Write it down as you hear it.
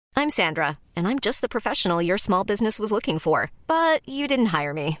I'm Sandra, and I'm just the professional your small business was looking for. But you didn't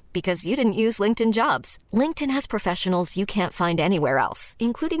hire me because you didn't use LinkedIn Jobs. LinkedIn has professionals you can't find anywhere else,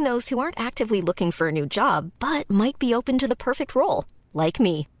 including those who aren't actively looking for a new job, but might be open to the perfect role, like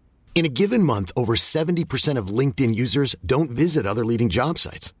me. In a given month, over 70% of LinkedIn users don't visit other leading job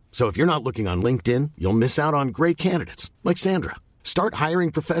sites. So if you're not looking on LinkedIn, you'll miss out on great candidates like Sandra. Start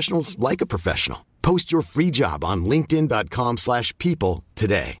hiring professionals like a professional. Post your free job on linkedin.com/people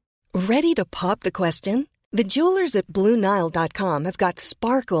today. Ready to pop the question? The jewelers at BlueNile.com have got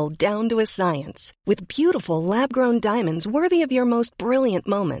sparkle down to a science with beautiful lab-grown diamonds worthy of your most brilliant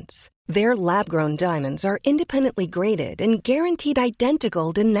moments. Their lab-grown diamonds are independently graded and guaranteed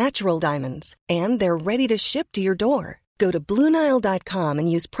identical to natural diamonds, and they're ready to ship to your door. Go to BlueNile.com and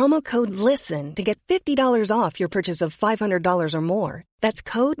use promo code LISTEN to get $50 off your purchase of $500 or more. That's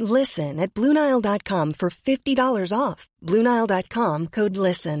code LISTEN at BlueNile.com for $50 off. BlueNile.com, code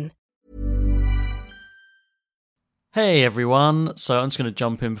LISTEN. Hey everyone, so I'm just going to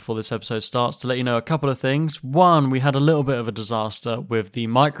jump in before this episode starts to let you know a couple of things. One, we had a little bit of a disaster with the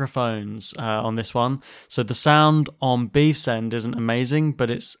microphones on this one. So the sound on Beef's end isn't amazing, but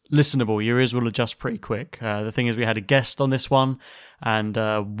it's listenable. Your ears will adjust pretty quick. The thing is, we had a guest on this one, and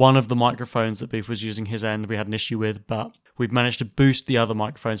one of the microphones that Beef was using his end we had an issue with, but we've managed to boost the other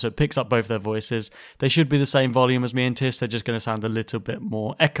microphone so it picks up both their voices. They should be the same volume as me and Tis, they're just going to sound a little bit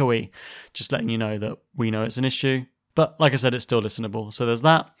more echoey. Just letting you know that we know it's an issue. But like I said, it's still listenable, so there's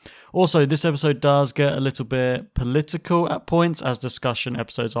that. Also, this episode does get a little bit political at points, as discussion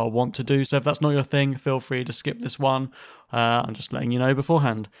episodes are wont to do. So if that's not your thing, feel free to skip this one. I'm just letting you know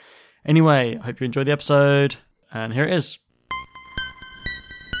beforehand. Anyway, I hope you enjoyed the episode, and here it is.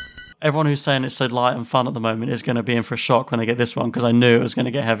 Everyone who's saying it's so light and fun at the moment is going to be in for a shock when they get this one, because I knew it was going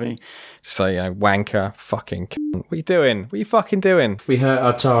to get heavy. So, wanker, fucking cunt. What are you doing? What are you fucking doing? We hurt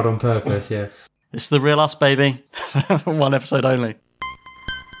our child on purpose, yeah. It's the real us, baby. One episode only.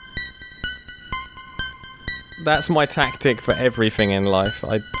 That's my tactic for everything in life.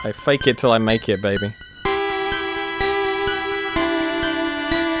 I fake it till I make it, baby.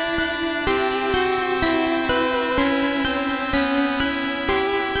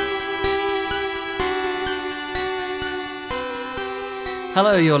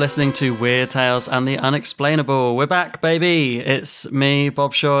 Hello, you're listening to Weird Tales and the Unexplainable. We're back, baby. It's me,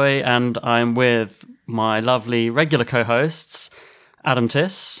 Bob Shoy, and I'm with my lovely regular co-hosts, Adam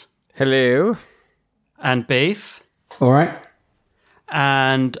Tiss. Hello. And Beef. All right.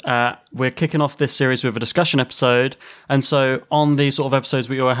 And we're kicking off this series with a discussion episode. And so on these sort of episodes,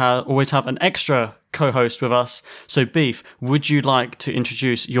 we always have an extra co-host with us. So Beef, would you like to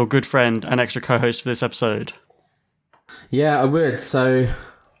introduce your good friend and extra co-host for this episode? Yeah, I would. So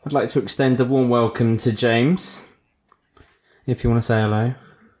I'd like to extend a warm welcome to James, if you want to say hello.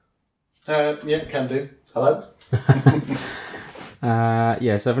 Yeah, can do. Hello.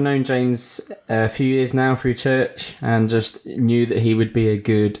 So I've known James a few years now through church, and just knew that he would be a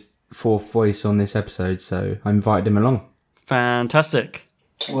good fourth voice on this episode, so I invited him along. Fantastic.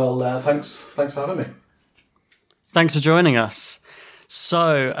 Well, thanks for having me. Thanks for joining us.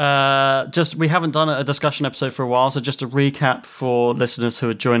 So, we haven't done a discussion episode for a while, so just a recap for listeners who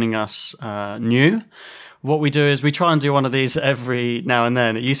are joining us new. What we do is we try and do one of these every now and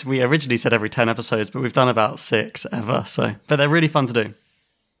then. We originally said every 10 episodes, but we've done about 6 ever. But they're really fun to do.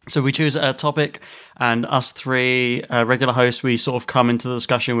 So we choose a topic, and us three regular hosts, we sort of come into the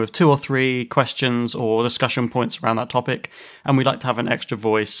discussion with 2 or 3 questions or discussion points around that topic, and we like to have an extra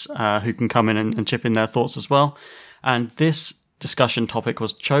voice who can come in and chip in their thoughts as well. And this discussion topic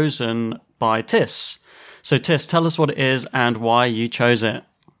was chosen by Tiss. So Tiss, tell us what it is and why you chose it.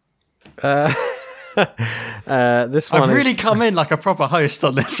 This one I've really come in like a proper host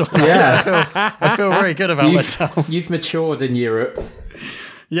on this one. Yeah. I feel very good about myself. You've matured in Europe.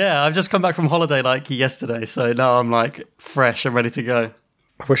 Yeah, I've just come back from holiday like yesterday, so now I'm like fresh and ready to go.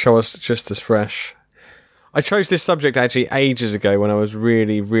 I wish I was just as fresh. I chose this subject actually ages ago when I was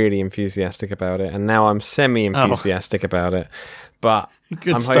really, really enthusiastic about it, and now I'm semi-enthusiastic about it. But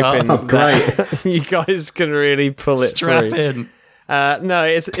Good I'm start. hoping that you guys can really pull it Strap through. in. No,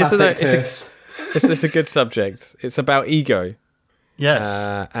 it's a good subject. It's about ego.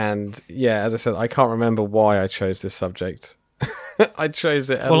 Yes. And yeah, as I said, I can't remember why I chose this subject. I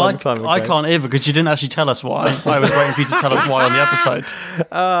chose it a long time ago. I can't either because you didn't actually tell us why. I was waiting for you to tell us why on the episode.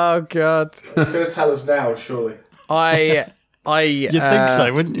 Oh God! You're going to tell us now, surely. You'd think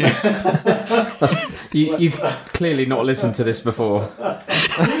so, wouldn't you? You've clearly not listened to this before. 2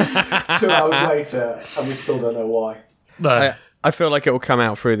 hours later, and we still don't know why. No. I feel like it will come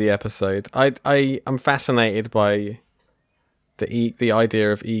out through the episode. I'm fascinated by the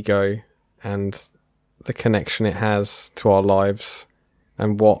idea of ego and the connection it has to our lives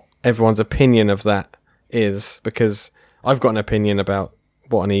and what everyone's opinion of that is, because I've got an opinion about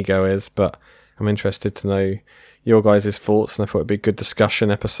what an ego is, but I'm interested to know your guys' thoughts, and I thought it'd be a good discussion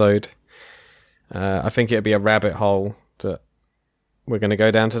episode. I think it'd be a rabbit hole that we're going to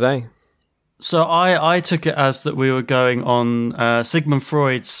go down today. So I took it as that we were going on Sigmund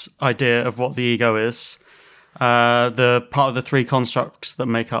Freud's idea of what the ego is, the part of the three constructs that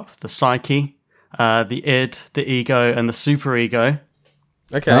make up the psyche, the id, the ego, and the superego.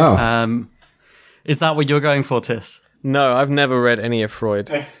 Okay. Oh. Is that what you're going for, Tis? No, I've never read any of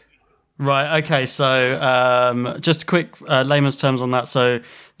Freud. Right, okay, so just a quick layman's terms on that. So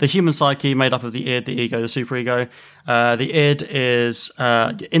the human psyche made up of the id, the ego, the superego. The id is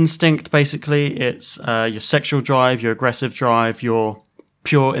instinct, basically. It's your sexual drive, your aggressive drive, your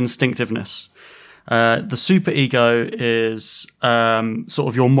pure instinctiveness. The superego is sort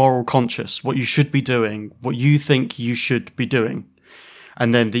of your moral conscious, what you should be doing, what you think you should be doing.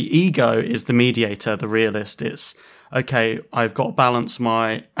 And then the ego is the mediator, the realist. It's, okay, I've got to balance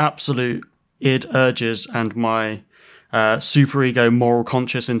my absolute id urges and my superego moral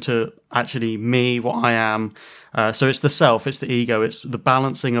conscious into actually me, what I am. So it's the self, it's the ego, it's the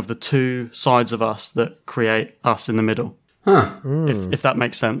balancing of the two sides of us that create us in the middle. Huh. If that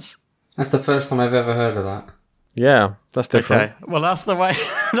makes sense. That's the first time I've ever heard of that. Yeah, that's different. Okay, well that's the way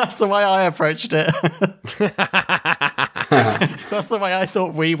I approached it. That's the way I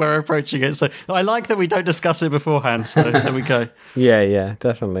thought we were approaching it. So I like that we don't discuss it beforehand. So there we go. Yeah,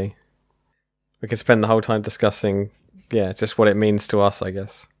 definitely. We could spend the whole time discussing, just what it means to us, I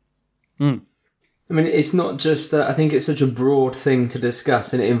guess. I mean, it's not just that. I think it's such a broad thing to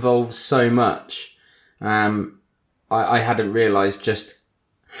discuss, and it involves so much. I hadn't realised just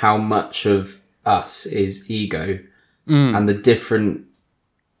how much of us is ego and the different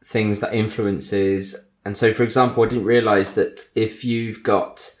things that influences. And so, for example, I didn't realise that if you've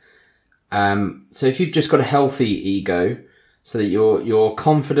got, if you've just got a healthy ego, so that you're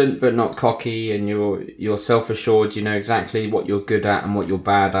confident but not cocky, and you're self-assured, you know exactly what you're good at and what you're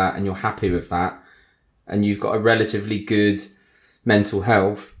bad at, and you're happy with that, and you've got a relatively good mental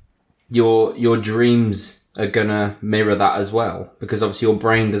health, your dreams are gonna mirror that as well, because obviously your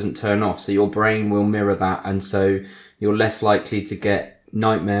brain doesn't turn off, so your brain will mirror that, and so you're less likely to get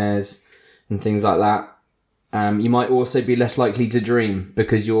nightmares and things like that. You might also be less likely to dream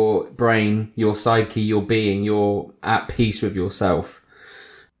because your brain, your psyche, your being, you're at peace with yourself.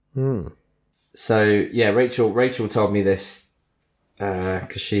 So yeah, Rachel told me this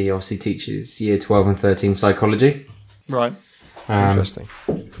because she obviously teaches year 12 and 13 psychology. Right. Interesting.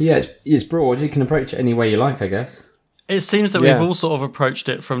 Yeah, it's broad. You can approach it any way you like, I guess. It seems that we've all sort of approached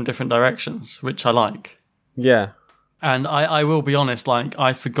it from different directions, which I like. Yeah. And I will be honest, like,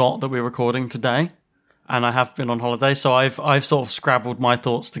 I forgot that we're recording today, and I have been on holiday, so I've sort of scrabbled my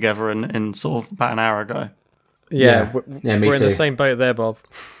thoughts together in sort of about an hour ago. Yeah, me we're too. in the same boat there, Bob.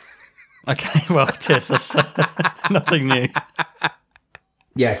 Okay, well, Tis, that's nothing new.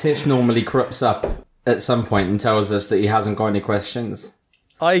 Yeah, Tish normally corrupts up at some point and tells us that he hasn't got any questions.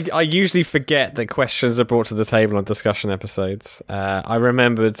 I usually forget that questions are brought to the table on discussion episodes. I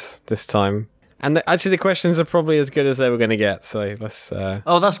remembered this time. And actually, the questions are probably as good as they were going to get. So let's.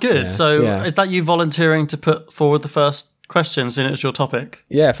 Oh, that's good. Is that you volunteering to put forward the first questions and it's your topic?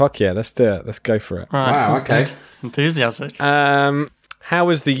 Yeah, fuck yeah. Let's do it. Let's go for it. Right, wow, okay. Enthusiastic. How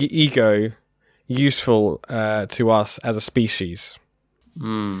is the ego useful to us as a species?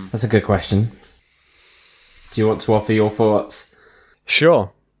 That's a good question. Do you want to offer your thoughts?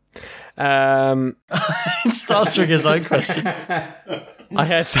 Sure. Just answering his own question. I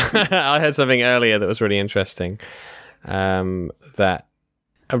heard something earlier that was really interesting. That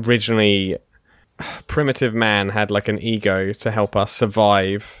originally primitive man had like an ego to help us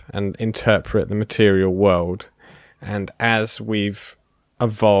survive and interpret the material world. And as we've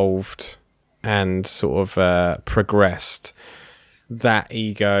evolved and sort of progressed, that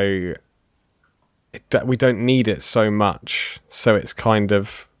ego, we don't need it so much. So it's kind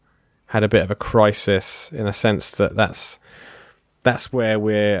of had a bit of a crisis in a sense that's where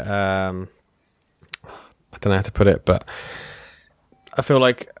we're, I don't know how to put it, but I feel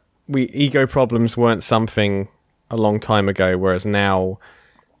like ego problems weren't something a long time ago, whereas now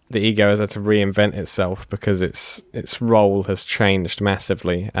the ego has had to reinvent itself because its role has changed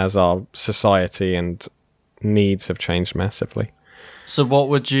massively as our society and needs have changed massively. So what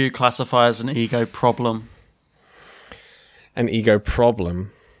would you classify as an ego problem? An ego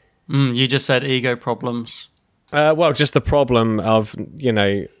problem? You just said ego problems. Well, just the problem of,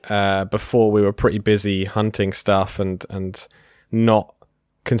 before we were pretty busy hunting stuff and not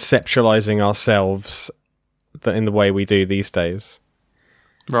conceptualizing ourselves in the way we do these days.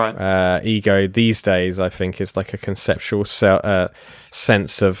 Right. Ego these days, I think, is like a conceptual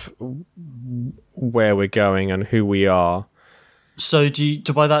sense of where we're going and who we are. So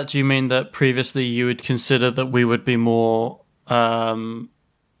by that, do you mean that previously you would consider that we would be more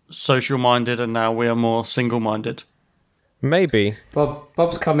social-minded and now we are more single-minded? Maybe.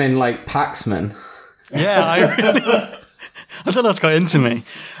 Bob's come in like Paxman. Yeah, I don't know, that's quite into me.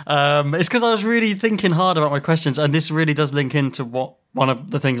 It's because I was really thinking hard about my questions, and this really does link into what one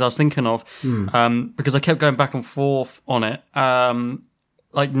of the things I was thinking of, because I kept going back and forth on it.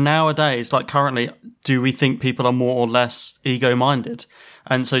 Like nowadays, like currently, do we think people are more or less ego-minded?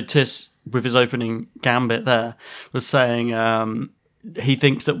 And so Tis, with his opening gambit there, was saying he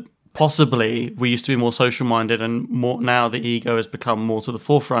thinks that possibly we used to be more social-minded, and more now the ego has become more to the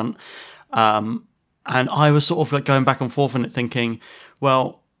forefront. And I was sort of like going back and forth on it, thinking,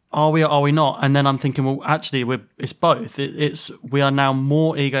 well, are we or are we not? And then I'm thinking, well, actually, it's both. We are now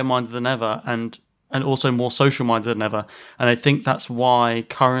more ego-minded than ever, and also more social-minded than ever. And I think that's why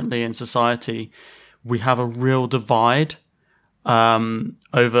currently in society we have a real divide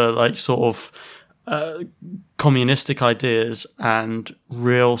over like sort of communistic ideas and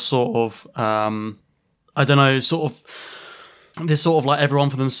real sort of I don't know, sort of this sort of like everyone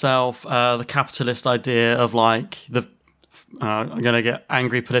for themselves, the capitalist idea of like I'm going to get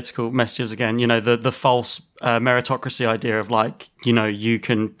angry political messages again, you know, the false meritocracy idea of like, you know, you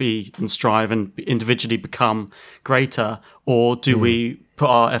can be and strive and individually become greater, or do we put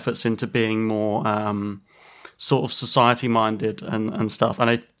our efforts into being more sort of society-minded and stuff?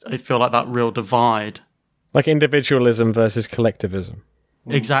 And I feel like that real divide. Like individualism versus collectivism.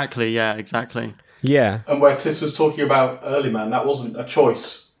 Exactly, yeah, exactly. Yeah. And where Tis was talking about earlier, man, that wasn't a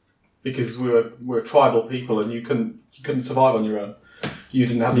choice, because we're tribal people and you couldn't survive on your own. You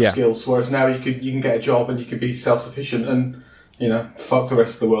didn't have the skills. Whereas now you can get a job and you can be self-sufficient and, you know, fuck the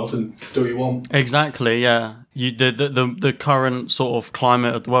rest of the world and do what you want. Exactly, yeah. The current sort of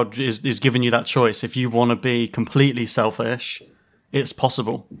climate of the world is giving you that choice. If you want to be completely selfish, it's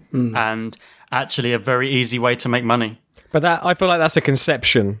possible, and actually a very easy way to make money. But that, I feel like that's a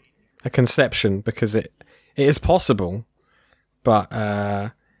conception, because it is possible.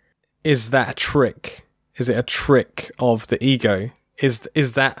 But is that a trick? Is it a trick of the ego? Is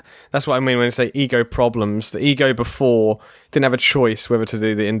that's what I mean when I say ego problems. The ego before didn't have a choice whether to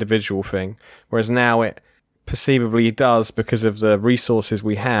do the individual thing, whereas now it perceivably does because of the resources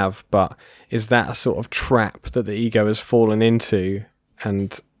we have. But is that a sort of trap that the ego has fallen into?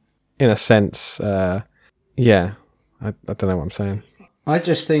 And in a sense, I don't know what I'm saying. I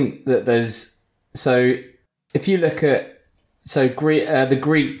just think that if you look at, the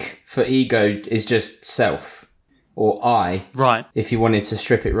Greek for ego is just self or I. Right. If you wanted to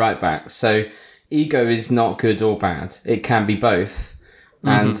strip it right back. So ego is not good or bad. It can be both. Mm-hmm.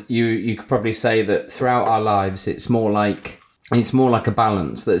 And you could probably say that throughout our lives, it's more like a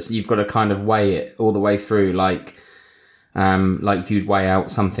balance you've got to kind of weigh it all the way through. Like you'd weigh out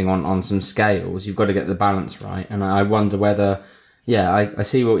something on some scales. You've got to get the balance right. And I wonder whether, I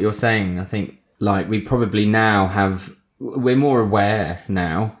see what you're saying. I think like we probably now we're more aware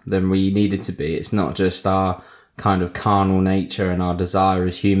now than we needed to be. It's not just our kind of carnal nature and our desire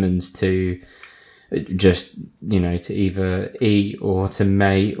as humans to just, you know, to either eat or to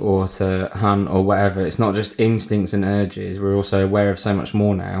mate or to hunt or whatever. It's not just instincts and urges. We're also aware of so much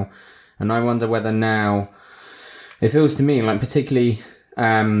more now. And I wonder whether now, it feels to me like particularly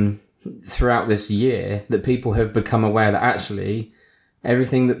throughout this year that people have become aware that actually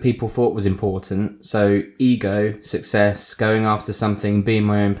everything that people thought was important, so ego, success, going after something, being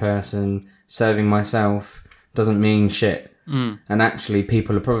my own person, serving myself, doesn't mean shit. And actually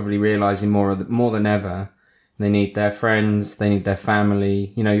people are probably realising more than ever, they need their friends, they need their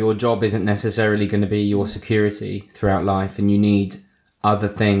family. You know, your job isn't necessarily going to be your security throughout life, and you need other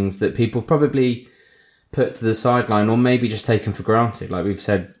things that people probably put to the sideline or maybe just taken for granted. Like we've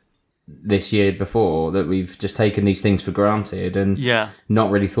said this year before, that we've just taken these things for granted and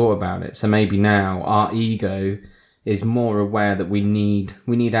not really thought about it. So maybe now our ego is more aware that we need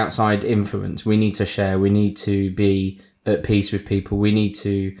outside influence. We need to share. We need to be at peace with people. We need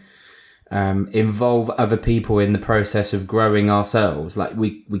to involve other people in the process of growing ourselves. Like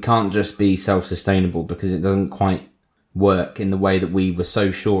we can't just be self-sustainable because it doesn't quite work in the way that we were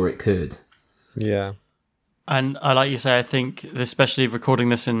so sure it could. Yeah. And I like you say, I think, especially recording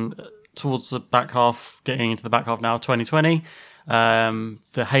this towards the back half, getting into the back half now, 2020,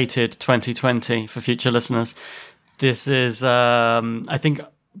 the hated 2020 for future listeners. This is, I think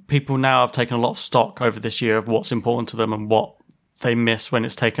people now have taken a lot of stock over this year of what's important to them and what they miss when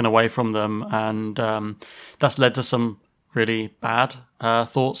it's taken away from them, and that's led to some really bad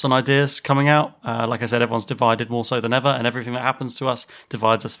thoughts and ideas coming out. Like I said, everyone's divided more so than ever, and everything that happens to us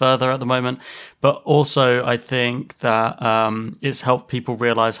divides us further at the moment. But also, I think that it's helped people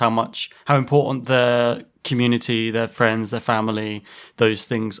realize how important their community, their friends, their family, those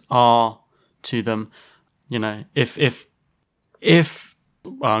things are to them. You know, if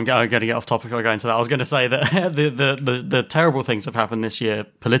well, I'm going to get off topic. I'll go into that. I was going to say that the terrible things have happened this year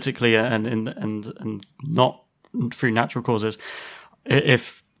politically and not through natural causes.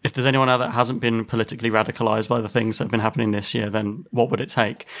 If there's anyone out that hasn't been politically radicalized by the things that have been happening this year, then what would it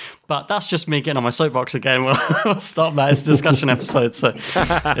take? But that's just me getting on my soapbox again. We'll stop that. It's a discussion episode, so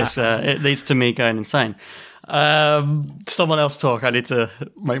it leads to me going insane. Someone else talk. I need to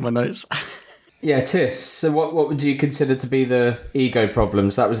make my notes. Yeah, Tis. So what would you consider to be the ego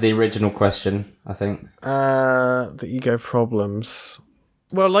problems? That was the original question, I think. The ego problems.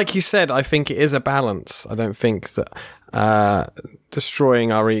 Well, like you said, I think it is a balance. I don't think that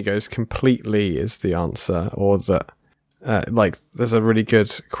destroying our egos completely is the answer, or that like there's a really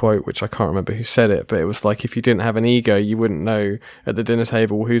good quote which I can't remember who said it, but it was like, if you didn't have an ego, you wouldn't know at the dinner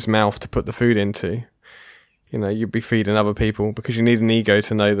table whose mouth to put the food into. You know, you'd be feeding other people, because you need an ego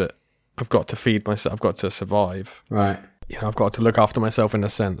to know that I've got to feed myself, I've got to survive. Right. You know, I've got to look after myself in a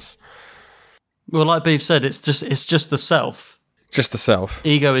sense. Well, like Beef said, it's just the self. Just the self.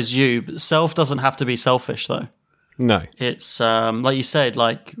 Ego is you, but self doesn't have to be selfish, though. No. It's, like you said,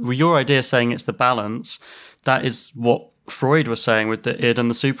 like your idea saying it's the balance, that is what Freud was saying with the id and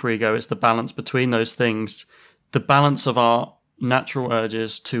the superego. It's the balance between those things. The balance of our natural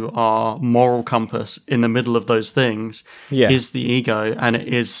urges to our moral compass in the middle of those things is the ego, and it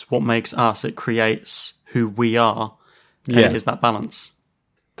is what makes us. It creates who we are, and it is that balance.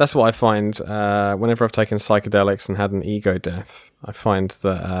 That's what I find whenever I've taken psychedelics and had an ego death. I find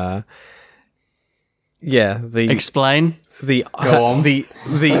that Explain. Go on.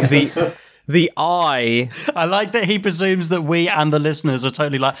 The I like that he presumes that we and the listeners are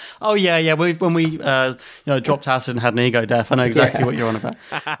totally like, oh yeah. When we dropped acid and had an ego death, I know exactly what you're on about.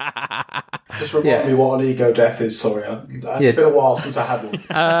 Just remind me what an ego death is. Sorry, it's been a while since I had one.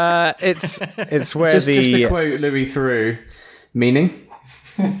 It's where just to quote Louis Theroux, meaning.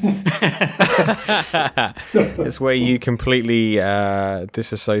 It's where you completely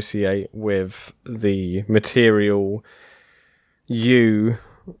disassociate with the material you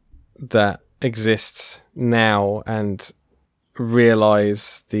that exists now and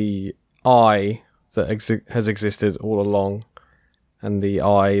realize the I that has existed all along, and the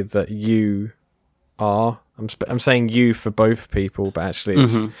I that you are. I'm saying you for both people, but actually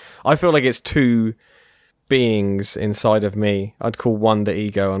it's, I feel like it's two beings inside of me. I'd call one the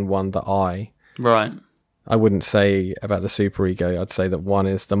ego and one the I. Right. I wouldn't say about the superego. I'd say that one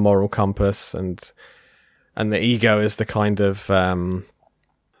is the moral compass, and the ego is the kind of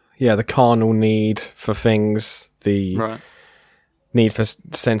the carnal need for things, the need for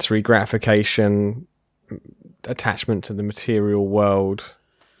sensory gratification, attachment to the material world,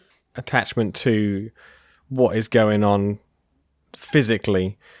 attachment to what is going on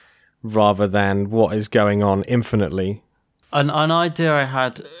physically rather than what is going on infinitely. An idea I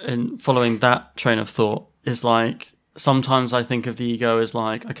had in following that train of thought is like, sometimes I think of the ego as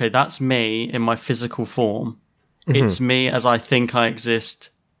like, okay, that's me in my physical form. It's me as I think I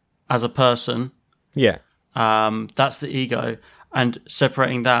exist as a person. Yeah. That's the ego. And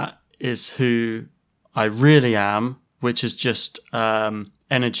separating that is who I really am, which is just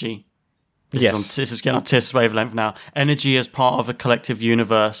energy. This is getting on Tis wavelength now. Energy as part of a collective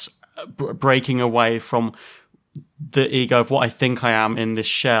universe, breaking away from the ego of what I think I am in this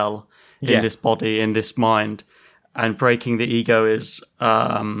shell, in this body, in this mind. And breaking the ego is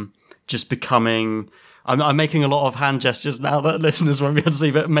just becoming... I'm making a lot of hand gestures now that listeners won't be able to see,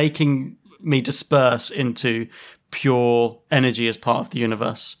 but making me disperse into pure energy as part of the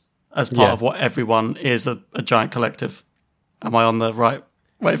universe, as part of what everyone is, a giant collective. Am I on the right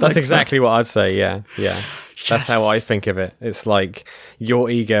way? That's exactly what I'd say, yeah. That's how I think of it. It's like your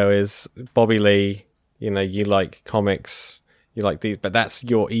ego is Bobby Lee, you like comics, you like these, but that's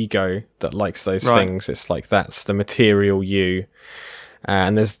your ego that likes those things. It's like that's the material you.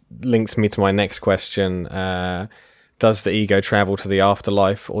 And this links me to my next question. Does the ego travel to the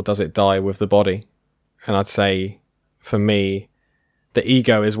afterlife, or does it die with the body? And I'd say, for me, the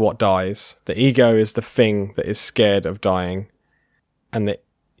ego is what dies. The ego is the thing that is scared of dying. And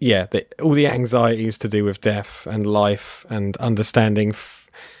all the anxieties to do with death and life and understanding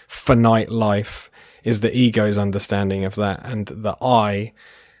finite life is the ego's understanding of that. And the I,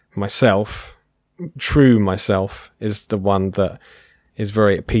 myself, true myself is the one that is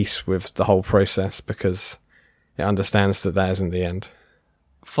very at peace with the whole process because it understands that isn't the end.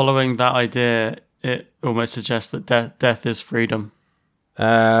 Following that idea, it almost suggests that death is freedom.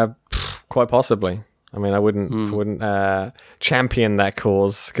 Quite possibly. I mean, I wouldn't champion that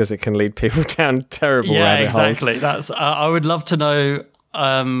cause because it can lead people down terrible rabbit holes. Exactly. That's. I would love to know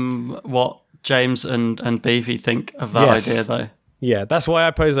what James and Beefy think of that idea, though. Yeah, that's why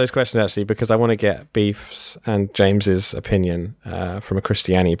I pose those questions actually, because I want to get Beef's and James's opinion from a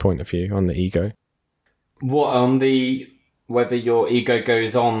Christianity point of view on the ego. What on whether your ego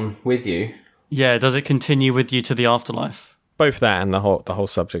goes on with you? Yeah, does it continue with you to the afterlife? Both that and the whole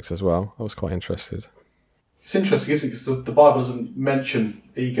subject as well. I was quite interested. It's interesting, isn't it? Because the Bible doesn't mention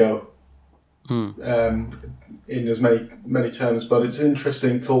ego in as many terms, but it's an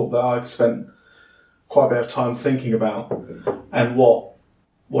interesting thought that I've spent quite a bit of time thinking about, and what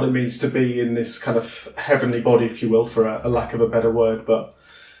it means to be in this kind of heavenly body, if you will, for a lack of a better word. But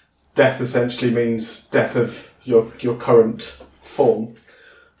death essentially means death of your current form.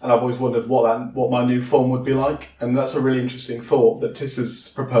 And I've always wondered what my new form would be like. And that's a really interesting thought that Tiss has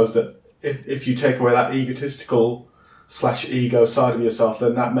proposed, that if you take away that egotistical / ego side of yourself,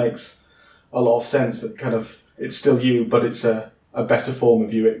 then that makes a lot of sense. That kind of, it's still you, but it's a better form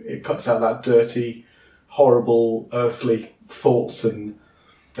of you. It cuts out that dirty, horrible, earthly thoughts and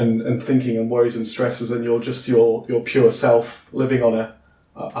thinking and worries and stresses, and you're just your pure self living on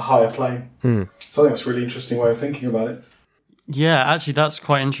a higher plane. So I think that's a really interesting way of thinking about it. Yeah, actually, that's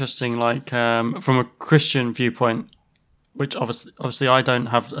quite interesting. Like from a Christian viewpoint, which obviously I don't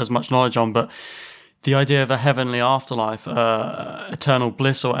have as much knowledge on, but the idea of a heavenly afterlife, eternal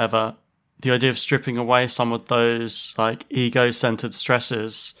bliss or whatever, the idea of stripping away some of those like ego-centered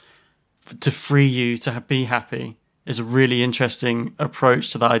stresses to free you to be happy is a really interesting approach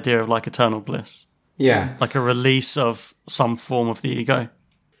to that idea of like eternal bliss. Yeah. Like a release of some form of the ego.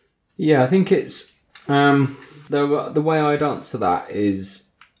 Yeah, I think it's the way I'd answer that is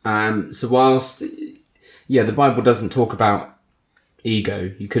so whilst the Bible doesn't talk about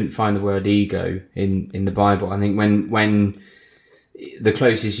ego, you couldn't find the word ego in the Bible. I think when the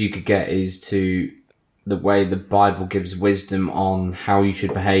closest you could get is to the way the Bible gives wisdom on how you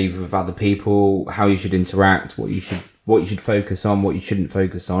should behave with other people, how you should interact, what you should focus on, what you shouldn't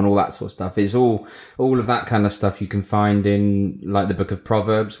focus on, all that sort of stuff. Is all of that kind of stuff you can find in like the book of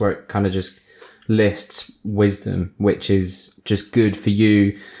Proverbs, where it kind of just lists wisdom, which is just good for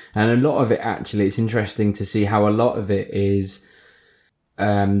you. And a lot of it, actually, it's interesting to see how a lot of it is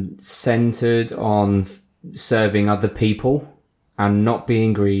centered on serving other people and not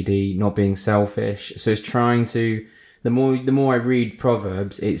being greedy, not being selfish. So it's trying to, the more I read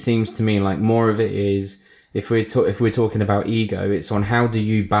Proverbs, it seems to me like more of it is, if we're talking about ego, it's on how do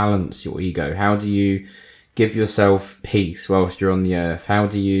you balance your ego? How do you give yourself peace whilst you're on the earth? How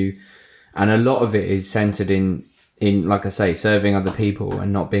do you, and a lot of it is centered in like I say, serving other people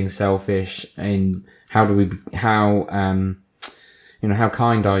and not being selfish. And how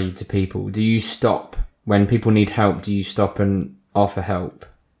kind are you to people? Do you stop when people need help? Do you stop and offer help?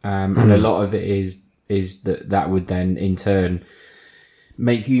 And a lot of it is that would then in turn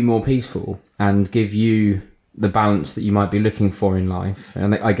make you more peaceful and give you the balance that you might be looking for in life.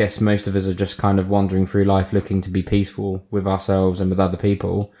 And I guess most of us are just kind of wandering through life looking to be peaceful with ourselves and with other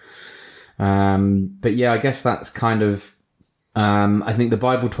people. But yeah, I guess that's kind of, I think the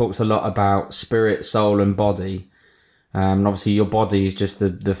Bible talks a lot about spirit, soul and body. And obviously your body is just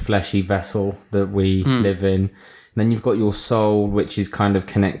the fleshy vessel that we live in. And then you've got your soul, which is kind of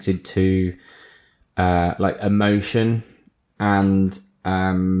connected to, like emotion and,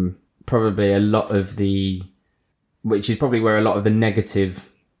 probably which is probably where a lot of the negative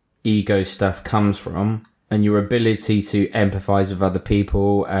ego stuff comes from, and your ability to empathize with other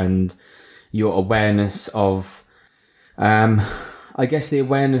people and your awareness of, I guess the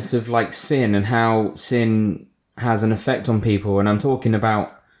awareness of like sin and how sin has an effect on people. And I'm talking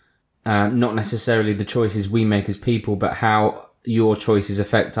about, not necessarily the choices we make as people, but how your choices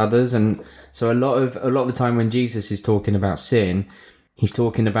affect others. And so a lot of the time when Jesus is talking about sin, he's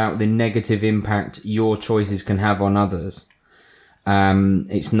talking about the negative impact your choices can have on others.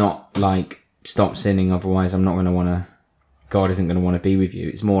 It's not like stop sinning, otherwise God isn't going to want to be with you.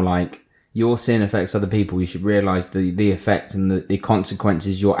 It's more like your sin affects other people. You should realize the effect and the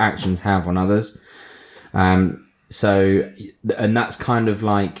consequences your actions have on others. So, and that's kind of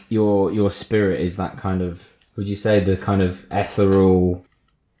like your spirit is that kind of, would you say, the kind of ethereal,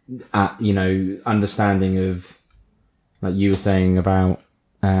 understanding of, like you were saying about,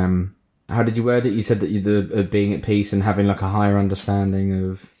 how did you word it? You said that you're being at peace and having like a higher understanding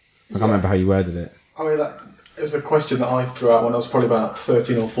of. I can't remember how you worded it. I mean, that is a question that I threw out when I was probably about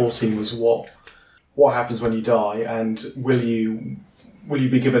 13 or 14, was what happens when you die, and will you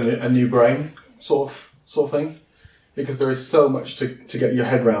be given a new brain, sort of thing? Because there is so much to get your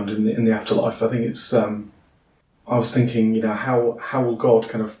head around in the afterlife. I think it's. I was thinking, how will God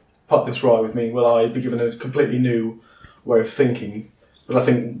kind of put this right with me? Will I be given a completely new way of thinking? But I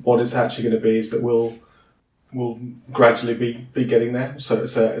think what it's actually going to be is that we'll gradually be getting there. So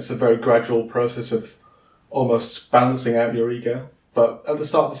it's a very gradual process of almost balancing out your ego. But at the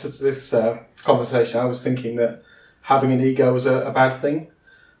start of this conversation, I was thinking that having an ego was a bad thing.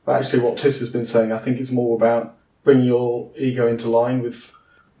 But actually what Tis has been saying, I think it's more about bringing your ego into line with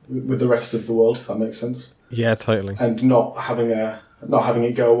the rest of the world, if that makes sense. Yeah, totally. And not having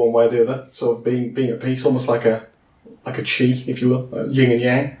it go one way or the other. Sort of being at peace, almost like a chi, if you will, yin and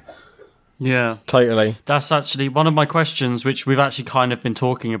yang. Yeah, totally. That's actually one of my questions, which we've actually kind of been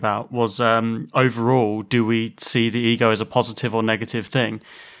talking about, was overall, do we see the ego as a positive or negative thing?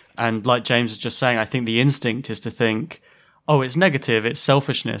 And like James was just saying, I think the instinct is to think, oh, it's negative, it's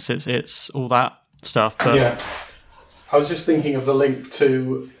selfishness, it's all that stuff. But yeah, I was just thinking of the link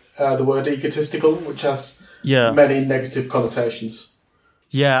to the word egotistical, which has many negative connotations.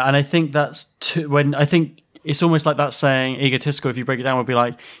 Yeah, and I think that's I think it's almost like that saying egotistical, if you break it down, would be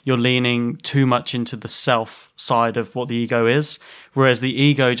like you're leaning too much into the self side of what the ego is, whereas the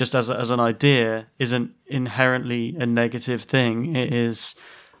ego just as an idea isn't inherently a negative thing. It is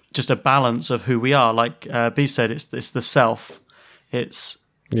just a balance of who we are. Like Beef said, it's the self. It's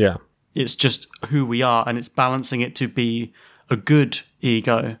just who we are, and it's balancing it to be a good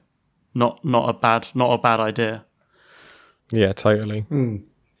ego, not a bad idea. Yeah, totally.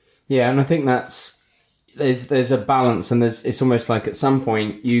 Yeah, and I think there's a balance, and it's almost like at some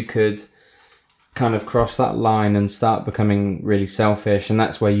point you could kind of cross that line and start becoming really selfish, and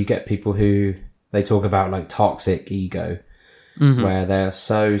that's where you get people who they talk about like toxic ego, where they're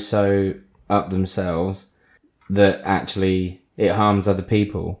so up themselves that actually it harms other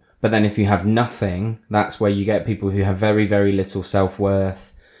people. But then if you have nothing, that's where you get people who have very, very little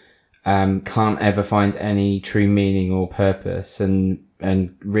self-worth, can't ever find any true meaning or purpose, and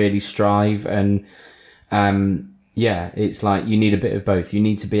really strive. And it's like you need a bit of both. You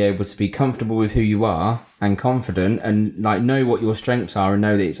need to be able to be comfortable with who you are and confident, and like know what your strengths are, and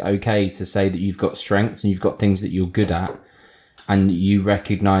know that it's okay to say that you've got strengths and you've got things that you're good at, and you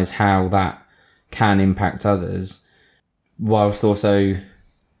recognize how that can impact others, whilst also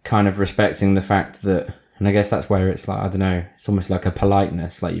kind of respecting the fact that, and I guess that's where it's like, I don't know, it's almost like a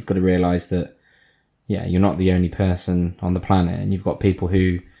politeness. Like you've got to realize that, you're not the only person on the planet, and you've got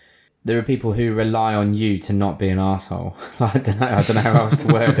there are people who rely on you to not be an arsehole. I don't know how else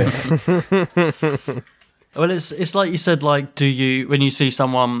to word it. Well, it's like you said, like, when you see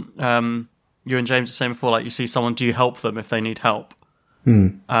someone, you and James were saying before, like you see someone, do you help them if they need help?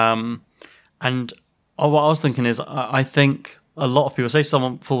 And what I was thinking is, I think a lot of people, say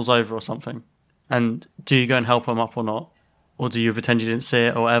someone falls over or something, and do you go and help them up or not? Or do you pretend you didn't see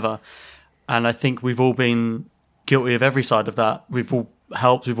it or whatever? And I think we've all been guilty of every side of that. We've all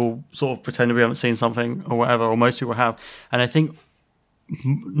helped, we've all sort of pretended we haven't seen something or whatever, or most people have. And I think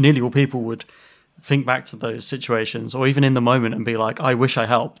nearly all people would think back to those situations, or even in the moment, and be like, I wish I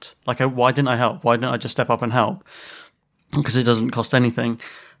helped. Like, why didn't I help? Why didn't I just step up and help? Because it doesn't cost anything.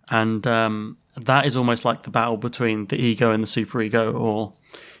 And that is almost like the battle between the ego and the superego, or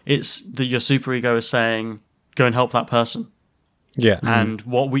it's that your superego is saying, go and help that person. Yeah. And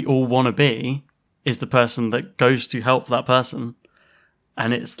what we all want to be is the person that goes to help that person.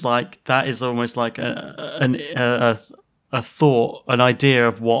 And it's like, that is almost like a thought, an idea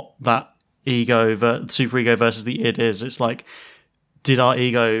of what that superego versus the id is. It's like, did our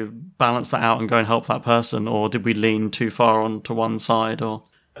ego balance that out and go and help that person, or did we lean too far onto one side? And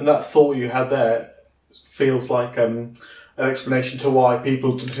that thought you had there feels like an explanation to why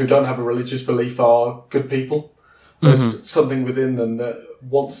people who don't have a religious belief are good people. There's something within them that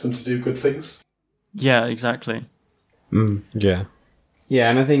wants them to do good things. Yeah, exactly. Yeah. Yeah,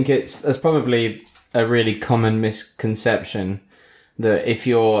 and I think there's probably a really common misconception that if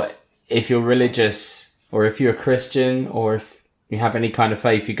you're religious, or if you're a Christian, or if you have any kind of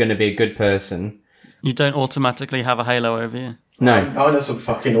faith, you're going to be a good person. You don't automatically have a halo over you. No. I know some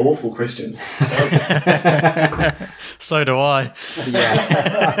fucking awful Christians. So do I.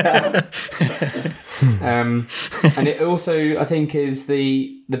 Yeah. And it also, I think, is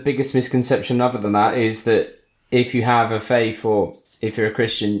the biggest misconception other than that is that if you have a faith, or if you're a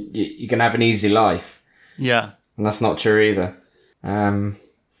Christian, you can have an easy life. Yeah. And that's not true either.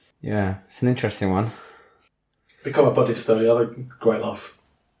 Yeah, it's an interesting one. Become a Buddhist though, you have a great life.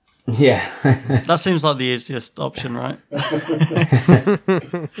 Yeah. That seems like the easiest option, right?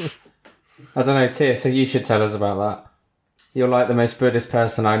 I don't know, Tia, so you should tell us about that. You're like the most Buddhist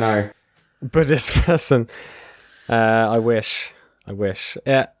person I know. Buddhist person. I wish.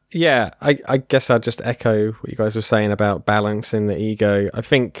 Yeah, I guess I'll just echo what you guys were saying about balancing the ego. I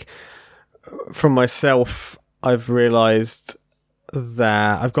think from myself, I've realised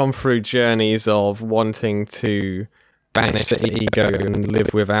that I've gone through journeys of wanting to banish the ego and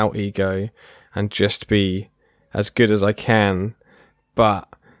live without ego and just be as good as I can, but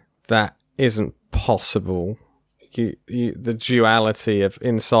that isn't possible. The duality of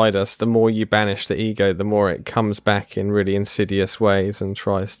inside us, the more you banish the ego, the more it comes back in really insidious ways and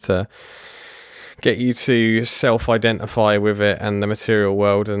tries to get you to self-identify with it and the material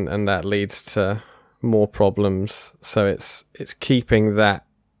world, and that leads to more problems. So it's keeping that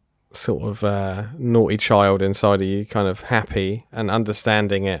sort of naughty child inside of you kind of happy and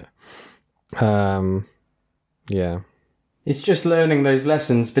understanding it. Yeah. It's just learning those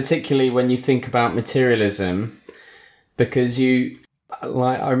lessons, particularly when you think about materialism, because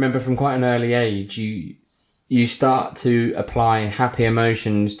I remember from quite an early age, you start to apply happy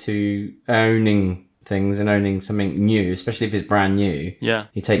emotions to owning things and owning something new, especially if it's brand new. Yeah.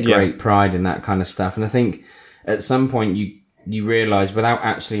 You take great pride in that kind of stuff. And I think at some point you realise, without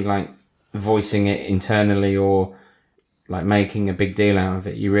actually like voicing it internally or like making a big deal out of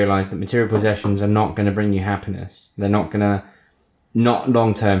it, you realise that material possessions are not going to bring you happiness. They're not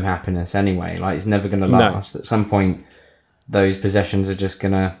long-term happiness anyway. Like, it's never going to last. No. At some point, those possessions are just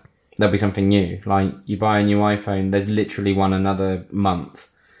going to, there'll be something new. Like, you buy a new iPhone, there's literally one another month.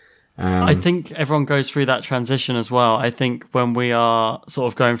 I think everyone goes through that transition as well. I think when we are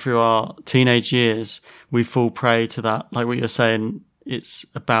sort of going through our teenage years, we fall prey to that. Like what you're saying, it's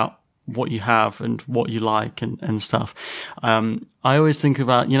about what you have and what you like and stuff. I always think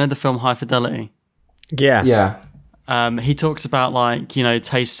about, the film High Fidelity. Yeah. Yeah. He talks about like,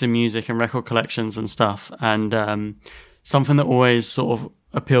 tastes in music and record collections and stuff. And something that always sort of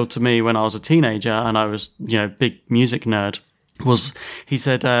appealed to me when I was a teenager and I was, big music nerd, was he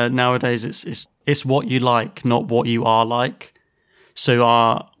said nowadays it's what you like, not what you are like.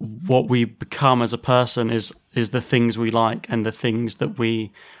 So what we become as a person is the things we like and the things that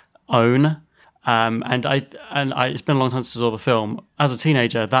we own. And I it's been a long time since I saw the film. As a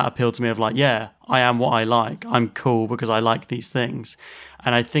teenager, that appealed to me of like, yeah, I am what I like. I'm cool because I like these things.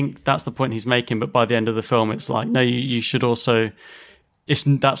 And I think that's the point he's making. But by the end of the film, it's like, no, you should also.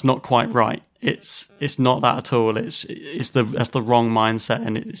 That's not quite right. It's not that at all. That's the wrong mindset,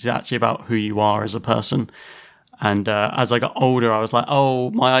 and it's actually about who you are as a person. And as I got older, I was like,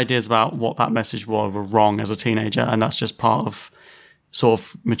 oh, my ideas about what that message was were wrong as a teenager, and that's just part of sort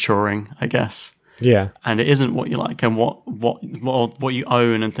of maturing, I guess. Yeah. And it isn't what you like and what you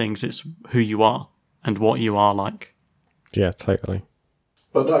own and things. It's who you are and what you are like. Yeah, totally.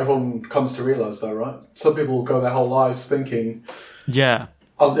 But not everyone comes to realise that, right? Some people go their whole lives thinking, yeah,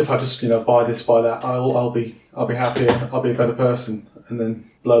 if I just buy this, buy that, I'll be happier, I'll be a better person, and then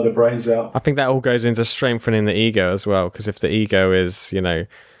blow their brains out. I think that all goes into strengthening the ego as well, because if the ego is,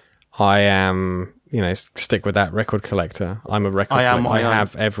 I am, stick with that record collector. I'm a record collector. I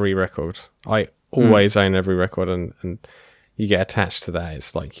have every record. I always own every record, and you get attached to that.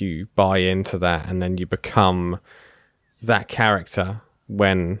 It's like you buy into that, and then you become that character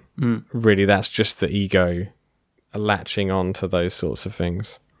when really that's just the ego latching on to those sorts of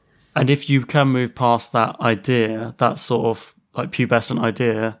things. And if you can move past that idea, that sort of like pubescent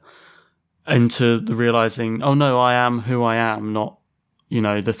idea, into the realizing, oh no, I am who I am, not,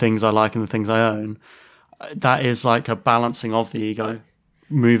 the things I like and the things I own. That is like a balancing of the ego,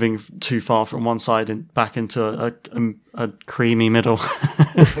 moving too far from one side and back into a creamy middle.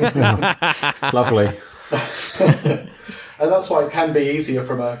 Lovely. And that's why it can be easier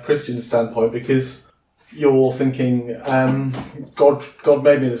from a Christian standpoint, because you're thinking, God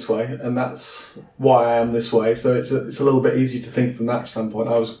made me this way, and that's why I am this way. So it's a little bit easier to think from that standpoint.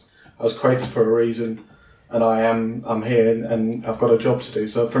 I was created for a reason, and I'm here, and I've got a job to do.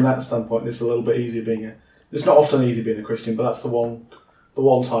 So from that standpoint, it's a little bit easier it's not often easy being a Christian, but that's the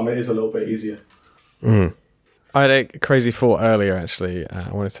one time it is a little bit easier. I had a crazy thought earlier, actually.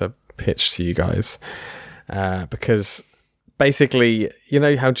 I wanted to pitch to you guys, because basically,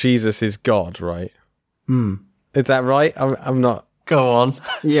 how Jesus is God, right? Is that right? I'm not. Go on.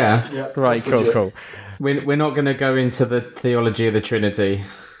 Yeah. Right. Cool. We're not going to go into the theology of the Trinity.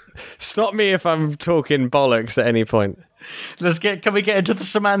 Stop me if I'm talking bollocks at any point. Can we get into the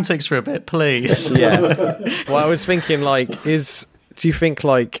semantics for a bit, please? Yeah. Well, I was thinking, do you think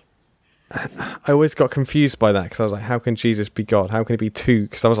I always got confused by that because I was like, how can Jesus be God? How can he be two?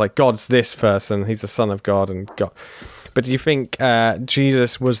 Because I was like, God's this person, he's the Son of God and God. But do you think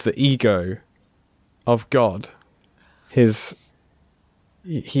Jesus was the ego of God?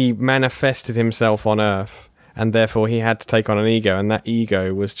 He manifested himself on earth, and therefore he had to take on an ego, and that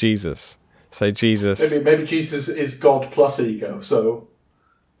ego was Jesus. So Jesus... Maybe Jesus is God plus ego, so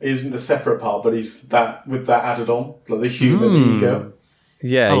he isn't a separate part, but he's that with that added on, like the human ego.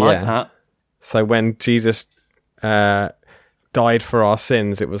 Yeah, I like that. So when Jesus died for our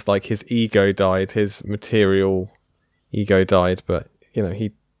sins, it was like his ego died, his material ego died, but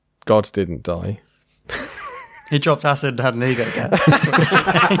God didn't die. He dropped acid and had an ego again. That's what you're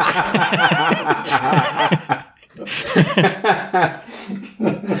saying.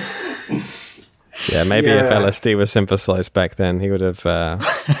 Yeah, maybe if LSD was synthesized back then, he would have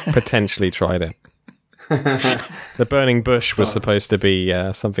potentially tried it. The burning bush was supposed to be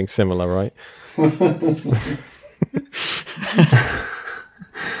something similar, right?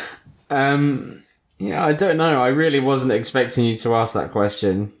 Yeah, I don't know. I really wasn't expecting you to ask that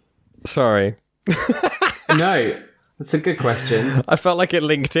question. Sorry. No, that's a good question. I felt like it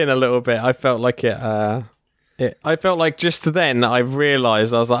linked in a little bit. I felt like I felt like just then I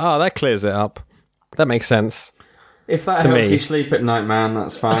realised, I was like, oh, that clears it up. That makes sense. If that helps you sleep at night, man,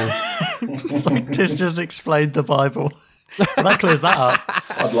 that's fine. It's like Tish just explained the Bible. That clears that up.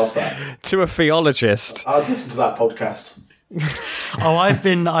 I'd love that. To a theologist. I'd listen to that podcast. Oh, I've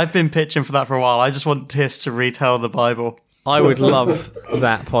been pitching for that for a while. I just want Tish to retell the Bible. I would love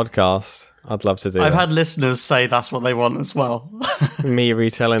that podcast. I'd love to do I've that. had listeners say that's what they want as well. Me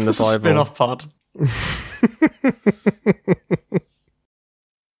retelling the Bible. Spin-off pod.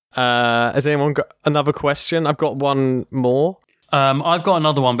 Has anyone got another question? I've got one more. I've got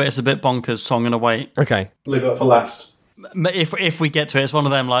another one, but it's a bit bonkers, so I'm going to wait. Okay. Leave it for last. If we get to it, it's one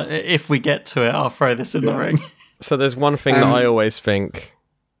of them, like, if we get to it, I'll throw this in the ring. So there's one thing that I always think...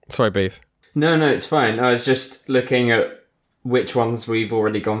 Sorry, Beef. No, it's fine. I was just looking at which ones we've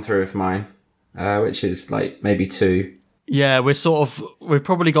already gone through of mine, which is like maybe 2. Yeah, we've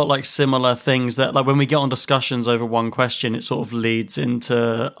probably got like similar things that, like, when we get on discussions over one question, it sort of leads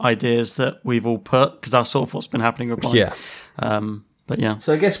into ideas that we've all put, because that's sort of what's been happening with mine. Yeah. But yeah.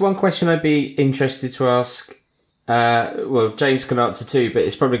 So I guess one question I'd be interested to ask, well, James can answer too, but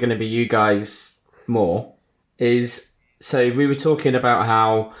it's probably going to be you guys more, is, so we were talking about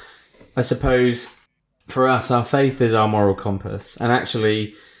how, I suppose, for us, our faith is our moral compass, and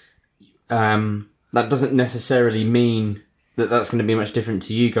actually, that doesn't necessarily mean that that's going to be much different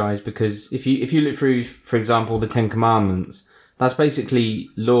to you guys, because if you look through, for example, the 10 Commandments, that's basically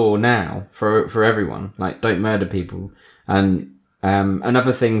law now for everyone. Like, don't murder people, and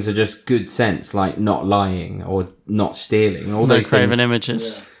other things are just good sense, like not lying or not stealing. All those craven things.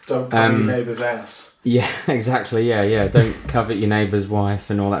 images. Yeah. Don't cover your neighbour's ass. Yeah, exactly. Yeah. Don't covet your neighbour's wife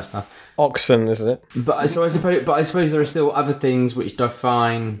and all that stuff. Oxen, isn't it? But I suppose there are still other things which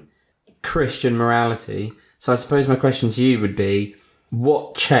define Christian morality. So I suppose my question to you would be,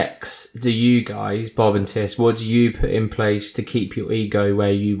 what checks do you guys, Bob and Tiss, what do you put in place to keep your ego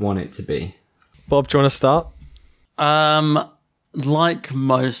where you want it to be? Bob, do you want to start? Like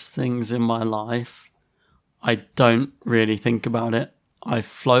most things in my life, I don't really think about it. I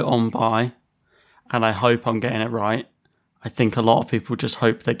float on by, and I hope I'm getting it right. I think a lot of people just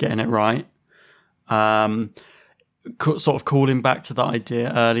hope they're getting it right. Sort of calling back to the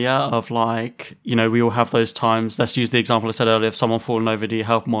idea earlier of, like, we all have those times. Let's use the example I said earlier of someone falling over. Do you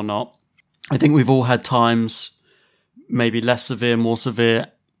help them or not? I think we've all had times, maybe less severe, more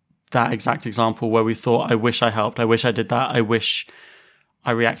severe, that exact example where we thought, I wish I helped. I wish I did that. I wish I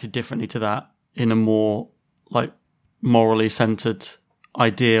reacted differently to that in a more, like, morally centered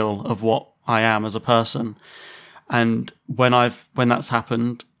ideal of what I am as a person. And when that's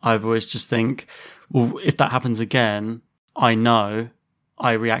happened, I've always just think, well, if that happens again, I know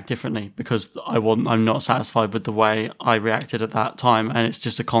I react differently because I'm not satisfied with the way I reacted at that time. And it's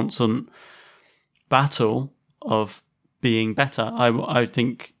just a constant battle of being better. I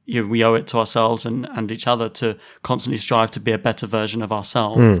think we owe it to ourselves and each other to constantly strive to be a better version of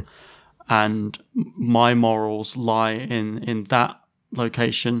ourselves. And my morals lie in that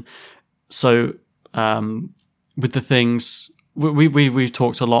location. So with the things we've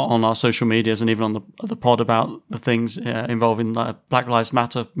talked a lot on our social medias and even on the pod about the things involving the Black Lives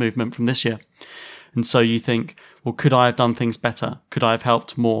Matter movement from this year. And so you think, well, could I have done things better? Could I have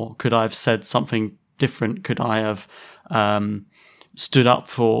helped more? Could I have said something different? Could I have stood up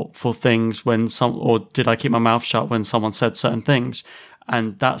for things or did I keep my mouth shut when someone said certain things?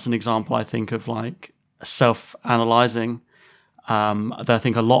 And that's an example, I think, of like self-analyzing that I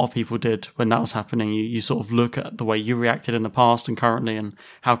think a lot of people did when that was happening. You sort of look at the way you reacted in the past and currently, and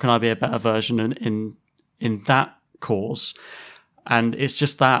how can I be a better version in that cause? And it's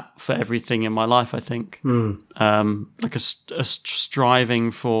just that for everything in my life, I think. Like a striving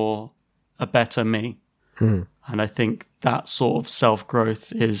for a better me. And I think that sort of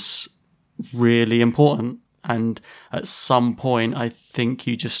self-growth is really important. And at some point, I think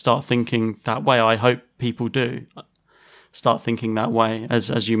you just start thinking that way. I hope people do start thinking that way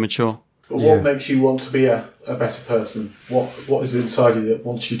as you mature. But what makes you want to be a better person? What is inside you that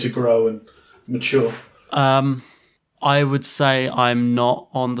wants you to grow and mature? I would say I'm not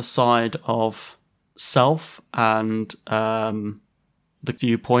on the side of self and the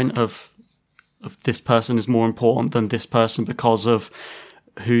viewpoint of this person is more important than this person because of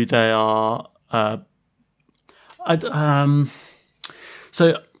who they are.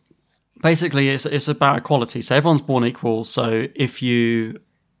 So basically, it's about equality. So everyone's born equal. So if you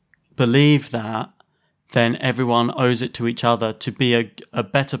believe that, then everyone owes it to each other to be a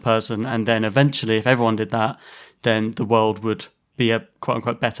better person. And then eventually, if everyone did that, then the world would be a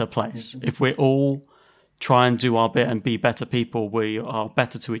quote-unquote better place. If we all try and do our bit and be better people, we are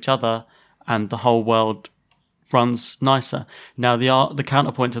better to each other, and the whole world runs nicer. Now, the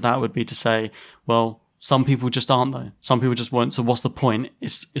counterpoint to that would be to say, well, some people just aren't, though. Some people just won't, so what's the point?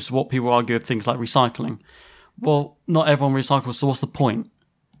 It's what people argue with things like recycling. Well, not everyone recycles, so what's the point?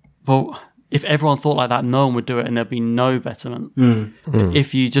 Well, if everyone thought like that, no one would do it and there'd be no betterment.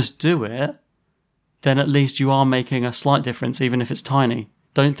 If you just do it, then at least you are making a slight difference, even if it's tiny.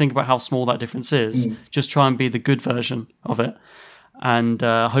 Don't think about how small that difference is. Just try and be the good version of it. And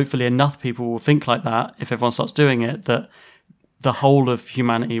hopefully enough people will think like that, if everyone starts doing it, that the whole of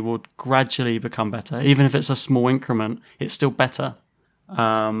humanity will gradually become better. Even if it's a small increment, it's still better.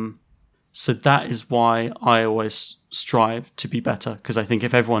 So that is why I always strive to be better, because I think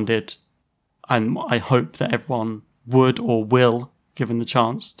if everyone did, and I hope that everyone would or will, given the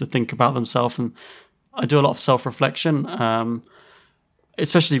chance, to think about themselves. And I do a lot of self-reflection,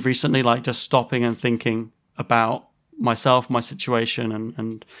 especially recently, like just stopping and thinking about myself, my situation,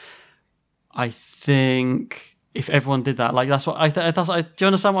 and I think if everyone did that, like that's what do you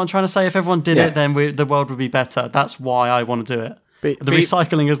understand what I'm trying to say? If everyone did it, then the world would be better. That's why I want to do it.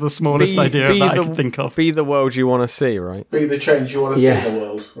 Recycling is the smallest idea that I can think of. Be the world you want to see, right? Be the change you want to see in the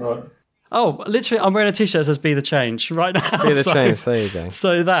world, right? Oh, literally, I'm wearing a t-shirt that says "Be the change" right now. Be the change. There you go.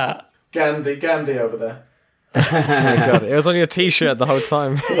 So that Gandhi over there. Oh my God, it was on your t-shirt the whole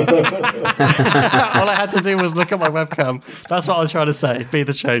time. all I had to do was look at my webcam. That's what I was trying to say. Be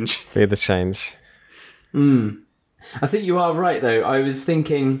the change. Be the change. I think you are right, though. I was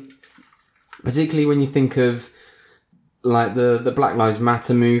thinking, particularly when you think of like the Black Lives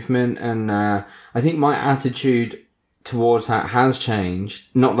Matter movement, and I think my attitude towards that has changed.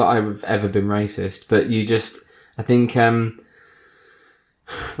 Not that I've ever been racist, but I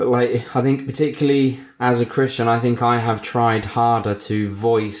think particularly as a Christian, I think I have tried harder to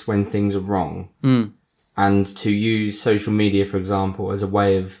voice when things are wrong, and to use social media, for example, as a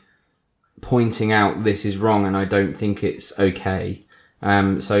way of pointing out this is wrong and I don't think it's okay.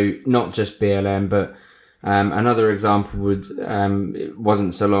 So not just BLM, but another example would it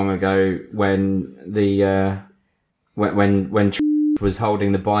wasn't so long ago when when Trump was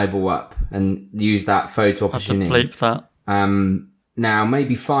holding the Bible up and used that photo opportunity. I have to bleep that. Now,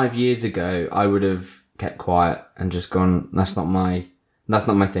 maybe 5 years ago, I would have kept quiet and just gone, that's not my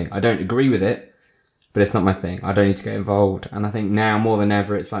thing. I don't agree with it, but it's not my thing. I don't need to get involved. And I think now more than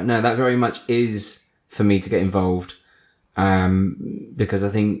ever, it's like, no, that very much is for me to get involved. Because I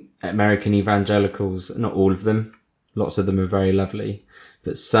think American evangelicals, not all of them, lots of them are very lovely,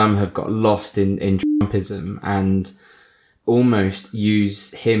 but some have got lost in Trumpism and almost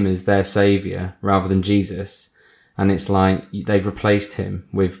use him as their savior rather than Jesus. And it's like they've replaced him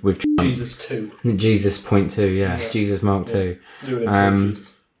with Trump. Jesus 2. Jesus point 2, yeah. Jesus Mark 2.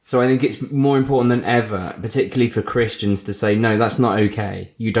 So I think it's more important than ever, particularly for Christians, to say, no, that's not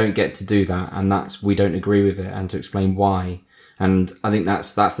okay. You don't get to do that. And we don't agree with it, and to explain why. And I think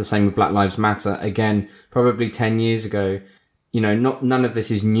that's the same with Black Lives Matter. Again, probably 10 years ago, none of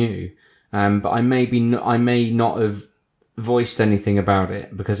this is new. But I may not have voiced anything about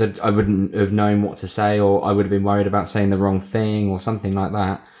it because I wouldn't have known what to say, or I would have been worried about saying the wrong thing or something like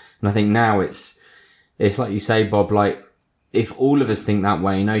that. And I think now it's like you say, Bob, like if all of us think that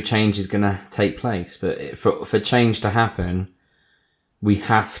way, no change is going to take place. But for change to happen, we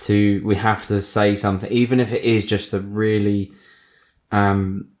have to say something, even if it is just a really,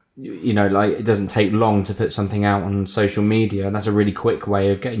 like it doesn't take long to put something out on social media. And that's a really quick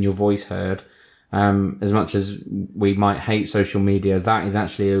way of getting your voice heard. As much as we might hate social media, that is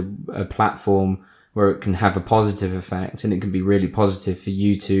actually a platform where it can have a positive effect, and it can be really positive for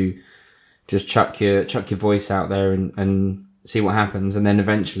you to just chuck your voice out there and see what happens. And then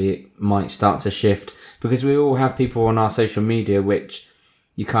eventually it might start to shift, because we all have people on our social media which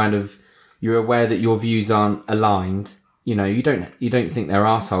you're aware that your views aren't aligned. You know, you don't think they're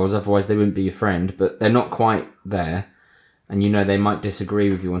assholes, otherwise they wouldn't be your friend, but they're not quite there. And you know, they might disagree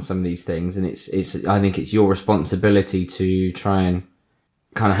with you on some of these things, and I think it's your responsibility to try and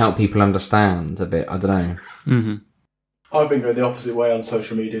kind of help people understand a bit. I don't know. Mm-hmm. I've been going the opposite way on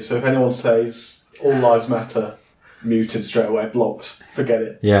social media. So if anyone says all lives matter, muted straight away, blocked, forget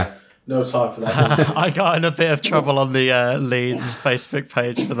it. Yeah. No time for that. I got in a bit of trouble on the Leeds Facebook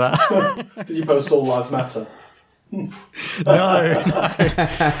page for that. Did you post all lives matter? No.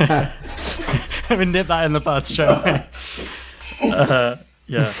 I mean, nip that in the bud straight away.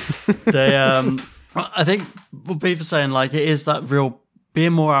 Yeah. I think what Beef is saying, like, it is that real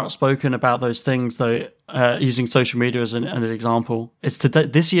being more outspoken about those things, though, using social media as an example.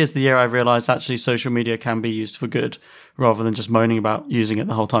 This year's the year I realised actually social media can be used for good, rather than just moaning about using it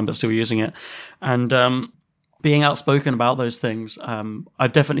the whole time, but still using it. And being outspoken about those things,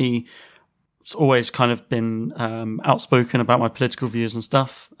 I've definitely always kind of been outspoken about my political views and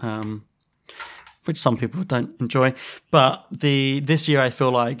stuff, which some people don't enjoy. But this year I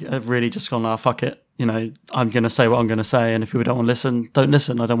feel like I've really just gone, fuck it. You know, I'm going to say what I'm going to say, and if people don't want to listen, don't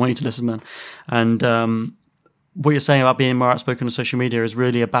listen. I don't want you to listen then. And what you're saying about being more outspoken on social media is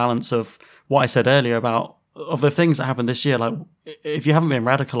really a balance of what I said earlier about of the things that happened this year. Like, if you haven't been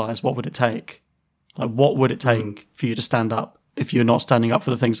radicalized, what would it take? Like, what would it take for you to stand up if you're not standing up for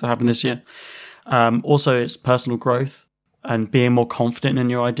the things that happened this year? Also, it's personal growth and being more confident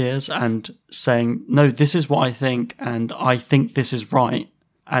in your ideas and saying, no, this is what I think, and I think this is right,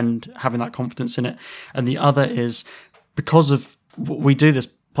 and having that confidence in it. And the other is because of we do this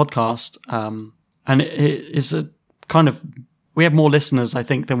podcast, and it is a kind of, we have more listeners, I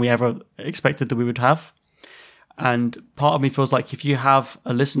think, than we ever expected that we would have. And part of me feels like if you have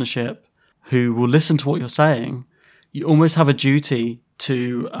a listenership who will listen to what you're saying, you almost have a duty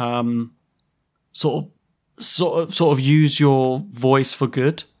to sort of use your voice for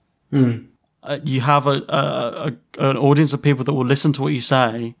good. You have an audience of people that will listen to what you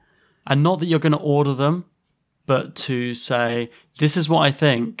say, and not that you're going to order them, but to say, this is what I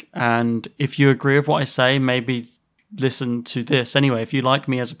think, and if you agree with what I say, maybe listen to this anyway. If you like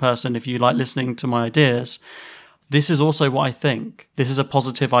me as a person, if you like listening to my ideas, this is also what I think. This is a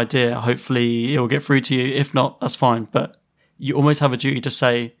positive idea. Hopefully it will get through to you. If not, that's fine. But you almost have a duty to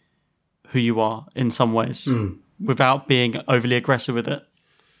say who you are in some ways without being overly aggressive with it.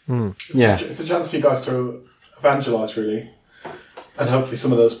 It's a chance for you guys to evangelise, really, and hopefully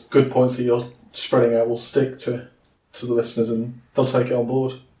some of those good points that you're spreading out will stick to the listeners and they'll take it on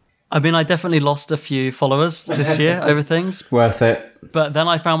board. I mean, I definitely lost a few followers this year over things. Worth it. But then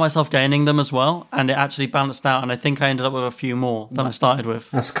I found myself gaining them as well, and it actually balanced out, and I think I ended up with a few more than I started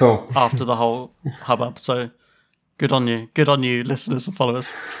with. That's cool. After the whole hubbub. So good on you. Good on you, listeners and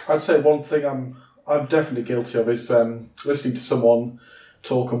followers. I'd say one thing I'm definitely guilty of is listening to someone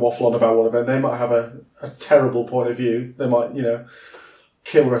talk and waffle on about whatever. They might have a terrible point of view. They might,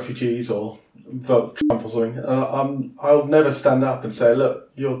 kill refugees or vote for Trump or something. I'll never stand up and say,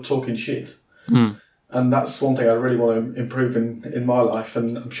 look, you're talking shit. And that's one thing I really want to improve in my life,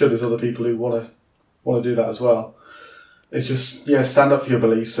 and I'm sure there's other people who want to do that as well. It's just, stand up for your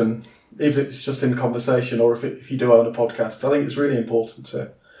beliefs, and even if it's just in conversation or if you do own a podcast, I think it's really important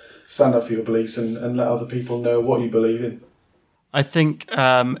to stand up for your beliefs and let other people know what you believe in. I think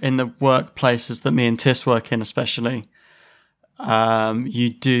in the workplaces that me and Tis work in especially, you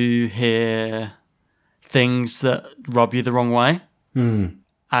do hear things that rub you the wrong way.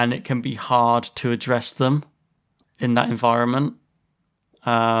 And it can be hard to address them in that environment.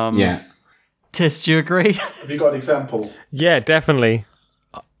 Tis, do you agree? Have you got an example? Yeah, definitely.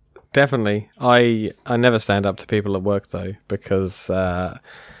 Definitely. I never stand up to people at work, though, because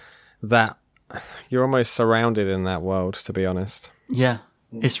that you're almost surrounded in that world, to be honest. Yeah,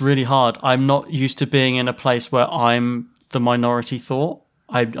 it's really hard. I'm not used to being in a place where I'm the minority thought.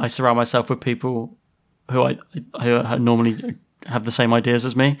 I surround myself with people who normally have the same ideas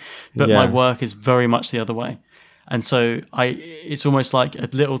as me, but my work is very much the other way. And so it's almost like a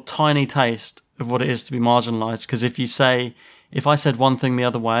little tiny taste of what it is to be marginalized. Because if I said one thing the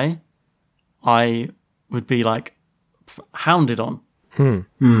other way, I would be like hounded on.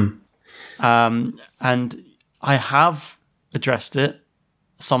 And I have addressed it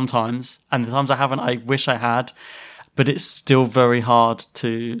sometimes, and the times I haven't, I wish I had, but it's still very hard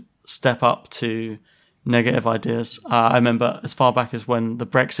to step up to negative ideas. I remember as far back as when the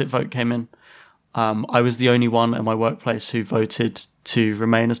Brexit vote came in, I was the only one in my workplace who voted to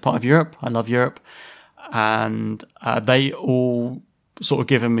remain as part of Europe. I love Europe. And they all sort of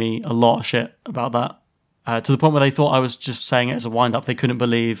given me a lot of shit about that, to the point where they thought I was just saying it as a wind-up. They couldn't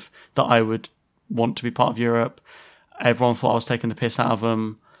believe that I would want to be part of Europe. Everyone thought I was taking the piss out of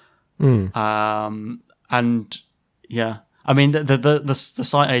them. And yeah, I mean, the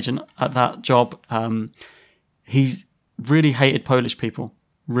site agent at that job, he's really hated Polish people,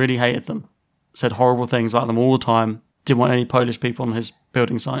 really hated them, said horrible things about them all the time, didn't want any Polish people on his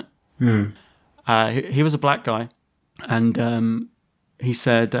building site. He was a black guy, and he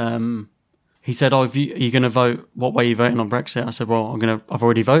said, "Oh, are you going to vote? What way are you voting on Brexit?" I said, "Well, I've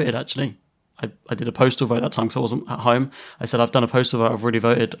already voted, actually. I did a postal vote that time because I wasn't at home." I said, "I've done a postal vote. I've already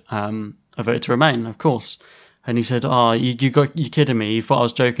voted. I voted to remain, of course." And he said, "Oh, you're kidding me. You thought I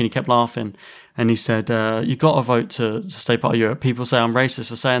was joking." He kept laughing. And he said, "You got to vote to stay part of Europe. People say I'm racist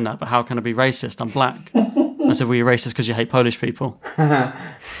for saying that, but how can I be racist? I'm black." I said, "Well, you're racist because you hate Polish people."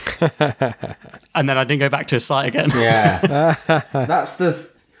 And then I didn't go back to his site again. Yeah. That's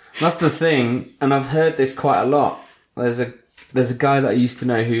the thing. And I've heard this quite a lot. There's a guy that I used to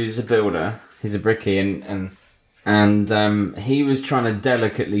know who's a builder. He's a brickie, and he was trying to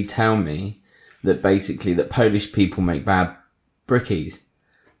delicately tell me that basically that Polish people make bad brickies.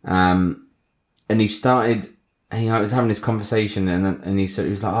 And he was having this conversation, and he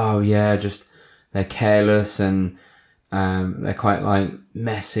was like, "Oh yeah, just they're careless and they're quite like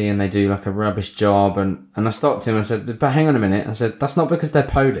messy and they do like a rubbish job." And I stopped him. I said, "But hang on a minute." I said, "That's not because they're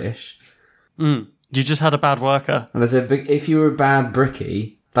Polish. You just had a bad worker." And I said, "But if you were a bad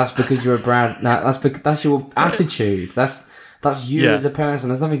brickie, that's because you're a bad. That's your attitude. That's you as a person.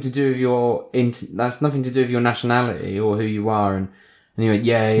 That's nothing to do with that's nothing to do with your nationality or who you are." And he went,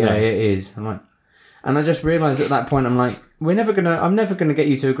 "Yeah, it is." I'm like, and I just realised at that point, I'm like, I'm never gonna get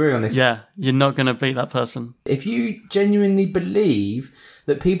you to agree on this. Yeah, you're not gonna beat that person. If you genuinely believe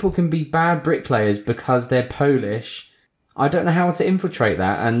that people can be bad bricklayers because they're Polish, I don't know how to infiltrate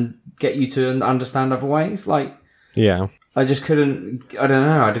that and get you to understand other ways. Like, yeah, I just couldn't. I don't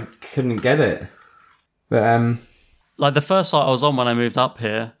know. I couldn't get it. But like the first site I was on when I moved up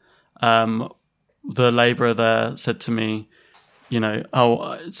here, the labourer there said to me,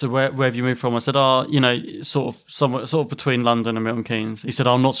 "Oh, so where have you moved from?" I said, "Oh, sort of between London and Milton Keynes." He said,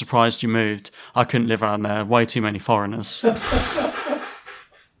 "I'm not surprised you moved. I couldn't live around there. Way too many foreigners."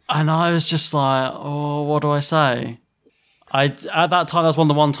 And I was just like, "Oh, what do I say?" At that time, that was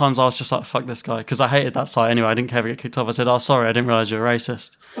one of the times I was just like, "Fuck this guy," because I hated that site anyway. I didn't care if I get kicked off. I said, "Oh, sorry, I didn't realise you were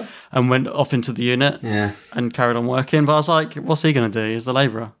racist," and went off into the unit and carried on working. But I was like, "What's he going to do? He's the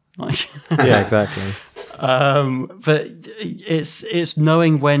labourer." Like, yeah, exactly. But it's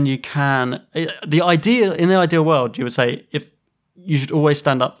knowing when you can. In the ideal world, you would say if you should always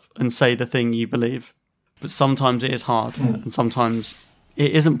stand up and say the thing you believe. But sometimes it is hard, and sometimes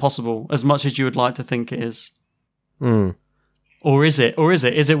it isn't possible as much as you would like to think it is. Or is it?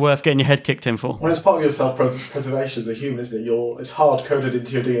 Is it worth getting your head kicked in for? Well, it's part of your self-preservation as a human, isn't it? It's hard coded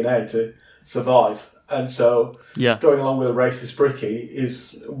into your DNA to survive. And so going along with a racist brickie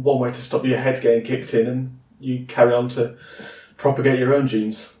is one way to stop your head getting kicked in, and you carry on to propagate your own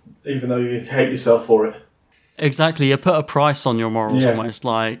genes, even though you hate yourself for it. Exactly. You put a price on your morals almost.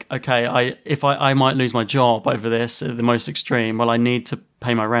 Like, okay, I might lose my job over this at the most extreme. Well, I need to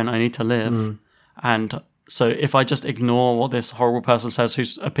pay my rent. I need to live. And so if I just ignore what this horrible person says,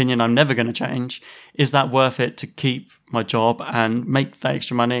 whose opinion I'm never going to change, is that worth it to keep my job and make that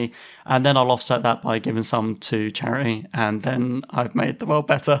extra money? And then I'll offset that by giving some to charity, and then I've made the world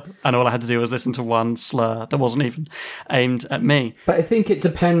better. And all I had to do was listen to one slur that wasn't even aimed at me. But I think it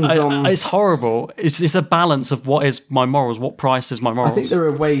depends on... It's horrible. It's a balance of what is my morals, what price is my morals. I think there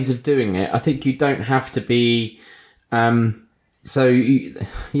are ways of doing it. I think you don't have to be...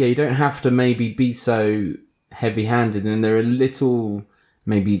 you don't have to maybe be so heavy-handed, and there are little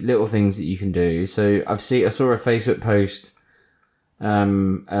things that you can do. So I saw a Facebook post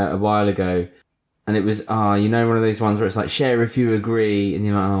a while ago, and it was one of those ones where it's like, share if you agree, and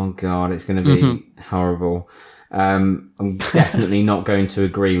you're like, oh god, it's going to be horrible. I'm definitely not going to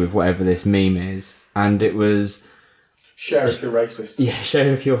agree with whatever this meme is, and it was. Share if you're racist. Yeah,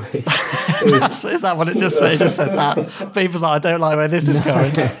 share if you're racist. Is that what it just said? It just said that. People's like, I don't like where this is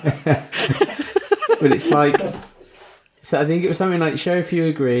going. But it's like... So I think it was something like, share if you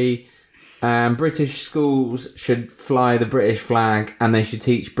agree, British schools should fly the British flag and they should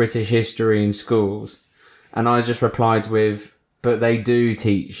teach British history in schools. And I just replied with, but they do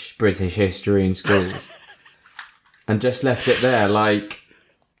teach British history in schools. And just left it there, like...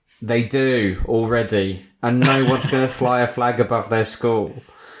 They do already, and no one's going to fly a flag above their school.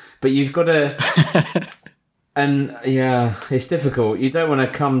 But you've got to, and yeah, it's difficult. You don't want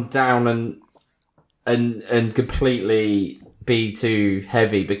to come down and completely be too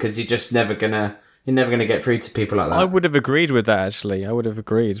heavy, because you're never gonna get through to people like that. I would have agreed with that, actually. I would have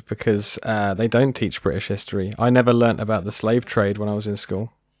agreed, because they don't teach British history. I never learnt about the slave trade when I was in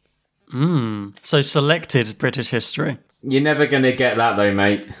school. So selected British history. You're never going to get that though,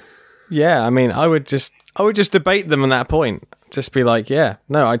 mate. Yeah, I mean, I would just debate them on that point. Just be like, yeah,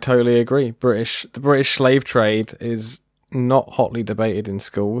 no, I totally agree. The British slave trade is not hotly debated in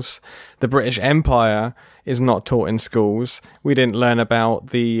schools. The British Empire is not taught in schools. We didn't learn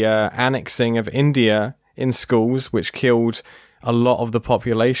about the annexing of India in schools, which killed a lot of the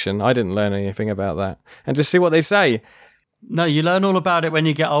population. I didn't learn anything about that. And just see what they say. No, you learn all about it when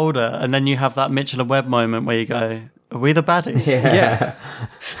you get older, and then you have that Mitchell and Webb moment where you go, are we the baddies? Yeah.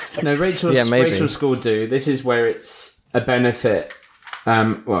 No, Rachel's maybe. school do. This is where it's a benefit.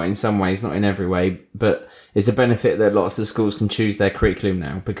 Well, in some ways, not in every way, but it's a benefit that lots of schools can choose their curriculum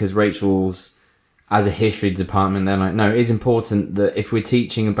now, because Rachel's, as a history department, they're like, no, it is important that if we're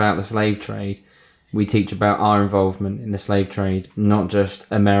teaching about the slave trade, we teach about our involvement in the slave trade, not just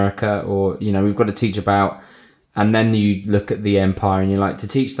America, or, we've got to teach about. And then you look at the empire and you're like, to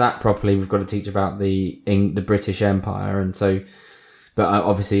teach that properly, we've got to teach about the British Empire. And so, but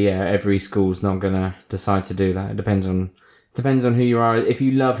obviously, yeah, every school's not going to decide to do that. It depends on who you are. If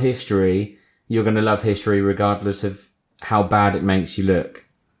you love history, you're going to love history regardless of how bad it makes you look.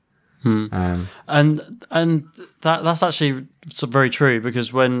 And that's actually very true,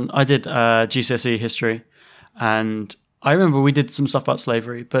 because when I did GCSE history, and I remember we did some stuff about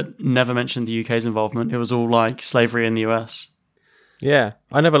slavery, but never mentioned the UK's involvement. It was all like slavery in the US. Yeah,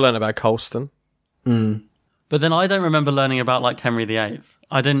 I never learned about Colston. But then I don't remember learning about like Henry VIII.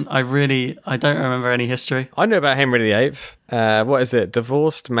 I don't remember any history. I know about Henry VIII. What is it?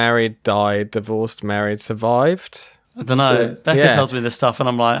 Divorced, married, died, divorced, married, survived? I don't know. Becca tells me this stuff and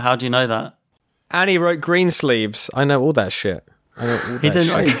I'm like, how do you know that? And he wrote Greensleeves. I know all that shit. He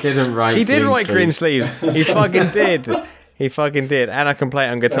didn't write He did write Greensleeves. He fucking did. He fucking did. And I can play it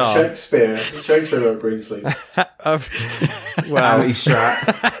on guitar. Shakespeare wrote Greensleeves. Well,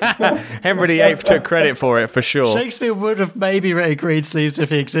 Henry VIII took credit for it, for sure. Shakespeare would have maybe written Greensleeves if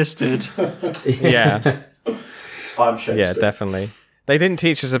he existed. Yeah. I'm Shakespeare. Yeah, definitely. They didn't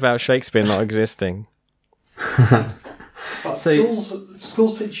teach us about Shakespeare not existing. But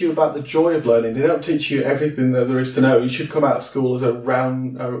schools teach you about the joy of learning. They don't teach you everything that there is to know. You should come out of school as a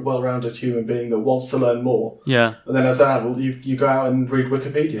well-rounded human being that wants to learn more. Yeah. And then as an adult, you go out and read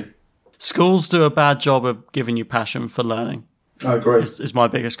Wikipedia. Schools do a bad job of giving you passion for learning. I agree. Is my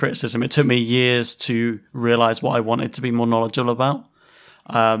biggest criticism. It took me years to realise what I wanted to be more knowledgeable about.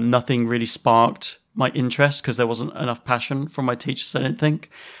 Nothing really sparked my interest because there wasn't enough passion from my teachers, I didn't think.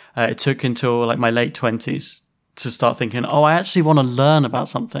 It took until like my late 20s to start thinking, I actually want to learn about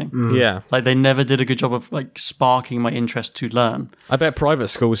something. Yeah. Like they never did a good job of like sparking my interest to learn. I bet private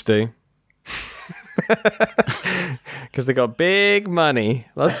schools do. Because they got big money.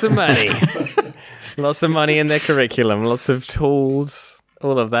 Lots of money. Lots of money in their curriculum. Lots of tools.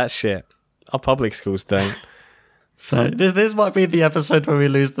 All of that shit. Our public schools don't. So this might be the episode where we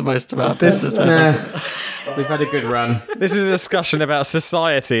lose the most about business ever. We've had a good run. This is a discussion about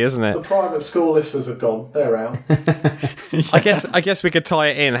society, isn't it? The private school listeners have gone. They're out. I guess we could tie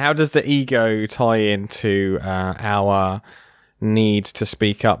it in. How does the ego tie into our need to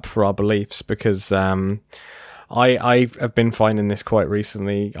speak up for our beliefs? Because I have been finding this quite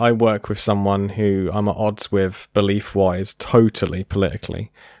recently. I work with someone who I'm at odds with belief-wise, totally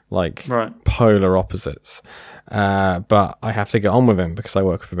politically, like polar opposites. But I have to get on with him because I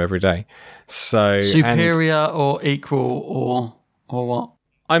work with him every day. So superior or equal or what?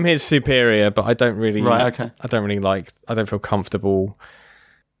 I'm his superior, but I don't really okay. I don't feel comfortable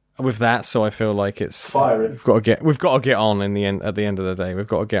with that, so I feel like it's firing. We've got to get on in the end. At the end of the day, we've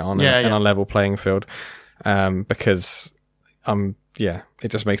got to get on in a level playing field, because it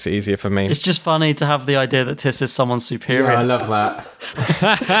just makes it easier for me. It's just funny to have the idea that Tis is someone's superior. Yeah, I love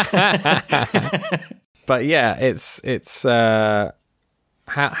that. But yeah, it's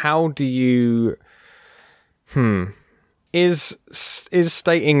how do you is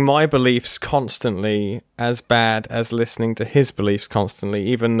stating my beliefs constantly as bad as listening to his beliefs constantly,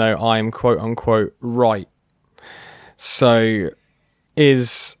 even though I'm quote unquote right? So I'm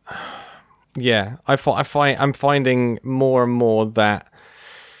finding more and more that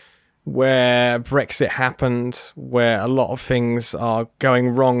where Brexit happened, where a lot of things are going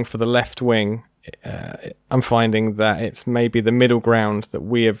wrong for the left wing, I'm finding that it's maybe the middle ground that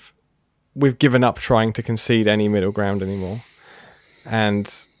we've given up trying to concede any middle ground anymore.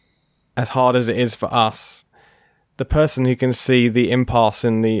 And as hard as it is for us, the person who can see the impasse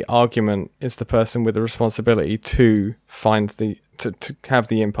in the argument is the person with the responsibility to find to have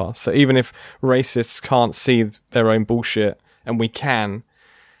the impasse. So even if racists can't see their own bullshit, and we can,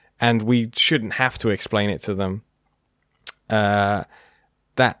 and we shouldn't have to explain it to them,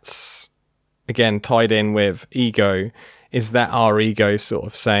 that's, again, tied in with ego. Is that our ego sort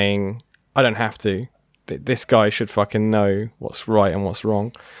of saying, I don't have to. This guy should fucking know what's right and what's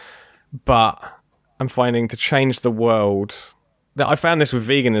wrong. But I'm finding to change the world, that I found this with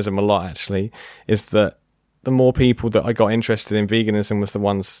veganism a lot, actually, is that the more people that I got interested in veganism was the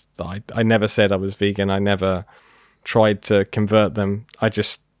ones that I never said I was vegan. I never tried to convert them. I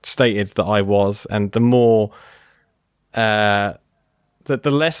just stated that I was. And the more, the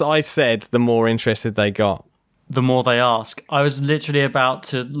less I said, the more interested they got. The more they ask. I was literally about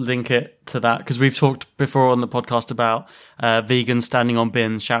to link it to that, because we've talked before on the podcast about vegans standing on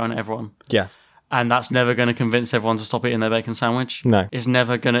bins shouting at everyone. Yeah. And that's never going to convince everyone to stop eating their bacon sandwich. No. It's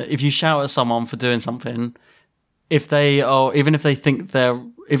never going to... If you shout at someone for doing something, if they are... Even if they think they're...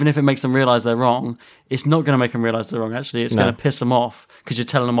 Even if it makes them realise they're wrong, it's not going to make them realise they're wrong, actually. It's going to piss them off, because you're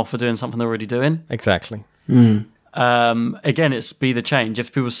telling them off for doing something they're already doing. Exactly. Again, it's be the change.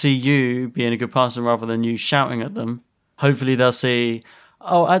 If people see you being a good person rather than you shouting at them, hopefully they'll see,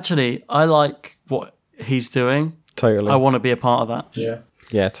 oh, actually, I like what he's doing. Totally. I want to be a part of that. Yeah.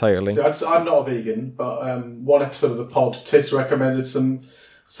 Yeah, totally. So I'm not a vegan, but one episode of the pod, Tis recommended some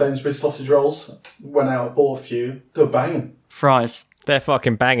Sainsbury's sausage rolls. Went out, bought a few. They were banging. Fries. They're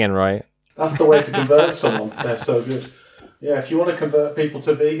fucking banging, right? That's the way to convert someone. They're so good. Yeah, if you want to convert people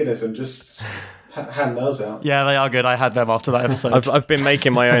to veganism, just hand those out. Yeah, they are good. I had them after that episode. I've been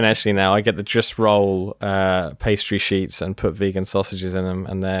making my own, actually, now. I get the Just Roll pastry sheets and put vegan sausages in them,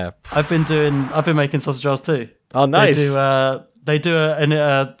 and they're... I've been making sausage rolls too. Oh, nice. They do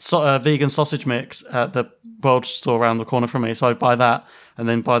a vegan sausage mix at the World store around the corner from me, so I buy that and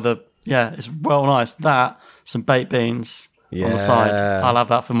then buy it's well nice. That, some baked beans on the side. I'll have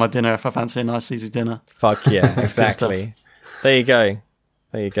that for my dinner if I fancy a nice easy dinner. Fuck yeah, exactly. There you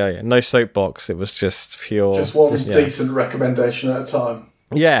go. No soapbox, it was just pure... Just one decent recommendation at a time.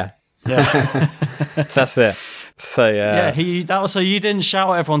 Yeah. That's it. So so you didn't shout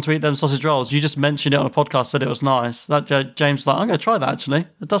at everyone to eat them sausage rolls. You just mentioned it on a podcast, said it was nice. That James was like, I'm going to try that actually.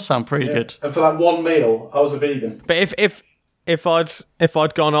 It does sound pretty good. And for that one meal, I was a vegan. But if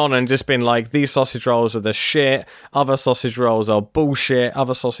I'd gone on and just been like, these sausage rolls are the shit, other sausage rolls are bullshit,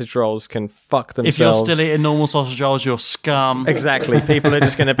 other sausage rolls can fuck themselves. If you're still eating normal sausage rolls, you're scum. Exactly. People are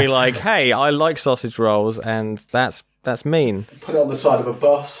just going to be like, hey, I like sausage rolls, and that's mean. Put it on the side of a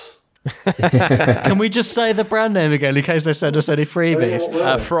bus. Can we just say the brand name again in case they send us any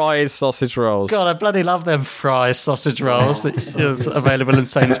freebies? Fry's sausage rolls. God, I bloody love them Fry's sausage rolls that is available in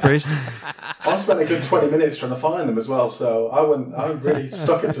Sainsbury's. I spent a good 20 minutes trying to find them as well, so I really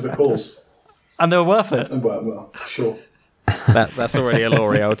stuck it to the cause. And they were worth it. Well, sure. That's already a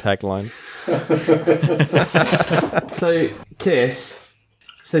L'Oreal tagline. So Tis,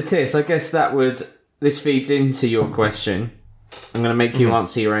 I guess this feeds into your question. I'm going to make you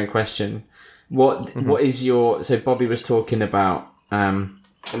answer your own question. What is your... So Bobby was talking about...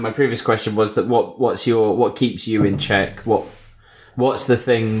 my previous question was that what keeps you in check? What's the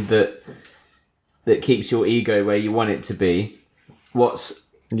thing that keeps your ego where you want it to be? What's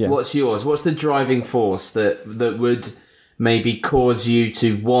yours? What's the driving force that would maybe cause you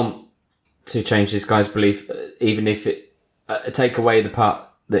to want to change this guy's belief, even if it take away the part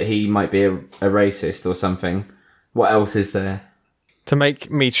that he might be a racist or something? What else is there? To make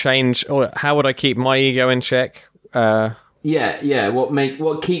me change, or how would I keep my ego in check? Yeah.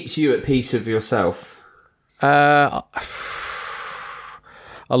 What keeps you at peace with yourself? A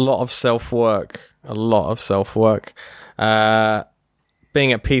lot of self-work.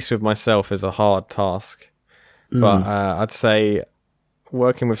 Being at peace with myself is a hard task. But I'd say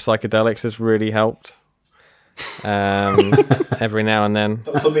working with psychedelics has really helped. Every now and then.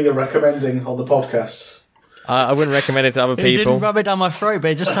 That's something you're recommending on the podcast. I wouldn't recommend it to other people. You didn't rub it down my throat, but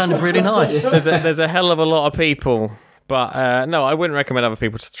it just sounded really nice. There's a hell of a lot of people. But no, I wouldn't recommend other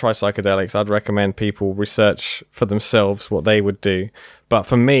people to try psychedelics. I'd recommend people research for themselves what they would do. But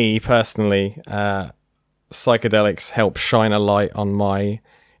for me, personally, psychedelics help shine a light on my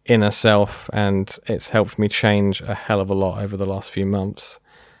inner self, and it's helped me change a hell of a lot over the last few months.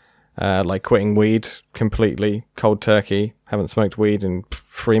 Like quitting weed completely, cold turkey. Haven't smoked weed in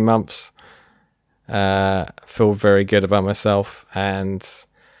 3 months. Feel very good about myself, and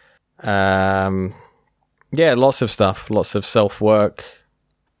Yeah, lots of stuff, lots of self-work,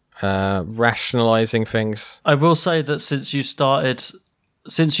 rationalizing things. I will say that since you started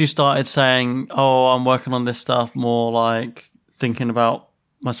saying, "Oh, I'm working on this stuff," more like thinking about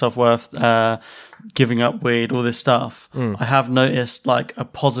my self-worth, giving up weed, all this stuff, I have noticed like a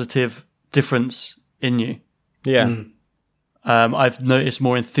positive difference in you. Yeah. I've noticed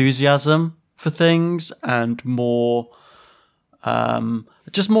more enthusiasm for things and more,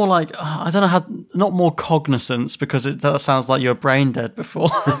 just more like, I don't know how, not more cognizance, because that sounds like you're brain dead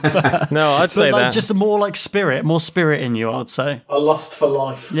before. No, I'd say like that. just more spirit in you, I would say. A lust for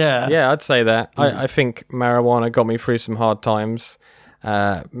life. Yeah. Yeah, I'd say that. I think marijuana got me through some hard times.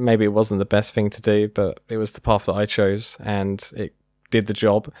 Maybe it wasn't the best thing to do, but it was the path that I chose, and it did the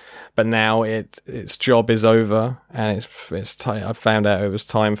job. But now its job is over, and I found out it was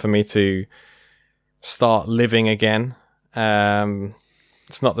time for me to start living again.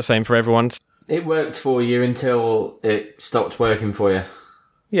 It's not the same for everyone. It worked for you until it stopped working for you.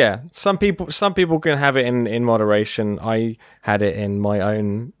 Yeah, some people can have it in moderation. I had it in my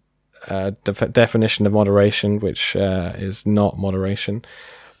own definition of moderation, which is not moderation.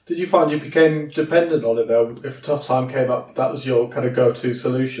 Did you find you became dependent on it though? If a tough time came up, that was your kind of go-to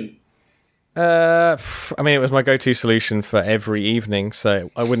solution? I mean, it was my go-to solution for every evening,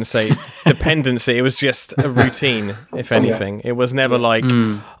 so I wouldn't say dependency. It was just a routine, if anything. It was never like,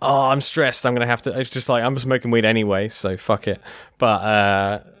 oh, I'm stressed, I'm going to have to... It's just like, I'm smoking weed anyway, so fuck it.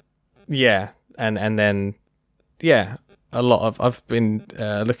 But, yeah, and then, yeah, I've been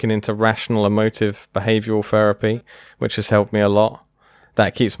looking into rational emotive behavioural therapy, which has helped me a lot.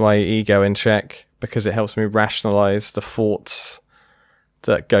 That keeps my ego in check, because it helps me rationalise the thoughts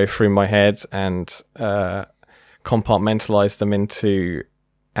that go through my head and compartmentalize them into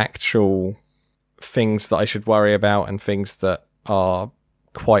actual things that I should worry about and things that are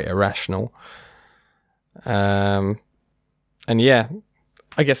quite irrational. And yeah,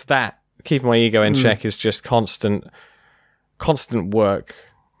 I guess that keeping my ego in check is just constant work,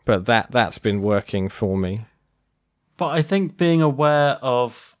 but that's been working for me. But I think being aware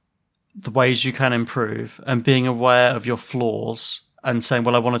of the ways you can improve and being aware of your flaws and saying,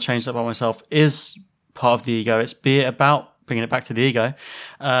 well, I want to change that about myself is part of the ego. It's about bringing it back to the ego.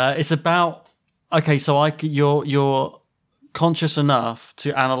 It's about, okay, so you're conscious enough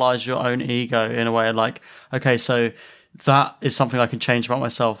to analyze your own ego in a way like, okay, so that is something I can change about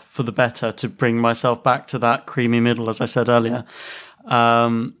myself for the better to bring myself back to that creamy middle, as I said earlier.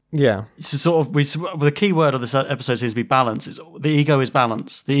 Yeah. So sort of, the key word of this episode seems to be balance. The ego is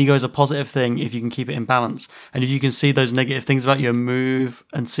balance. The ego is a positive thing if you can keep it in balance, and if you can see those negative things about you and move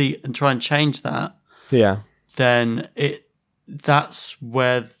and try and change that. Yeah. Then that's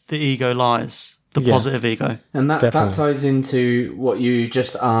where the ego lies, the positive ego, and that ties into what you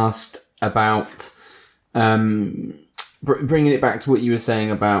just asked about, bringing it back to what you were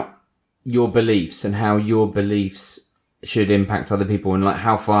saying about your beliefs and how your beliefs should impact other people, and like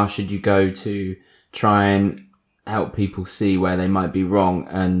how far should you go to try and help people see where they might be wrong.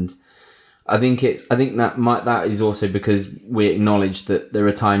 And I think that is also because we acknowledge that there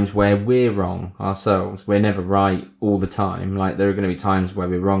are times where we're wrong ourselves. We're never right all the time. Like, there are going to be times where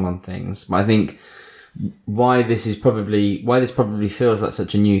we're wrong on things. But I think why this probably feels like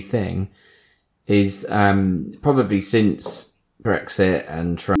such a new thing is probably since Brexit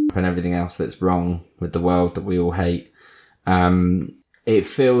and Trump and everything else that's wrong with the world that we all hate. It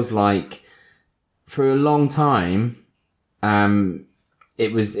feels like for a long time,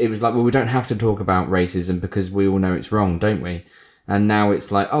 it was like, well, we don't have to talk about racism because we all know it's wrong, don't we? And now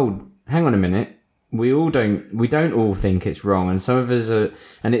it's like, oh, hang on a minute. We don't all think it's wrong. And some of us are,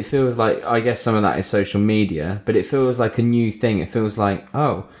 and it feels like, I guess some of that is social media, but it feels like a new thing. It feels like,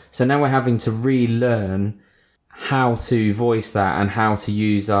 oh, so now we're having to relearn how to voice that and how to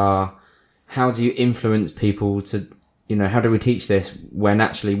use how do you influence people to, how do we teach this when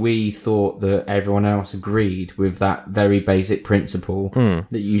actually we thought that everyone else agreed with that very basic principle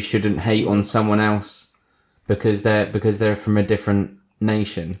that you shouldn't hate on someone else because they're from a different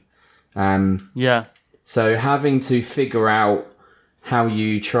nation. So having to figure out how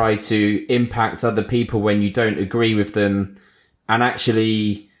you try to impact other people when you don't agree with them, and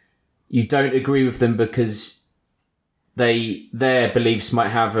actually you don't agree with them because their beliefs might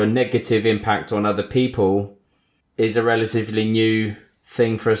have a negative impact on other people, is a relatively new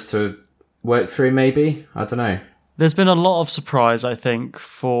thing for us to work through, maybe? I don't know. There's been a lot of surprise, I think,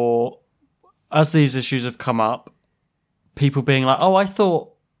 as these issues have come up, people being like, oh, I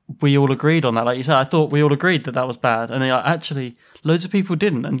thought we all agreed on that. Like you said, I thought we all agreed that was bad. And actually, loads of people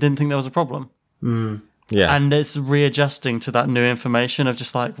didn't think there was a problem. Yeah. And it's readjusting to that new information of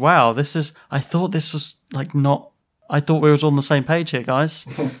just like, wow, I thought this was like not, I thought we were on the same page here, guys,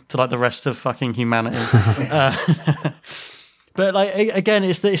 to like the rest of fucking humanity. But like, again,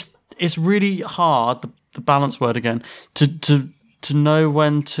 it's really hard, the balance word again, to know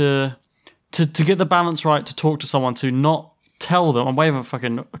when to get the balance right, to talk to someone, to not tell them. I'm waving a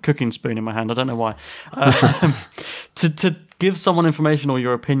fucking cooking spoon in my hand. I don't know why. To give someone information or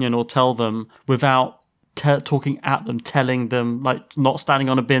your opinion or tell them without talking at them, telling them, like not standing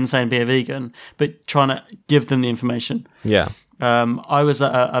on a bin saying be a vegan, but trying to give them the information. Yeah. I was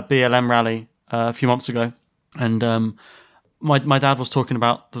at a BLM rally a few months ago, and my dad was talking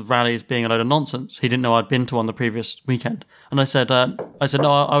about the rallies being a load of nonsense. He didn't know I'd been to one the previous weekend, and I said no,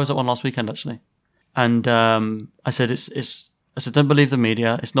 I was at one last weekend actually, and I said I said, don't believe the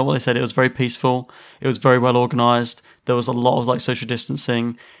media. It's not what they said. It was very peaceful. It was very well organised. There was a lot of like social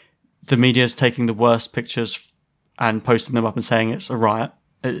distancing. The media's taking the worst pictures and posting them up and saying it's a riot.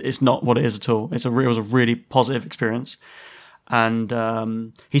 It's not what it is at all. It was a really positive experience.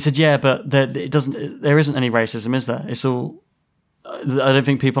 And he said, yeah, but there isn't any racism, is there? It's all, I don't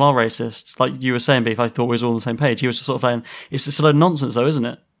think people are racist. Like you were saying, Beef, I thought we was all on the same page. He was just sort of saying, it's a load of nonsense though, isn't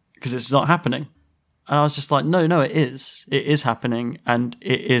it? Because it's not happening. And I was just like, no, it is. It is happening and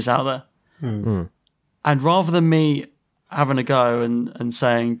it is out there. Mm-hmm. And rather than me having a go and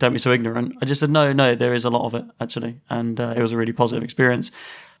saying, don't be so ignorant, I just said, no, there is a lot of it, actually. And it was a really positive experience.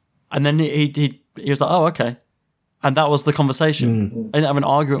 And then he was like, oh, okay. And that was the conversation. Mm-hmm. I didn't have an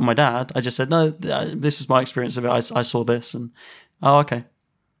argument with my dad. I just said, no, this is my experience of it. I saw this and, oh, okay.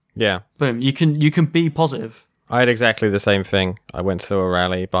 Yeah. Boom. You can be positive. I had exactly the same thing. I went to a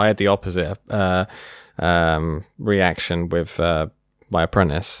rally, but I had the opposite reaction with my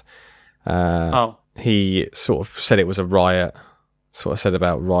apprentice. He sort of said it was a riot, sort of said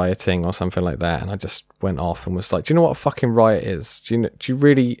about rioting or something like that, and I just went off and was like, do you know what a fucking riot is? Do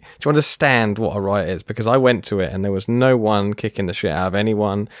you understand what a riot is? Because I went to it and there was no one kicking the shit out of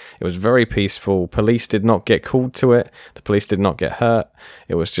anyone. It was very peaceful. Police did not get called to it. The police did not get hurt.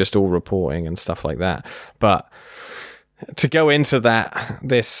 It was just all reporting and stuff like that. But to go into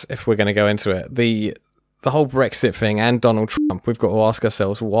if we're going to go into it, the whole Brexit thing and Donald Trump, we've got to ask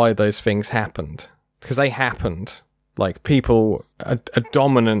ourselves why those things happened. Because they happened. Like people, a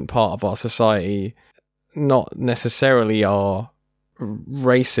dominant part of our society, not necessarily are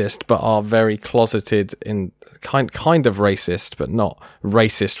racist, but are very closeted in kind of racist, but not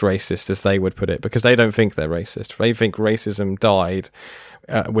racist as they would put it, because they don't think they're racist. They think racism died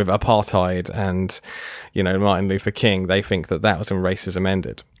with apartheid and, Martin Luther King. They think that was when racism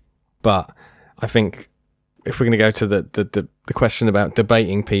ended. But I think if we're going to go to the question about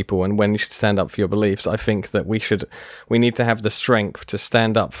debating people and when you should stand up for your beliefs, I think that we need to have the strength to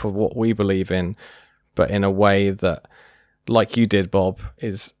stand up for what we believe in, but in a way that, like you did, Bob,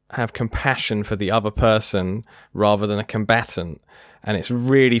 is have compassion for the other person rather than a combatant. And it's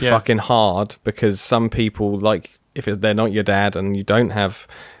really fucking hard because some people, like, if they're not your dad and you don't have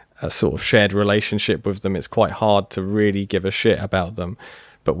a sort of shared relationship with them, it's quite hard to really give a shit about them.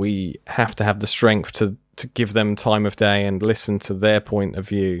 But we have to have the strength to give them time of day and listen to their point of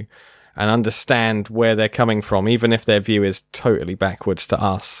view and understand where they're coming from, even if their view is totally backwards to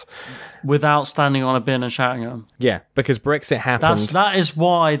us. Without standing on a bin and shouting at them. Yeah, because Brexit happened. That is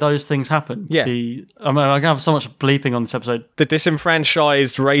why those things happen. Yeah. I can have so much bleeping on this episode. The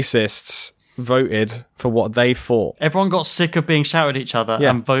disenfranchised racists voted for what they thought. Everyone got sick of being shouted at each other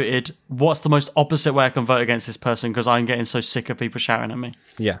and voted, what's the most opposite way I can vote against this person because I'm getting so sick of people shouting at me.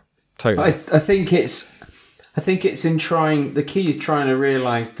 Yeah, totally. I think it's in trying, the key is trying to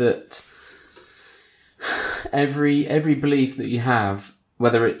realise that every belief that you have,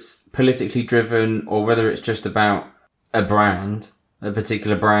 whether it's politically driven or whether it's just about a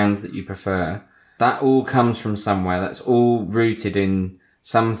particular brand that you prefer, that all comes from somewhere. That's all rooted in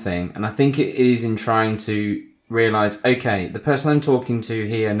something. And I think it is in trying to realise, okay, the person I'm talking to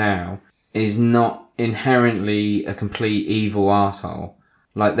here now is not inherently a complete evil arsehole.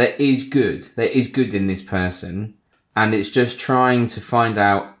 Like, there is good in this person. And it's just trying to find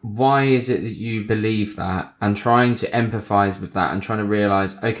out why is it that you believe that and trying to empathise with that and trying to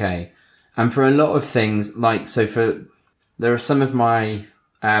realise, okay. And for a lot of things, like, there are some of my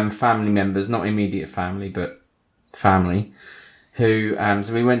family members, not immediate family, but family, who,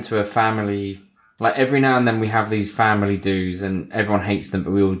 so we went to a family, like every now and then we have these family do's and everyone hates them,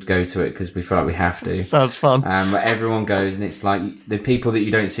 but we all go to it because we feel like we have to. Sounds fun. Where everyone goes and it's like the people that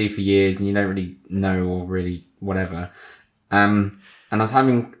you don't see for years and you don't really know or really whatever. And I was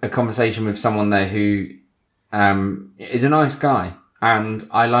having a conversation with someone there who is a nice guy and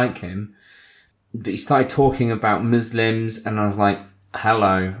I like him. but he started talking about Muslims, and I was like,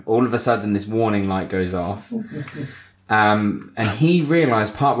 hello. All of a sudden, this warning light goes off. And he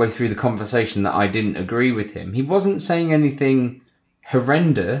realised partway through the conversation that I didn't agree with him. He wasn't saying anything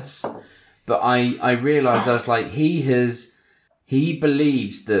horrendous, but I realised, I was like, he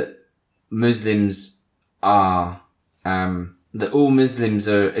believes that Muslims are, that all Muslims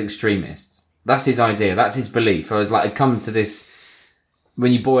are extremists. That's his idea. That's his belief. I was like, I come to this,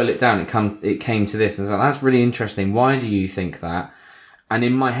 when you boil it down, it came to this. And I was like, that's really interesting. Why do you think that? And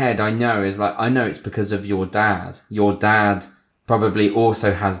in my head, I know it's because of your dad. Your dad probably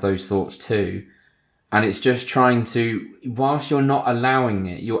also has those thoughts too. And it's just trying to, whilst you're not allowing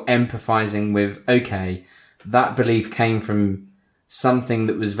it, you're empathizing with, okay, that belief came from something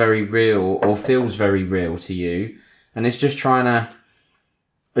that was very real or feels very real to you. And it's just trying to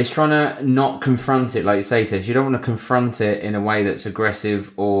not confront it, like you say, Tish. You don't want to confront it in a way that's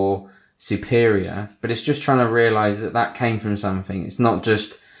aggressive or superior, but it's just trying to realize that came from something. It's not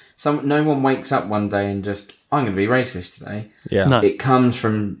just no one wakes up one day and just, I'm going to be racist today. Yeah. No. It comes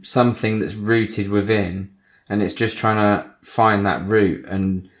from something that's rooted within, and it's just trying to find that root.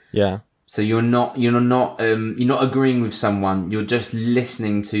 And yeah. So you're not agreeing with someone. You're just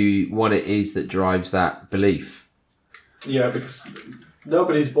listening to what it is that drives that belief. Yeah, because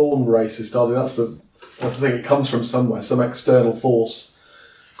nobody's born racist, are they? That's the thing. It comes from somewhere. Some external force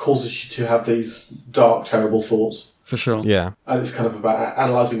causes you to have these dark, terrible thoughts. For sure. Yeah. And it's kind of about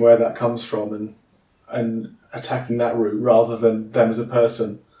analysing where that comes from and attacking that root rather than them as a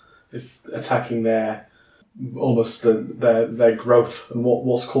person. It's attacking their almost their growth and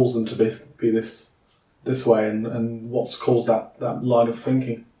what's caused them to be this way and what's caused that line of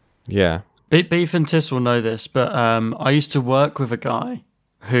thinking. Yeah. Beef and Tiss will know this, but I used to work with a guy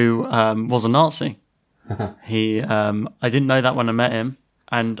who was a Nazi. I didn't know that when I met him,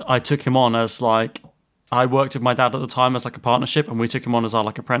 and I took him on as like, I worked with my dad at the time as like a partnership, and we took him on as our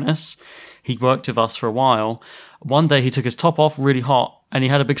like apprentice. He worked with us for a while. One day he took his top off really hot, and he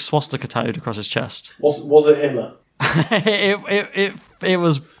had a big swastika tattooed across his chest. Was it Hitler? It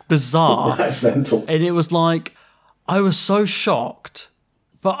was bizarre. That's mental. And it was like, I was so shocked,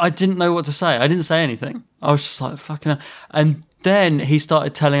 but I didn't know what to say. I didn't say anything. I was just like, fucking hell. And then he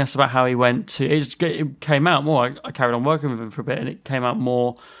started telling us about how he went to, it came out more, I carried on working with him for a bit, and it came out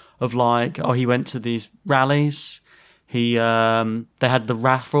more of like, oh, he went to these rallies. They had the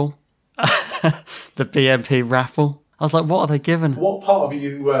raffle, the BNP raffle. I was like, what are they giving? What part of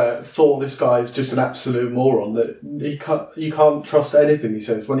you thought this guy's just an absolute moron, that you can't trust anything he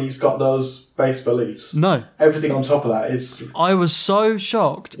says when he's got those base beliefs? No. Everything on top of that is... I was so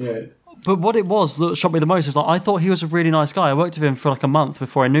shocked. Yeah. But what it was that shocked me the most is like, I thought he was a really nice guy. I worked with him for like a month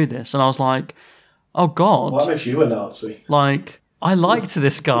before I knew this, and I was like, oh God. Well, that makes you a Nazi. Like, I liked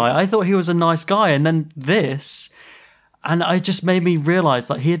this guy. I thought he was a nice guy, and then this... And it just made me realise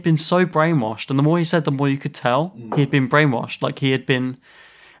that he had been so brainwashed. And the more he said, the more you could tell he had been brainwashed. Like, he had been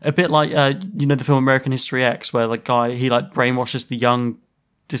a bit like, the film American History X, where the guy, he like brainwashes the young,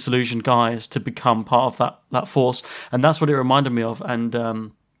 disillusioned guys to become part of that force. And that's what it reminded me of. And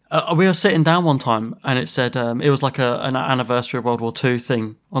we were sitting down one time, and it said, it was like an anniversary of World War II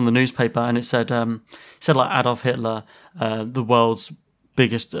thing on the newspaper. And it said like Adolf Hitler, the world's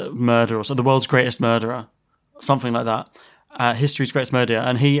biggest murderer, so the world's greatest murderer. Something like that, history's greatest murderer,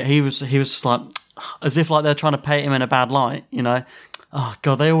 and he was just like, as if like they're trying to paint him in a bad light, you know. Oh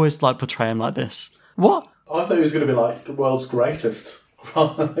God, they always like portray him like this. What? I thought he was going to be like the world's greatest.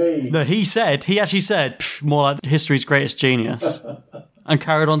 Right. No, he actually said more like history's greatest genius, and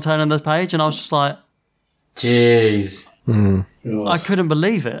carried on turning the page, and I was just like, jeez, I couldn't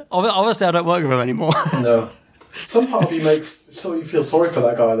believe it. Obviously, I don't work with him anymore. No. Some part of you you feel sorry for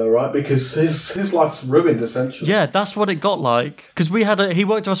that guy though, right? Because his life's ruined essentially. Yeah, that's what it got like. Because he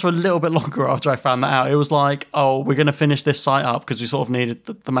worked with us for a little bit longer after I found that out. It was like, oh, we're going to finish this site up because we sort of needed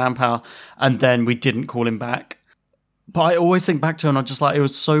the manpower, and then we didn't call him back. But I always think back to him, and I'm just like, it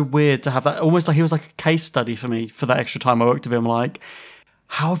was so weird to have that. Almost like he was like a case study for me for that extra time I worked with him. Like,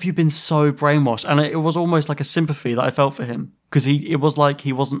 how have you been so brainwashed? And it was almost like a sympathy that I felt for him, because it was like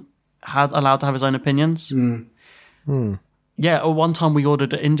he wasn't allowed to have his own opinions. Yeah, one time we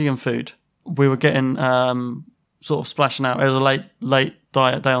ordered Indian food. We were getting sort of splashing out. It was a late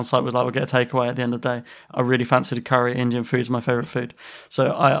diet day on site. We'll get a takeaway at the end of the day. I really fancied a curry. Indian food is my favourite food.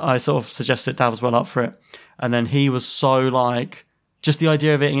 So I sort of suggested Dav was well up for it. And then he was so like, just the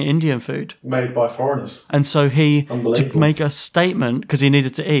idea of eating Indian food. Made by foreigners. And so to make a statement, because he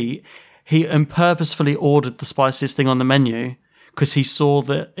needed to eat, he purposefully ordered the spiciest thing on the menu because he saw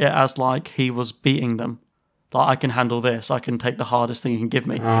that it as like he was beating them. Like, I can handle this. I can take the hardest thing you can give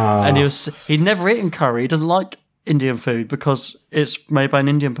me. And he'd never eaten curry. He doesn't like Indian food because it's made by an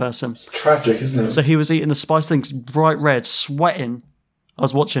Indian person. It's tragic, isn't it? So he was eating the spice things bright red, sweating. I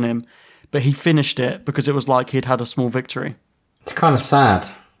was watching him, but he finished it because it was like he'd had a small victory. It's kind of sad.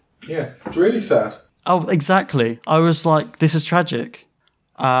 Yeah, it's really sad. Oh, exactly. I was like, this is tragic.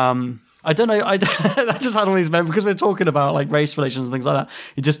 I don't know. I just had all these memories because we're talking about like race relations and things like that.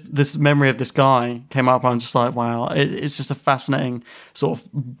 It just, this memory of this guy came up. I'm just like, wow, it's just a fascinating sort of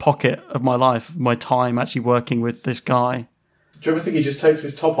pocket of my life, my time actually working with this guy. Do you ever think he just takes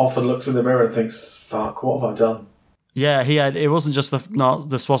his top off and looks in the mirror and thinks, fuck, what have I done? Yeah, he had. It wasn't just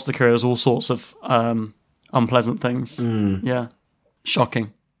the swastika. It was all sorts of unpleasant things. Yeah,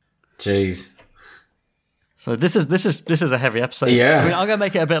 shocking. Jeez. So this is a heavy episode. Yeah. I mean, I'm going to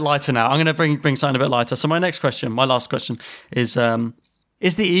make it a bit lighter now. I'm going to bring something a bit lighter. So my next question, my last question, is the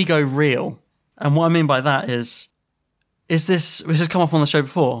ego real? And what I mean by that is this, which has come up on the show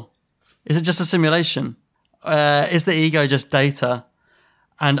before, is it just a simulation? Is the ego just data?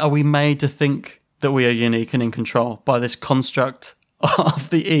 And are we made to think that we are unique and in control by this construct of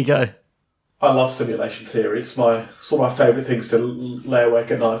the ego? I love simulation theory. It's one of my favourite things to lay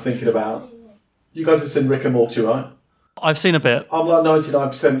awake at night thinking about. You guys have seen Rick and Morty, right? I've seen a bit. I'm like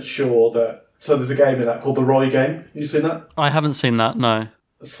 99% sure that... So there's a game in that called the Roy game. You seen that? I haven't seen that, no.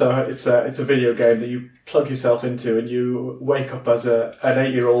 So it's a video game that you plug yourself into and you wake up as an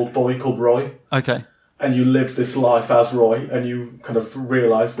 8-year-old boy called Roy. Okay. And you live this life as Roy and you kind of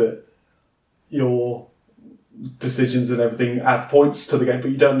realise that your decisions and everything add points to the game,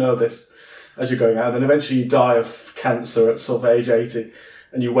 but you don't know this as you're going out. And then eventually you die of cancer at sort of age 80.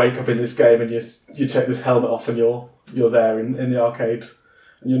 And you wake up in this game and you take this helmet off and you're there in the arcade.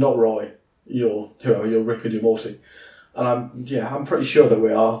 And you're not Roy. You're Rick and you're Morty. And I'm pretty sure that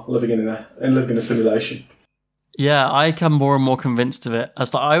we are living in a simulation. Yeah, I become more and more convinced of it.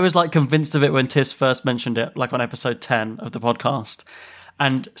 I was like convinced of it when Tis first mentioned it, like on episode 10 of the podcast.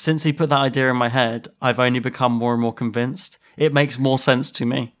 And since he put that idea in my head, I've only become more and more convinced. It makes more sense to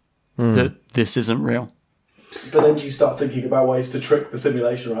me that this isn't real. But then you start thinking about ways to trick the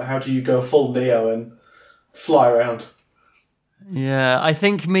simulation, right? How do you go full Neo and fly around? Yeah, I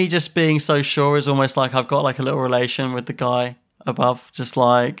think me just being so sure is almost like I've got like a little relation with the guy above. Just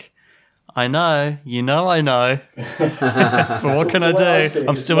like, I know, I know. But what can I do?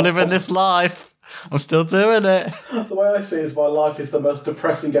 I'm still living this life. I'm still doing it. The way I see it is my life is the most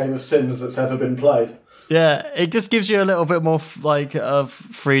depressing game of Sims that's ever been played. Yeah, it just gives you a little bit more of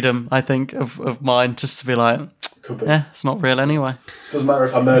freedom, I think, of mind, just to be like, could be. Yeah, it's not real anyway. Doesn't matter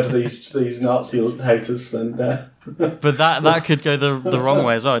if I murder these Nazi haters, and but that could go the wrong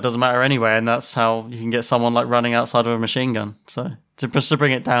way as well. It doesn't matter anyway, and that's how you can get someone like running outside of a machine gun. So just to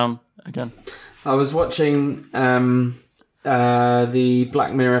bring it down again, I was watching the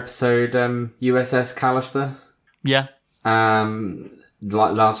Black Mirror episode USS Callister. Yeah.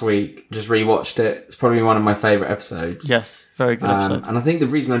 Like last week, just rewatched it. It's probably one of my favourite episodes. Yes, very good episode. And I think the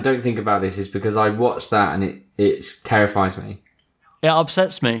reason I don't think about this is because I watched that and it terrifies me. It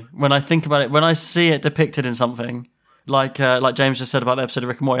upsets me when I think about it. When I see it depicted in something, like James just said about the episode of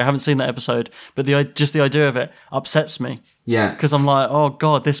Rick and Morty. I haven't seen that episode, but the idea of it upsets me. Yeah, because I'm like, oh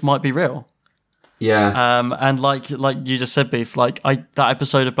god, this might be real. Yeah. And like you just said, Beef, that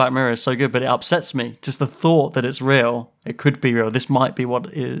episode of Black Mirror is so good, but it upsets me. Just the thought that it's real, it could be real, this might be what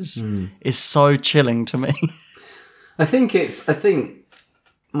it is so chilling to me. I think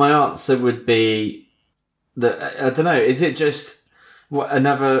my answer would be that, I don't know, is it just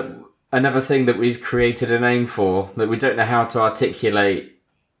another thing that we've created a name for, that we don't know how to articulate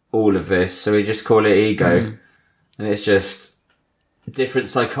all of this, so we just call it ego. And it's just... Different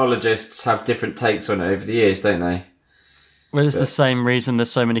psychologists have different takes on it over the years, don't they? Well, it's the same reason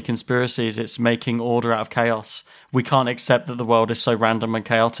there's so many conspiracies. It's making order out of chaos. We can't accept that the world is so random and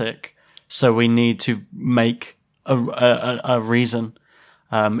chaotic, so we need to make a reason.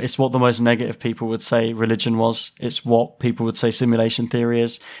 It's what the most negative people would say religion was. It's what people would say simulation theory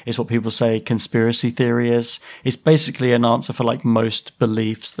is. It's what people say conspiracy theory is. It's basically an answer for like most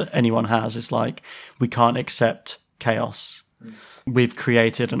beliefs that anyone has. It's like, we can't accept chaos. We've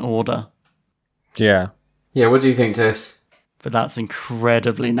created an order. Yeah. Yeah, what do you think, Tess? But that's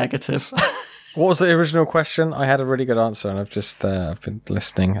incredibly negative. What was the original question? I had a really good answer, and I've been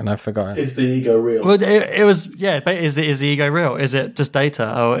listening, and I've forgotten. Is the ego real? Well, it was, yeah, but is the ego real? Is it just data?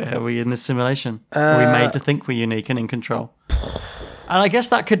 Or are we in this simulation? Are we made to think we're unique and in control? And I guess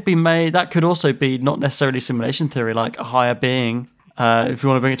that could also be not necessarily simulation theory, like a higher being, if you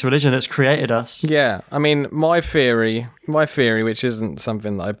want to bring it to religion, that's created us. Yeah, I mean, my theory, which isn't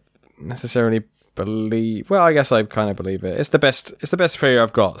something that I necessarily believe. Well, I guess I kind of believe it. It's the best theory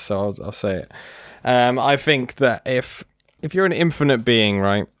I've got, so I'll say it. I think that if you're an infinite being,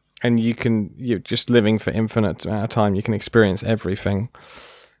 right, and you're just living for infinite amount of time, you can experience everything.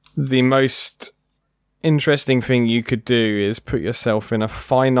 The most interesting thing you could do is put yourself in a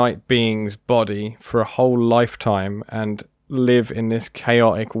finite being's body for a whole lifetime and live in this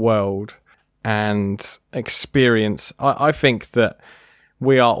chaotic world and experience. I think that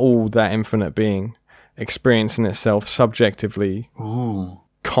we are all that infinite being experiencing itself subjectively.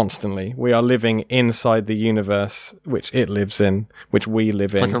 Constantly. We are living inside the universe which it lives in, which we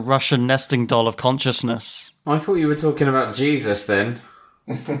live in. Like a Russian nesting doll of consciousness. I thought you were talking about Jesus then.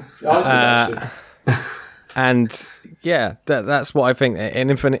 And yeah, that's what I think. An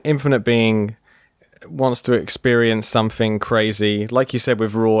infinite being wants to experience something crazy, like you said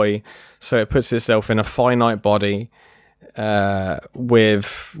with Roy. So it puts itself in a finite body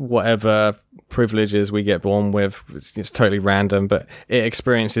with whatever privileges we get born with. It's totally random, but it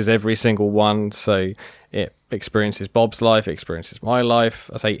experiences every single one. So it experiences Bob's life, it experiences my life.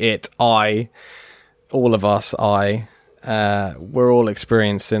 I say it, all of us, we're all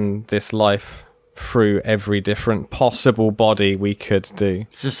experiencing this life through every different possible body we could do.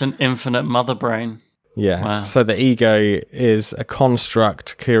 It's just an infinite mother brain. Yeah. Wow. So the ego is a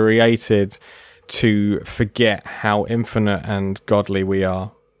construct created to forget how infinite and godly we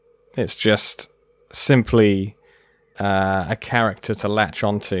are. It's just simply a character to latch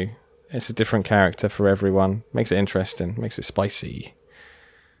onto. It's a different character for everyone. Makes it interesting. Makes it spicy.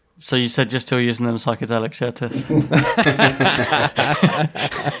 So you said you're still using them psychedelics, yeah, Tis?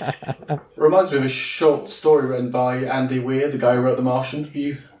 Reminds me of a short story written by Andy Weir, the guy who wrote The Martian.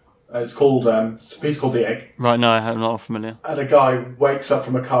 It's called it's a piece called The Egg. Right, no, I'm not familiar. And a guy wakes up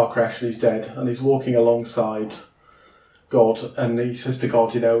from a car crash and he's dead, and he's walking alongside God, and he says to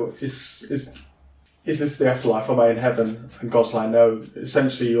God, is this the afterlife? Am I in heaven? And God's like, no.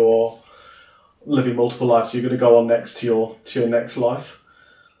 Essentially, you're living multiple lives, so you're going to go on next to your next life.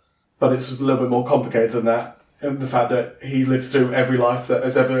 But it's a little bit more complicated than that. And the fact that he lives through every life that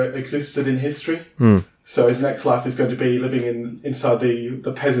has ever existed in history. So his next life is going to be living inside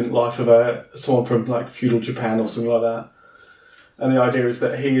the peasant life of someone from like feudal Japan or something like that. And the idea is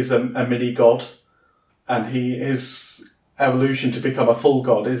that he is a mini god, and his evolution to become a full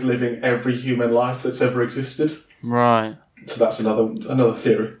god is living every human life that's ever existed. Right. So that's another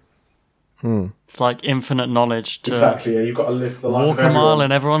theory. It's like infinite knowledge. Exactly, yeah. You've got to live the life walk of everyone. a mile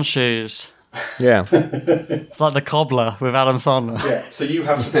in everyone's shoes. Yeah. It's like the cobbler with Adam Sandler. Yeah, so you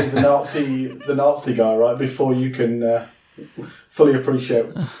have to be the Nazi guy, right, before you can fully appreciate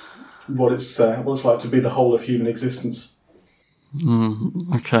what it's like to be the whole of human existence.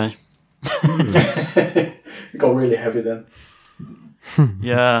 Okay. It got really heavy then.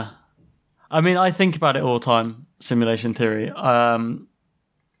 Yeah. I mean, I think about it all the time, simulation theory.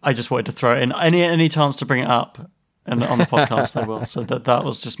 I just wanted to throw it in. Any chance to bring it up and on the podcast, I will. So that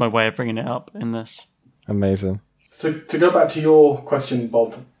was just my way of bringing it up in this. Amazing. So to go back to your question,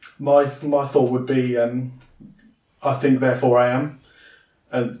 Bob, my thought would be, I think, therefore I am,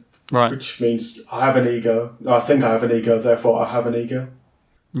 and right, which means I have an ego. I think I have an ego, therefore I have an ego.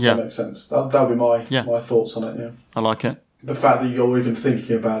 Does that make sense? That would be my thoughts on it. Yeah, I like it. The fact that you're even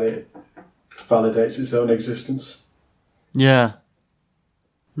thinking about it validates its own existence. Yeah.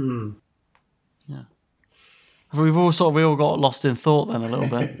 Yeah. We all got lost in thought then a little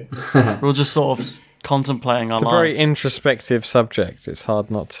bit. We're all just sort of contemplating our lives. It's a very introspective subject. It's hard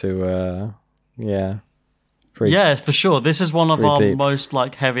not to, yeah, for sure. This is one of our deep. most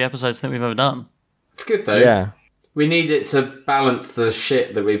heavy episodes I think we've ever done. It's good though. Yeah. We need it to balance the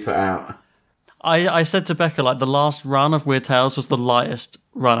shit that we put out. I said to Becca, the last run of Weird Tales was the lightest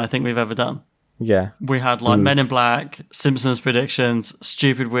run I think we've ever done. Yeah. We had Men in Black, Simpsons predictions,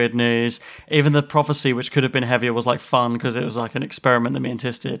 stupid weird news. Even the prophecy, which could have been heavier, was fun because it was an experiment that me and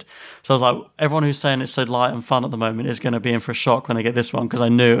Tis did. So I was like, everyone who's saying it's so light and fun at the moment is going to be in for a shock when they get this one, because I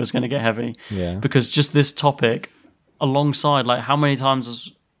knew it was going to get heavy. Yeah. Because just this topic, alongside how many times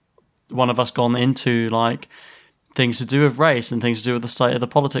has one of us gone into things to do with race and things to do with the state of the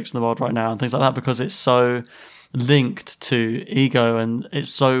politics in the world right now and things like that, because it's so linked to ego and it's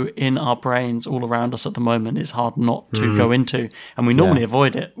so in our brains all around us at the moment. It's hard not to go into, and we normally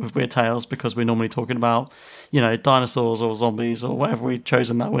avoid it with Weird Tales because we're normally talking about dinosaurs or zombies or whatever we've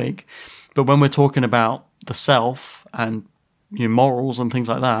chosen that week. But when we're talking about the self and morals and things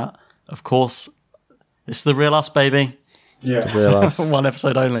like that, of course it's the real us, baby. Yeah. Real us. One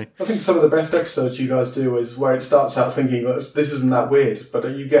episode only. I think some of the best episodes you guys do is where it starts out thinking this isn't that weird, but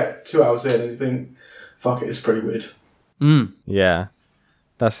you get 2 hours in and you think, fuck it, it's pretty weird. Yeah.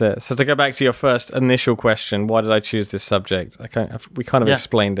 That's it. So to go back to your first initial question, why did I choose this subject? We kind of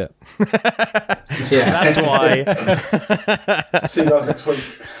explained it. Yeah. That's why. See you guys next week.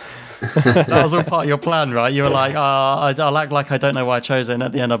 That was all part of your plan, right? You were like, I'll act like I don't know why I chose it, and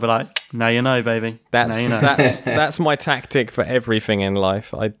at the end I'll be like, now you know, baby. Now you know. That's my tactic for everything in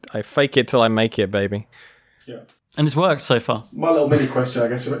life. I fake it till I make it, baby. Yeah. And it's worked so far. My little mini question, I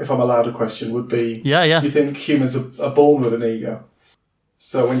guess, if I'm allowed a question, would be: Yeah. You think humans are born with an ego?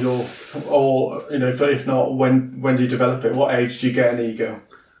 So when you're, or if not, when do you develop it? What age do you get an ego?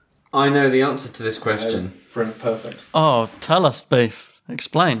 I know the answer to this question. Perfect. Oh, tell us, Beef.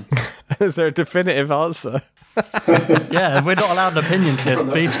 Explain. Is there a definitive answer? Yeah, we're not allowed an opinion to this.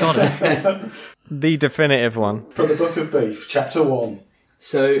 Beef's got it. The definitive one. From the Book of Beef, Chapter 1.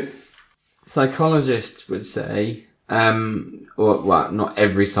 So, psychologists would say, not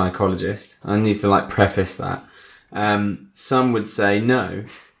every psychologist. I need to preface that. Some would say no,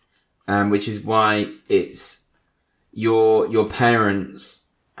 which is why it's your parents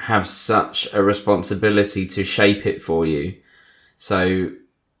have such a responsibility to shape it for you. So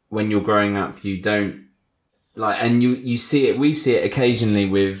when you're growing up, you don't and you see it. We see it occasionally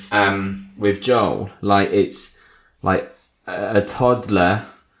with Joel. It's like a toddler.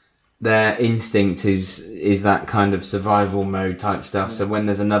 Their instinct is that kind of survival mode type stuff. So when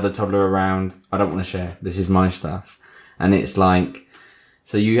there's another toddler around, I don't want to share. This is my stuff, and it's like,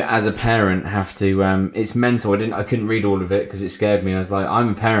 so you as a parent have to. It's mental. I couldn't read all of it because it scared me. I was like, I'm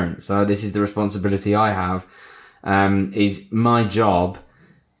a parent, so this is the responsibility I have. Is my job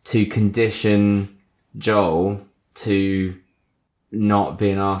to condition Joel to not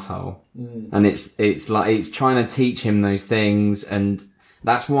be an arsehole. And it's trying to teach him those things, and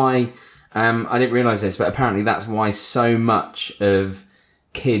that's why I didn't realise this, but apparently that's why so much of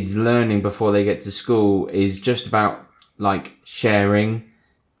kids learning before they get to school is just about sharing,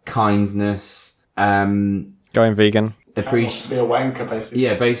 kindness, going vegan, Be a wanker, basically.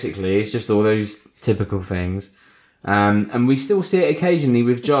 Yeah, basically, it's just all those typical things. And we still see it occasionally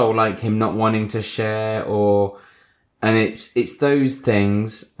with Joel, him not wanting to share, and it's those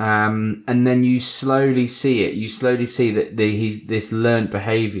things. And then you slowly see it. You slowly see that he's this learned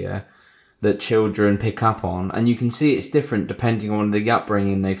behaviour that children pick up on, and you can see it's different depending on the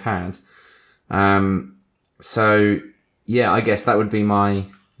upbringing they've had. So yeah, I guess that would be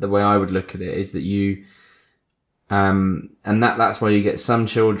the way I would look at it, is that you, and that's why you get some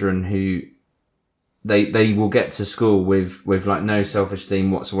children who, they will get to school with no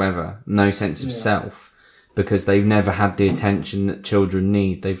self-esteem whatsoever, no sense of self, because they've never had the attention that children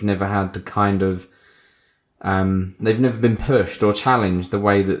need. They've never had the kind of, they've never been pushed or challenged the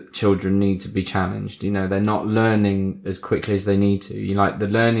way that children need to be challenged. They're not learning as quickly as they need to. The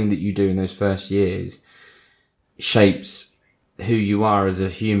learning that you do in those first years shapes who you are as a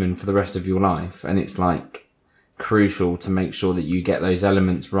human for the rest of your life. And it's crucial to make sure that you get those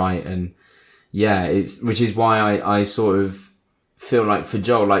elements right. And yeah, which is why I sort of feel for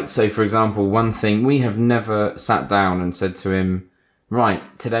Joel, so for example, one thing, we have never sat down and said to him, right,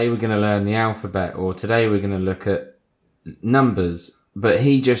 today we're going to learn the alphabet, or today we're going to look at numbers. But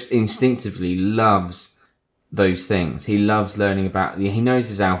he just instinctively loves those things. He loves learning he knows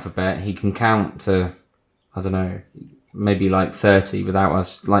his alphabet. He can count to, I don't know, maybe 30 without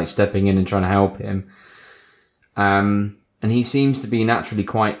us stepping in and trying to help him. And he seems to be naturally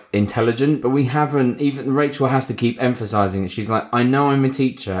quite intelligent, but we haven't, even Rachel has to keep emphasizing it. She's like, I know I'm a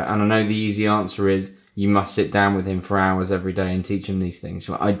teacher, and I know the easy answer is you must sit down with him for hours every day and teach him these things. She's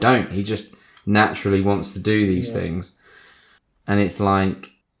like, I don't. He just naturally wants to do these things. And it's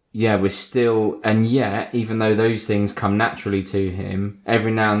we're still, and yet, even though those things come naturally to him,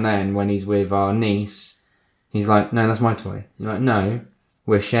 every now and then when he's with our niece, he's like, no, that's my toy. You're like, no,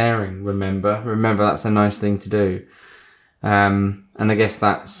 we're sharing, remember, that's a nice thing to do. And I guess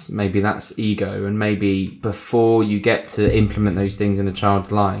that's ego, and maybe before you get to implement those things in a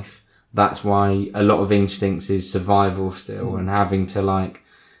child's life, that's why a lot of instincts is survival still, and having to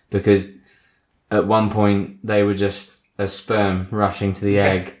because at one point they were just a sperm rushing to the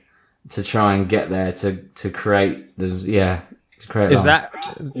egg to try and get there to create does a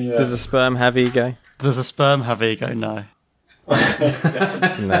sperm have ego? Does a sperm have ego? No.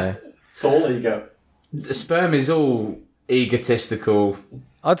 No. It's all ego. The sperm is all egotistical.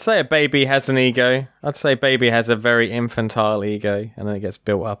 I'd say a baby has an ego. I'd say baby has a very infantile ego, and then it gets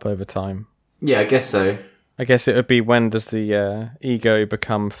built up over time. Yeah, I guess so. I guess it would be, when does the ego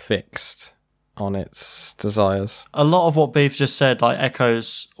become fixed on its desires? A lot of what Beef just said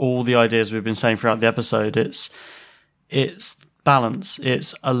echoes all the ideas we've been saying throughout the episode. It's balance.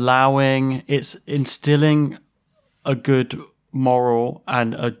 It's instilling a good moral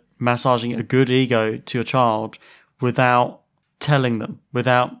and massaging a good ego to your child without telling them,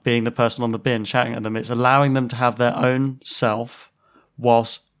 without being the person on the bin shouting at them. It's allowing them to have their own self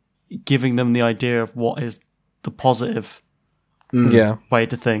whilst giving them the idea of what is the positive way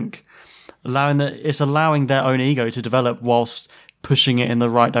to think. It's allowing their own ego to develop whilst pushing it in the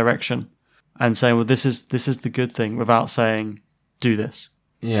right direction and saying, well, this is the good thing, without saying, do this.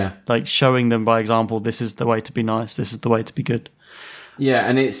 Yeah. Like showing them by example, this is the way to be nice, this is the way to be good. Yeah,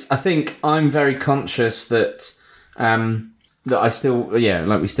 and I think I'm very conscious that that I still,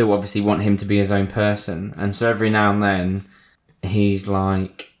 we still obviously want him to be his own person. And so every now and then, he's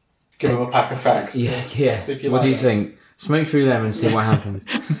like... Give him a pack of facts. Yeah. What do you think? Smoke through them and see what happens.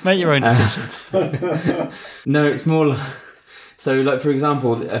 Make your own decisions. No, it's more like... So, like, for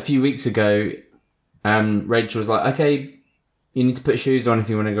example, a few weeks ago, Rachel was like, okay, you need to put shoes on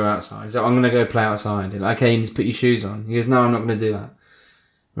if you want to go outside. So I'm going to go play outside. And like, okay, you need to put your shoes on. He goes, no, I'm not going to do that.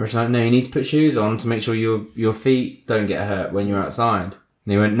 We're like, no, you need to put shoes on to make sure your feet don't get hurt when you're outside.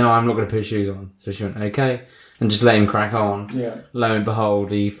 And he went, no, I'm not going to put shoes on. So she went, okay. And just let him crack on. Yeah. Lo and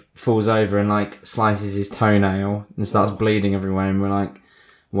behold, he falls over and like slices his toenail and starts bleeding everywhere. And we're like,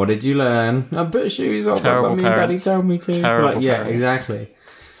 what did you learn? I put shoes on. Terrible Mummy and Daddy parents. told me to. Terrible yeah, parents. exactly.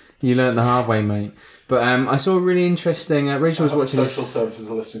 You learnt the hard way, mate. But I saw a really interesting... Rachel was watching social services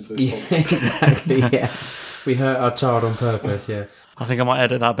are listening to this Yeah, podcast. exactly, yeah. We hurt our child on purpose, yeah. I think I might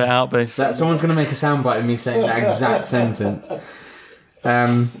edit that bit out, Booth. Someone's going to make a soundbite of me saying that exact sentence.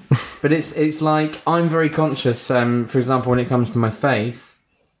 But it's like, I'm very conscious, for example, when it comes to my faith.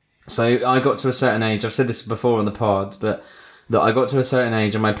 So I got to a certain age, I've said this before on the pod, but that I got to a certain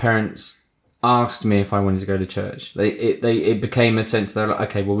age and my parents asked me if I wanted to go to church. It became a sense they're like,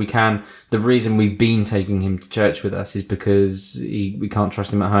 okay, well, we can. The reason we've been taking him to church with us is because we can't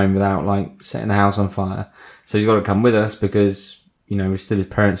trust him at home without like setting the house on fire. So he's got to come with us because, you know, we're still his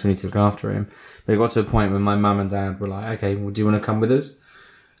parents. We need to look after him. But it got to a point when my mum and dad were like, okay, well, do you want to come with us?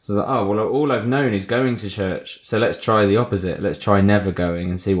 So I was like, oh, well, all I've known is going to church. So let's try the opposite. Let's try never going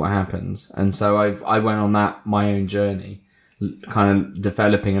and see what happens. And so I went on my own journey, kind of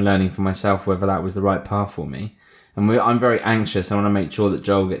developing and learning for myself whether that was the right path for me. And I'm very anxious. I want to make sure that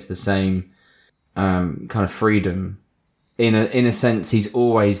Joel gets the same kind of freedom. In a sense, he's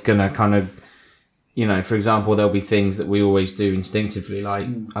always gonna kind of, you know, for example, there'll be things that we always do instinctively, like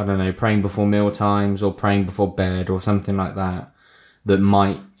I don't know, praying before meal times or praying before bed or something like that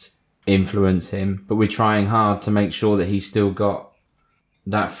might influence him. But we're trying hard to make sure that he's still got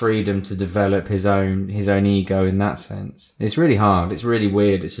that freedom to develop his own ego in that sense. It's really hard. It's really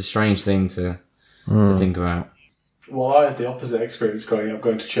weird. It's a strange thing to think about. Well, I had the opposite experience growing up,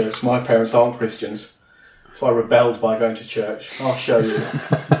 going to church. My parents aren't Christians, so I rebelled by going to church. I'll show you.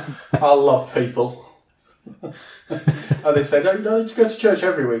 I love people. And they said, you don't need to go to church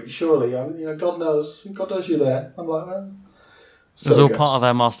every week, surely. I mean, you know, God knows you're there. I'm like, well, It was all part of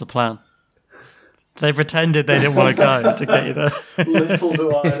their master plan. They pretended they didn't want to go to get you there. Little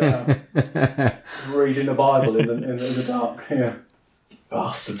do I know. Reading the Bible in the dark. Yeah.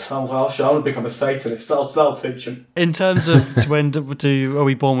 Bastards. I'll show them become a Satanist. I'll teach them. In terms of are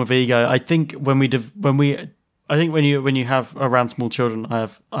we born with ego? I think when you have around small children,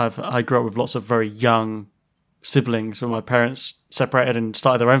 I grew up with lots of very young siblings. When my parents separated and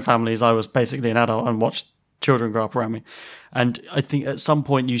started their own families, I was basically an adult and watched children grow up around me. And I think at some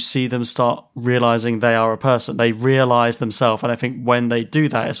point you see them start realizing they are a person. They realize themselves. And I think when they do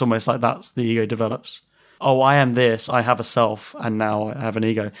that, it's almost like that's the ego develops. Oh, I am this, I have a self, and now I have an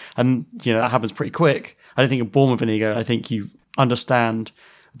ego. And, you know, that happens pretty quick. I don't think you're born with an ego. I think you understand,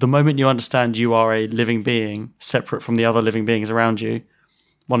 the moment you understand you are a living being separate from the other living beings around you,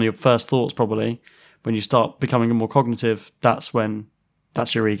 one of your first thoughts probably, when you start becoming more cognitive, that's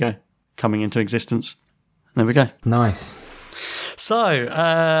your ego coming into existence. There we go. Nice. So,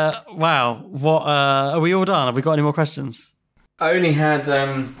 wow. What are we all done? Have we got any more questions? I only had...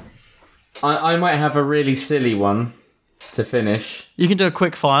 I might have a really silly one to finish. You can do a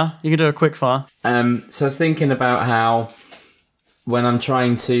quick fire. So I was thinking about how when I'm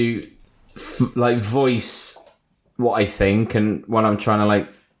trying to voice what I think and when I'm trying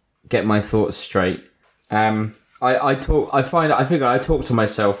to get my thoughts straight, I figure I talk to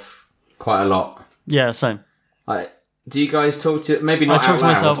myself quite a lot. Yeah, same. Do you guys talk to... Maybe not I talk out to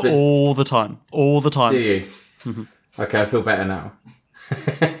myself loud, but all the time. All the time. do you? Mm-hmm. Okay, I feel better now.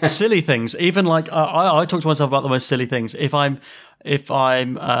 Silly things. Even I talk to myself about the most silly things. If I'm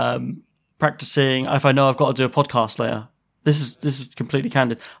practicing, if I know I've got to do a podcast later, this is completely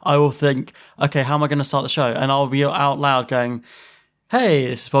candid. I will think, okay, how am I going to start the show? And I'll be out loud going, hey,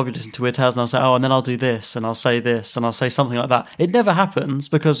 this is Bobby listening to Weird Tales, and I'll say, oh, and then I'll do this, and I'll say this, and I'll say something like that. It never happens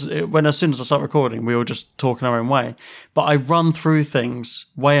because as soon as I start recording, we all just talk in our own way. But I run through things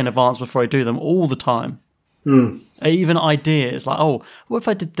way in advance before I do them all the time. Even ideas like, oh, what if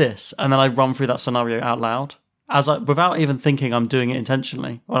I did this? And then I run through that scenario out loud, without even thinking I'm doing it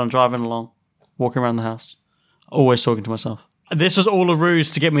intentionally when I'm driving along, walking around the house, always talking to myself. This was all a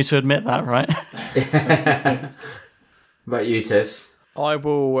ruse to get me to admit that, right? About you, Tis? I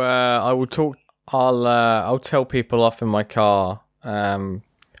will talk. I'll tell people off in my car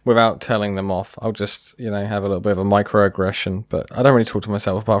without telling them off. I'll just have a little bit of a microaggression, but I don't really talk to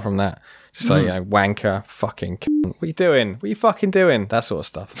myself apart from that. Just like wanker, fucking cunt. What are you doing? What are you fucking doing? That sort of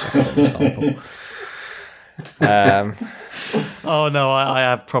stuff. That's an example. Oh no, I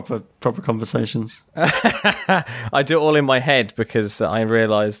have proper conversations. I do it all in my head because I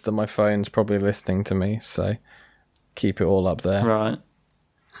realise that my phone's probably listening to me, so keep it all up there. Right.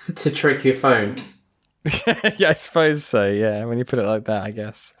 To trick your phone. Yeah, I suppose so, yeah, when you put it like that, I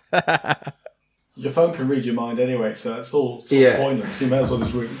guess. Your phone can read your mind anyway, so it's all sort of pointless. You may as well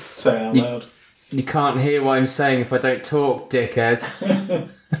just say it out loud. You can't hear what I'm saying if I don't talk, dickhead.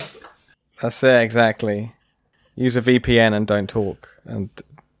 That's it, exactly. Use a VPN and don't talk, and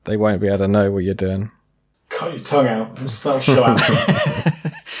they won't be able to know what you're doing. Cut your tongue out and start shouting.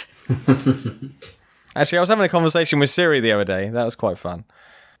 Actually, I was having a conversation with Siri the other day. That was quite fun.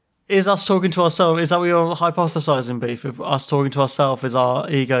 Is us talking to ourselves, is that what you're hypothesising, Beef? If us talking to ourselves is our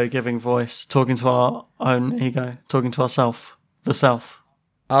ego giving voice, talking to our own ego, talking to ourself, the self?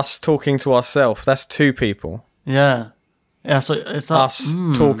 Us talking to ourselves, that's two people. Yeah. Yeah, so it's that, us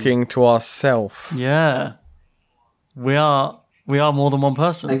talking to ourselves. Yeah. We are more than one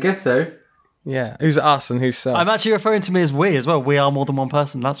person. I guess so. Yeah. Who's us and who's self? I'm actually referring to me as we as well. We are more than one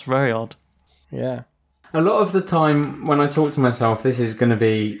person. That's very odd. Yeah. A lot of the time when I talk to myself,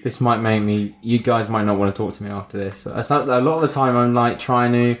 this might make me, you guys might not want to talk to me after this, but a lot of the time I'm like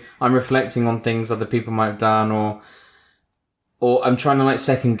I'm reflecting on things other people might have done, or I'm trying to like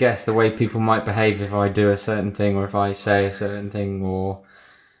second guess the way people might behave if I do a certain thing or if I say a certain thing, or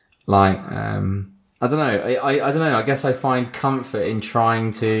like, I don't know. I don't know. I guess I find comfort in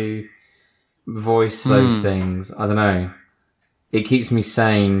trying to voice those things. I don't know. It keeps me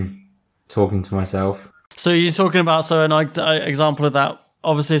sane talking to myself. So you're talking about, an example of that,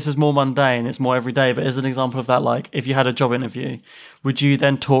 obviously this is more mundane, it's more everyday, but is an example of that, like, if you had a job interview, would you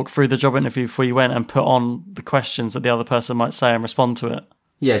then talk through the job interview before you went and put on the questions that the other person might say and respond to it?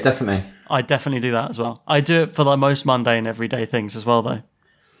 Yeah, definitely. I definitely do that as well. I do it for the most mundane everyday things as well, though.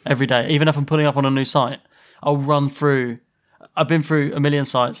 Every day. Even if I'm putting up on a new site, I'll run through... I've been through a million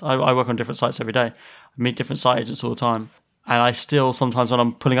sites. I work on different sites every day. I meet different site agents all the time. And I still, sometimes when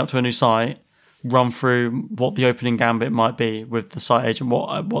I'm pulling up to a new site, run through what the opening gambit might be with the site agent,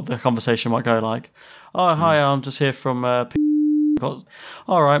 what the conversation might go like. Oh, hi, I'm just here from...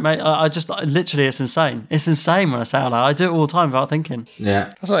 all right, mate. Literally, it's insane. It's insane when I say it out loud. I do it all the time without thinking.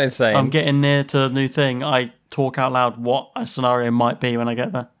 Yeah. That's not insane. I'm getting near to a new thing. I talk out loud what a scenario might be when I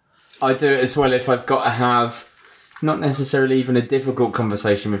get there. I do it as well if I've got to have not necessarily even a difficult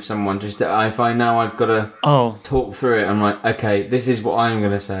conversation with someone, just that if I know I've got to talk through it, I'm like, okay, this is what I'm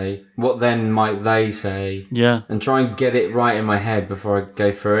going to say. What then might they say? Yeah. And try and get it right in my head before I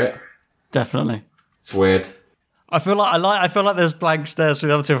go through it. Definitely. It's weird. I feel like there's blank stares for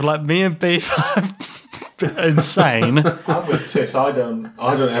the other two. Like me and Beef insane. I'm with Tis. I don't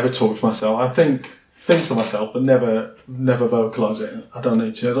ever talk to myself. I think to myself, but never vocalise it. I don't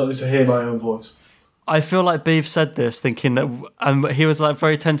need to hear my own voice. I feel like Beef said this thinking that, and he was like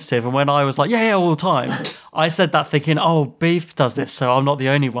very tentative. And when I was like, yeah, all the time, I said that thinking, oh, Beef does this, so I'm not the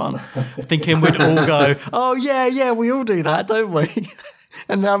only one. Thinking we'd all go, oh yeah, we all do that, don't we?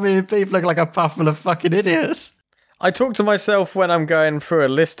 And now me and Beef look like a puff full of fucking idiots. I talk to myself when I'm going through a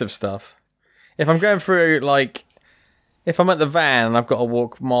list of stuff. If I'm going through, like, if I'm at the van and I've got to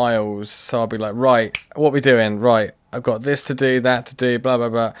walk miles, so I'll be like, right, what are we doing? Right, I've got this to do, that to do, blah, blah,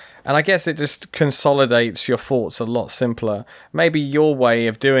 blah. And I guess it just consolidates your thoughts a lot simpler. Maybe your way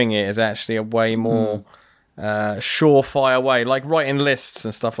of doing it is actually a way more surefire way, like writing lists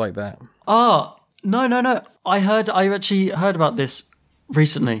and stuff like that. Oh, no. I actually heard about this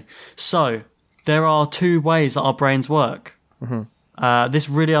recently. So, there are two ways that our brains work. Mm-hmm. This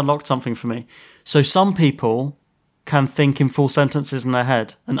really unlocked something for me. So some people can think in full sentences in their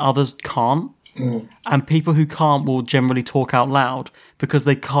head and others can't. Mm. And people who can't will generally talk out loud because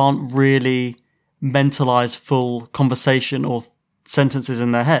they can't really mentalize full conversation or sentences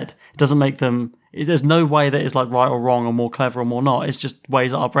in their head. It doesn't make them... There's no way that it's like right or wrong or more clever or more not. It's just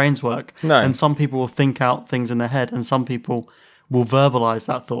ways that our brains work. No. And some people will think out things in their head and some people will verbalize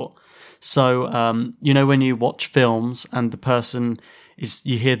that thought. So, you know, when you watch films and the person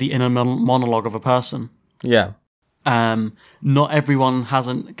you hear the inner monologue of a person. Yeah. Not everyone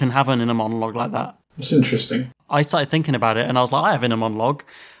can have an inner monologue like that. It's interesting. I started thinking about it and I was like, I have inner monologue.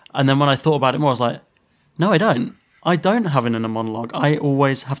 And then when I thought about it more, I was like, no, I don't. I don't have an inner monologue. I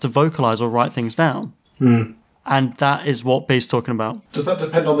always have to vocalize or write things down. And that is what Beef's talking about. Does that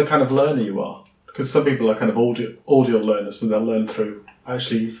depend on the kind of learner you are? Because some people are kind of audio learners and they'll learn through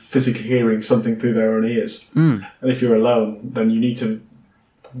actually physically hearing something through their own ears. And if you're alone, then you need to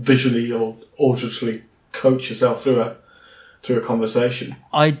visually or auditory coach yourself through a conversation.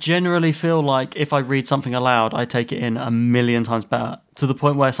 I generally feel like if I read something aloud, I take it in a million times better, to the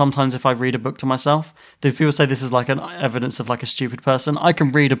point where sometimes if I read a book to myself, if people say this is like an evidence of like a stupid person, I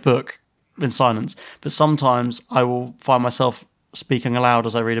can read a book in silence, but sometimes I will find myself speaking aloud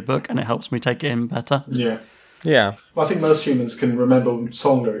as I read a book and it helps me take it in better. Yeah. Yeah. Well, I think most humans can remember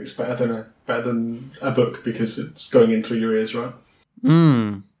song lyrics better than a book because it's going in through your ears, right?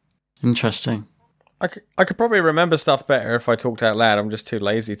 Interesting. I could probably remember stuff better if I talked out loud. I'm just too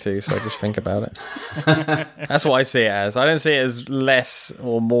lazy to, so I just think about it. That's what I see it as. I don't see it as less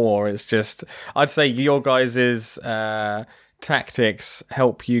or more. It's just, I'd say your guys' tactics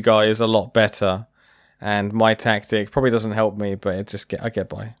help you guys a lot better. And my tactic probably doesn't help me, but I get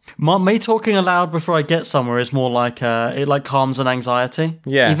by. Me talking aloud before I get somewhere is more like it like calms an anxiety.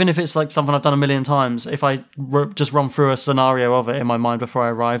 Yeah. Even if it's like something I've done a million times, if I just run through a scenario of it in my mind before I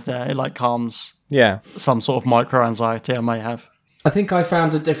arrive there, it like calms some sort of micro anxiety I may have. I think I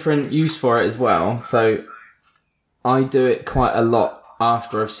found a different use for it as well. So I do it quite a lot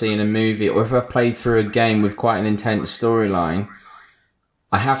after I've seen a movie, or if I've played through a game with quite an intense storyline.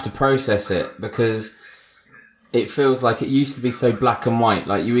 I have to process it because it feels like it used to be so black and white.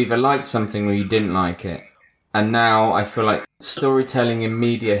 Like you either liked something or you didn't like it. And now I feel like storytelling in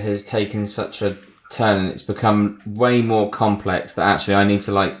media has taken such a turn and it's become way more complex that actually I need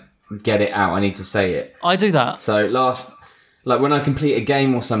to like get it out. I need to say it. I do that. So when I complete a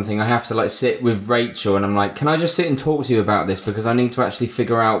game or something, I have to like sit with Rachel and I'm like, can I just sit and talk to you about this? Because I need to actually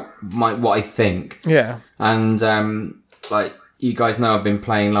figure out what I think. Yeah. And like you guys know I've been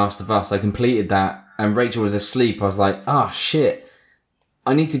playing Last of Us. I completed that. And Rachel was asleep. I was like, shit.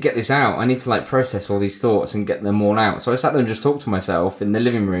 I need to get this out. I need to like process all these thoughts and get them all out. So I sat there and just talked to myself in the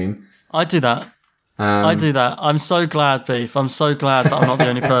living room. I do that. I'm so glad, Beef. I'm so glad that I'm not the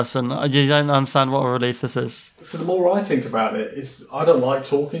only person. You don't understand what a relief this is. So the more I think about it, is I don't like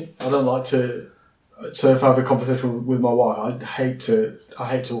talking. I don't like to. So if I have a conversation with my wife, I hate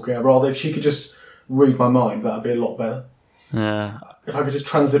talking. I'd rather if she could just read my mind, that'd be a lot better. Yeah. If I could just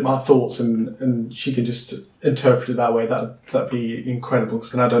transit my thoughts and she can just interpret it that way, that'd be incredible.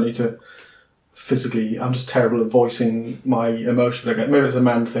 Because then I don't need to physically. I'm just terrible at voicing my emotions. Maybe it's a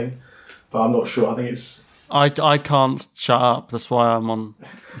man thing, but I'm not sure. I think it's. I can't shut up. That's why I'm on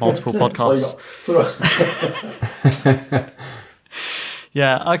multiple podcasts.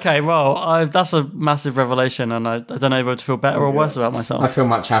 Yeah. Okay. Well, that's a massive revelation, and I don't know whether to feel better or worse about myself. I feel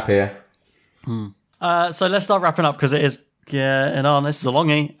much happier. So let's start wrapping up because it is. Yeah, and on this is a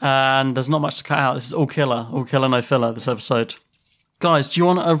longie, and there's not much to cut out. This is all killer, no filler. This episode, guys. Do you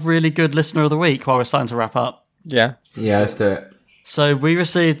want a really good listener of the week while we're starting to wrap up? Yeah, let's do it. So we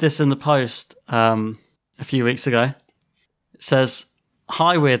received this in the post a few weeks ago. It says,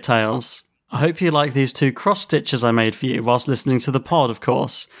 "Hi, Weird Tales. I hope you like these 2 cross stitches I made for you whilst listening to the pod. Of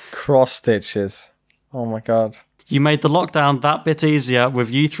course, cross stitches. Oh my god." You made the lockdown that bit easier with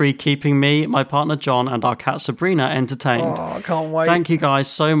you 3 keeping me, my partner John, and our cat Sabrina entertained. Oh, I can't wait. Thank you guys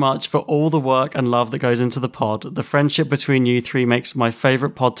so much for all the work and love that goes into the pod. The friendship between you 3 makes my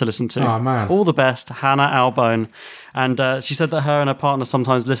favourite pod to listen to. Oh, man. All the best, Hannah Albone. And she said that her and her partner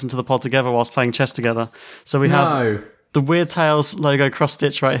sometimes listen to the pod together whilst playing chess together. So we have the Weird Tales logo cross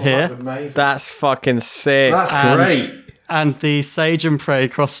stitch right here. That's amazing. That's fucking sick. That's great. And the Sage and Pray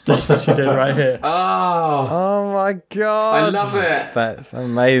cross stitch that she did right here. Oh my god. I love it. That's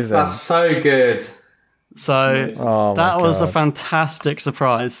amazing. That's so good. So that was a fantastic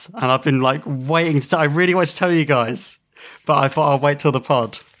surprise. And I've been like waiting I really wanted to tell you guys, but I thought I'll wait till the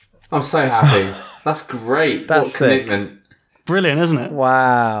pod. I'm so happy. That's great. That's what commitment. Brilliant, isn't it?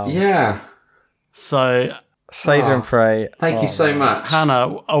 Wow. Yeah. So Sage and Pray. Thank you so much.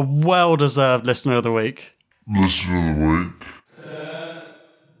 Hannah, a well-deserved listener of the week.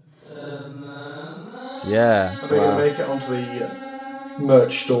 Yeah. Are they going to make it onto the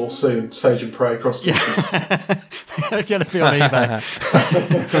merch store soon? Sage and Pray cross stitches. They're going to be on eBay.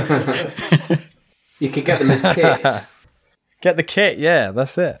 You could get them as kits. Get the kit, yeah,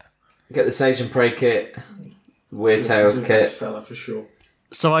 that's it. Get the Sage and Pray kit. Weird Tales kit. Bestseller for sure.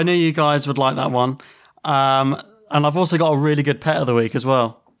 So I knew you guys would like that one. And I've also got a really good pet of the week as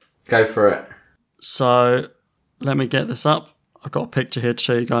well. Go for it. So let me get this up. I've got a picture here to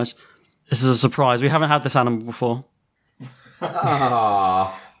show you guys. This is a surprise. We haven't had this animal before.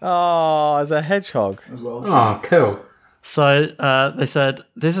 Ah. Oh, it's a hedgehog. As well. Oh, cool. So they said,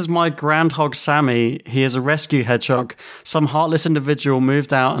 "This is my groundhog Sammy. He is a rescue hedgehog. Some heartless individual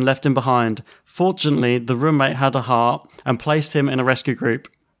moved out and left him behind. Fortunately, the roommate had a heart and placed him in a rescue group.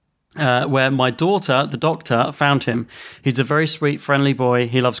 Where my daughter, the doctor, found him. He's a very sweet, friendly boy.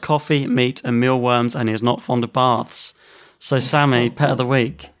 He loves coffee, meat, and mealworms, and he is not fond of baths." So, Sammy, pet of the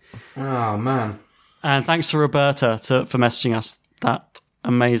week. Oh, man. And thanks to Roberta for messaging us that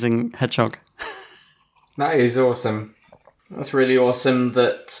amazing hedgehog. That is awesome. That's really awesome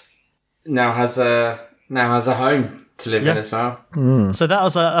that now has a home to live in as well. So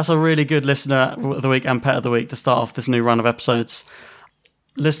that's a really good listener of the week and pet of the week to start off this new run of episodes.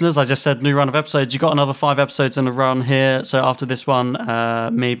 Listeners, I just said new run of episodes. You got another 5 episodes in a run here. So after this one,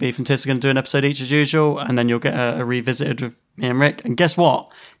 me, Beef, and Tiss are going to do an episode each as usual, and then you'll get a revisited with me and Rick. And guess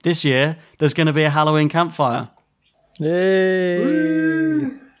what? This year, there's going to be a Halloween campfire.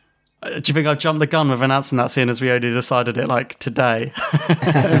 Yay! Do you think I've jumped the gun with announcing that, seeing as we only decided it like today?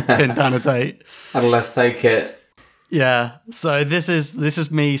 Pinned down a date. Let's take it. Yeah, so this is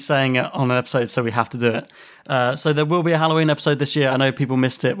me saying it on an episode, so we have to do it. So there will be a Halloween episode this year. I know people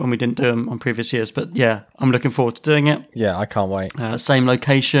missed it when we didn't do them on previous years, but yeah, I'm looking forward to doing it. Yeah, I can't wait. Same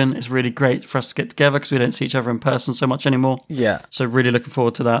location. It's really great for us to get together because we don't see each other in person so much anymore. Yeah. So really looking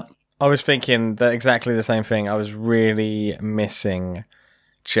forward to that. I was thinking that exactly the same thing. I was really missing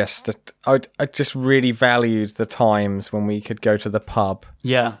just that. I just really valued the times when we could go to the pub.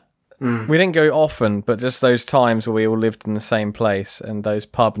 Yeah. We didn't go often, but just those times where we all lived in the same place, and those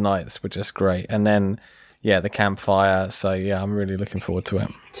pub nights were just great. And then, yeah, the campfire. So, yeah, I'm really looking forward to it.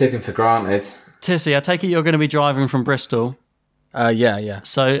 Taken for granted. Tissy, I take it you're going to be driving from Bristol. Yeah.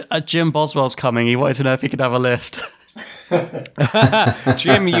 So Jim Boswell's coming. He wanted to know if he could have a lift.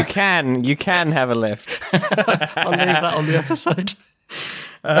 Jim, you can have a lift. I'll leave that on the episode.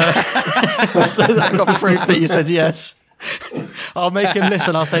 So I've got proof that you said yes. I'll make him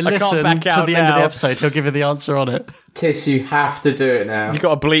listen. I'll say, listen to the end of the episode. He'll give you the answer on it. Tiss, you have to do it now. You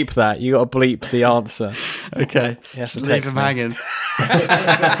got to bleep that. You got to bleep the answer. Okay. Yes, leave him hanging.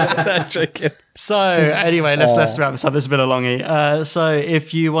 Joking. So anyway, let's wrap this up. This has been a longie. So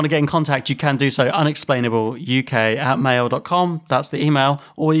if you want to get in contact, you can do so unexplainableuk@mail.com. That's the email.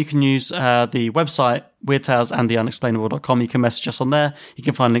 Or you can use the website weirdtales&theunexplainable.com. You can message us on there. You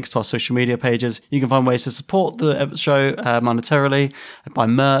can find links to our social media pages. You can find ways to support the show monetarily, buy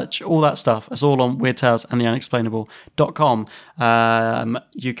merch, all that stuff. It's all on weirdtales&theunexplainable.com.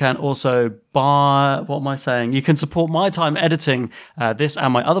 You can also buy, what am I saying? You can support my time editing this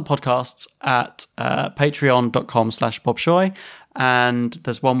and my other podcasts at patreon.com/bobshoy. And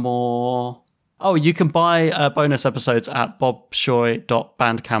there's one more. Oh, you can buy bonus episodes at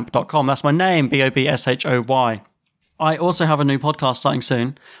bobshoy.bandcamp.com. That's my name, BOBSHOY. I also have a new podcast starting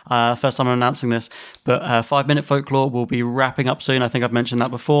soon. First time I'm announcing this, but 5 Minute Folklore will be wrapping up soon. I think I've mentioned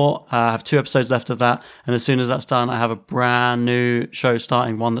that before. I have 2 episodes left of that. And as soon as that's done, I have a brand new show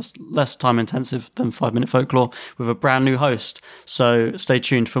starting, one that's less time intensive than 5 Minute Folklore, with a brand new host. So stay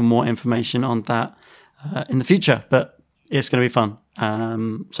tuned for more information on that in the future. But it's going to be fun.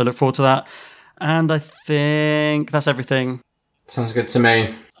 So look forward to that. And I think that's everything. Sounds good to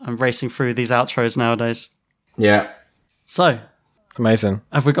me. I'm racing through these outros nowadays. Yeah. So, amazing.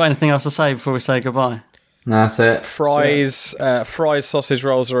 Have we got anything else to say before we say goodbye? That's it. Fries sausage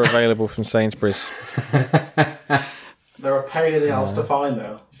rolls are available from Sainsbury's. They're a pain in the ass to find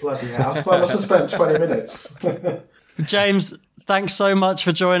now. Bloody hell. I must have spent 20 minutes. James, thanks so much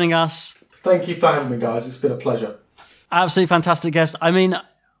for joining us. Thank you for having me, guys. It's been a pleasure. Absolutely fantastic guest. I mean,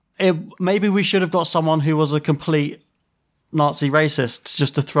 maybe we should have got someone who was a complete Nazi racist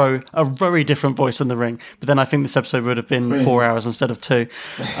just to throw a very different voice in the ring. But then I think this episode would have been 4 hours instead of 2.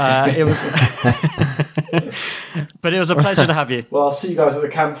 It was, but it was a pleasure to have you. Well, I'll see you guys at the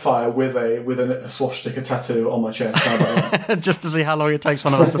campfire with a swastika tattoo on my chest. How about that? Just to see how long it takes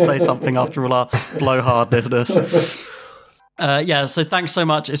one of us to say something after all our blowhardness. Yeah, so thanks so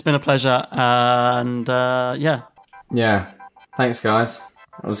much. It's been a pleasure. And yeah. Yeah. Thanks, guys.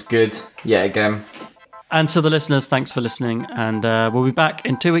 That was good. Yeah, again. And to the listeners, thanks for listening. And we'll be back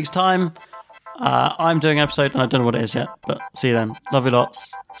in 2 weeks' time. I'm doing an episode, and I don't know what it is yet. But see you then. Love you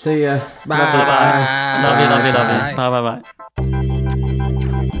lots. See ya. Bye. Love you. Bye.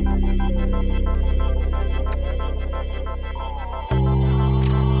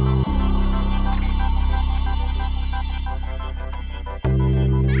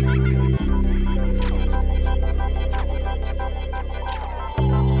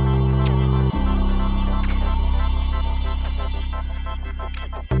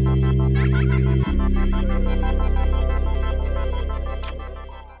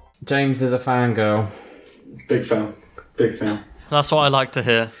 James is a fangirl. Big fan. Big fan. That's what I like to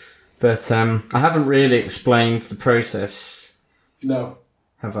hear. But I haven't really explained the process. No.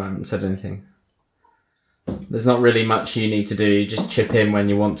 Have I? Haven't said anything. There's not really much you need to do. You just chip in when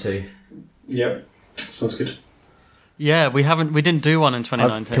you want to. Yep. Sounds good. Yeah, we didn't do one in I've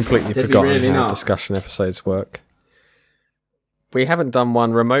 2019. completely Did we forgotten really how not? discussion episodes work. We haven't done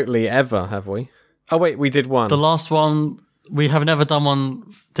one remotely ever, have we? Oh wait, we did one. The last one, we have never done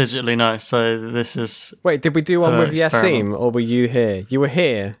one digitally, no. So this is... Wait, did we do one with experiment. Yassim, or were you here? You were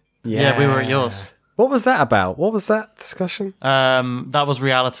here. Yeah, we were at yours. What was that about? What was that discussion? That was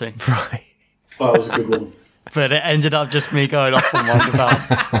reality. Right. That was a good one. But it ended up just me going off on one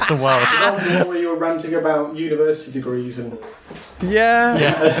about the world. That was the one where you were ranting about university degrees and... Yeah.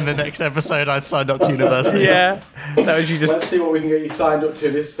 Yeah, in the next episode I'd signed up to university. Yeah. That was you Let's just see what we can get you signed up to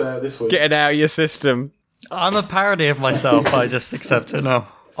this week. getting out of your system. I'm a parody of myself, I just accept it now.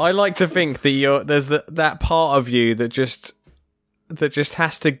 I like to think that there's that part of you that just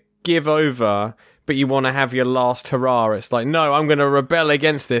has to give over, but you want to have your last hurrah. It's like, no, I'm going to rebel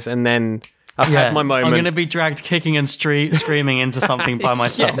against this, and then I've had my moment. I'm going to be dragged kicking and screaming into something by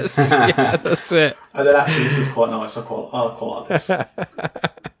myself. Yes, yeah, that's it. And then actually, this is quite nice. I quite like this.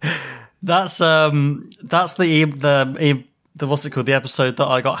 That's the what's it called? The episode that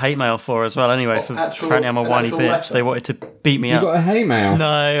I got hate mail for as well. Anyway, for apparently I'm a whiny bitch. letter? They wanted to beat me You up. got a hey mail?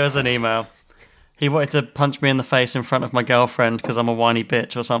 No, it was an email. He wanted to punch me in the face in front of my girlfriend because I'm a whiny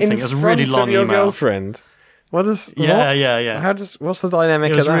bitch or something. It was a really long of your email. girlfriend. What is? Yeah. How does? What's the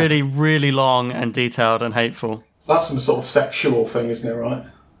dynamic It of was that? really, really long and detailed and hateful. That's some sort of sexual thing, isn't it, right?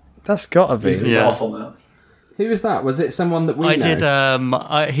 That's gotta He's be. going Yeah. off on that. Who was that? Was it someone that we I know?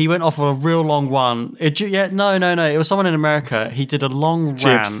 did. He went off on a real long one. No. It was someone in America. He did a long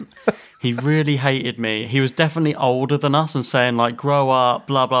rant. He really hated me. He was definitely older than us and saying like, "Grow up,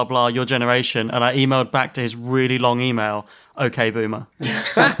 blah blah blah, your generation." And I emailed back to his really long email. Okay, boomer.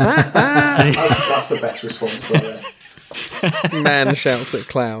 That's the best response, right there. Man shouts at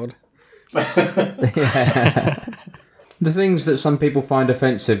cloud. The things that some people find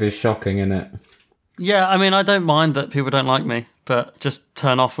offensive is shocking, isn't it? Yeah, I mean, I don't mind that people don't like me, but just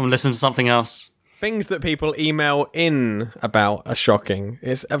turn off and listen to something else. Things that people email in about are shocking.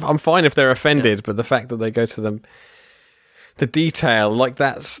 I'm fine if they're offended, but the fact that they go to the detail, like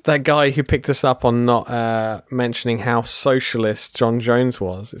that guy who picked us up on not mentioning how socialist John Jones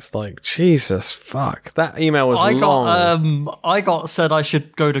was. It's like, Jesus fuck. That email was long. I got said I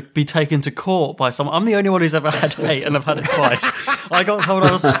should be taken to court by someone. I'm the only one who's ever had hate, and I've had it twice. I got told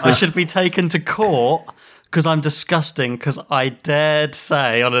I should be taken to court because I'm disgusting, because I dared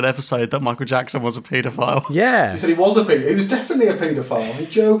say on an episode that Michael Jackson was a paedophile. Yeah. He said he was a paedophile. He was definitely a paedophile. You're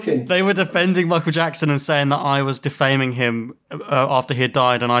joking. They were defending Michael Jackson and saying that I was defaming him after he had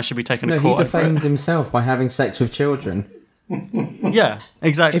died and I should be taken to No, he court over defamed it. himself by having sex with children. Yeah,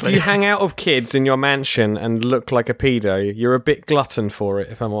 exactly. If you hang out with kids in your mansion and look like a pedo, you're a bit glutton for it,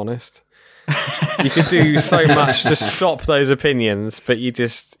 if I'm honest. You could do so much to stop those opinions, but you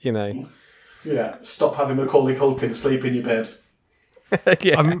just, Yeah, stop having Macaulay Culkin sleep in your bed.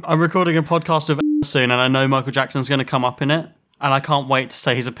 yeah. I'm recording a podcast of soon, and I know Michael Jackson's going to come up in it, and I can't wait to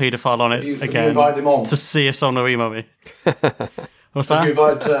say he's a paedophile on it Have you again. invited him on? To see if someone will email me. What's Have you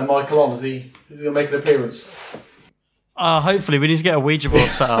that? invited Michael on? Is he going to make an appearance? Hopefully, we need to get a Ouija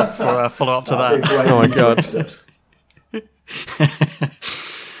board set up for a follow up to That'd be that. a great Oh my God. episode.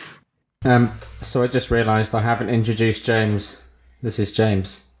 So I just realised I haven't introduced James. This is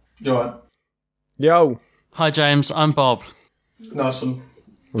James. You all right? Yo. Hi, James. I'm Bob. Nice one.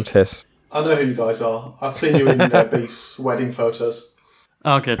 I'm Tiss. I know who you guys are. I've seen you in Beef's wedding photos.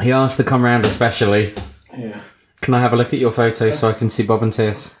 Oh, good. He asked to come round especially. Yeah. Can I have a look at your photos so I can see Bob and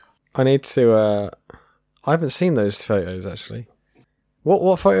Tiss? I need to, I haven't seen those photos, actually.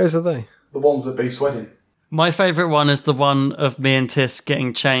 What photos are they? The ones at Beef's wedding. My favourite one is the one of me and Tiss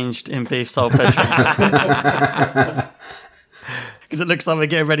getting changed in Beef's old bedroom. Because it looks like we're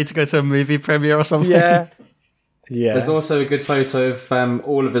getting ready to go to a movie premiere or something. Yeah. Yeah. There's also a good photo of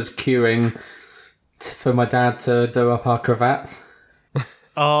all of us queuing for my dad to do up our cravats.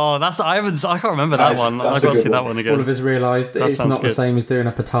 Oh, I can't remember that one. That's I've a got to good see that one. one again. All of us realised that That it's sounds not the good. same as doing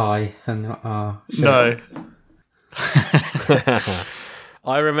up a tie. And shit. No.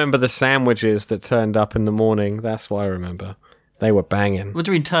 I remember the sandwiches that turned up in the morning. That's what I remember. They were banging. What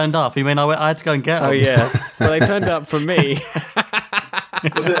do you mean turned up? You mean I had to go and get them? Oh, yeah. Well, they turned up for me.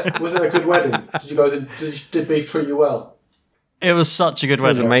 Was it a good wedding? Did Beef treat you well? It was such a good It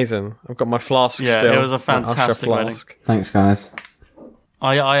was wedding. amazing. I've got my flask Yeah, still. it was a my fantastic Usher wedding. flask. Thanks, guys.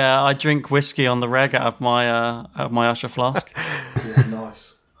 I drink whiskey on the reg out of my Usher flask. Yeah,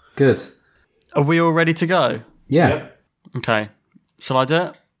 nice. Good. Are we all ready to go? Yeah. Yep. Okay. Shall I do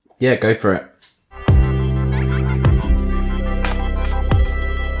it? Yeah, go for it.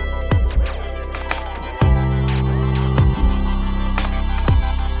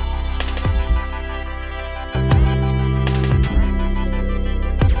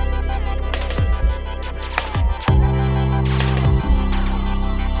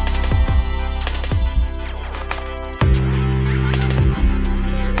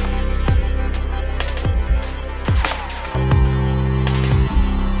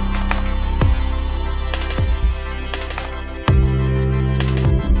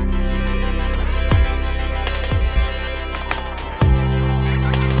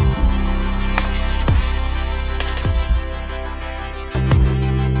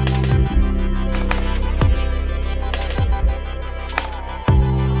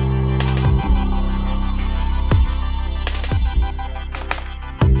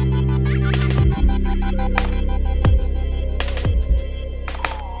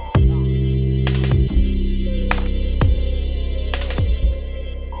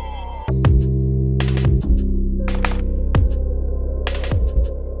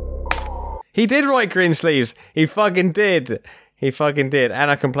 He did write Greensleeves. He fucking did.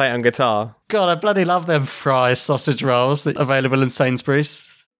 And I can play it on guitar. God, I bloody love them fry sausage rolls available in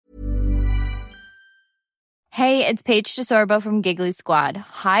Sainsbury's. Hey, it's Paige DeSorbo from Giggly Squad.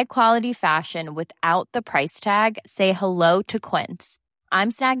 High quality fashion without the price tag. Say hello to Quince.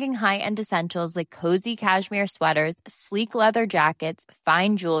 I'm snagging high-end essentials like cozy cashmere sweaters, sleek leather jackets,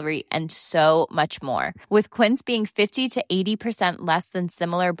 fine jewelry, and so much more. With Quince being 50 to 80% less than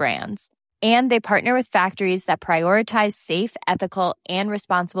similar brands. And they partner with factories that prioritize safe, ethical, and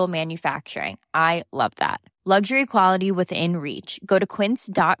responsible manufacturing. I love that. Luxury quality within reach. Go to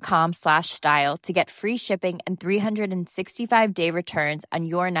quince.com/style to get free shipping and 365-day returns on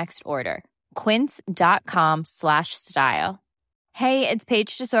your next order. Quince.com/style. Hey, it's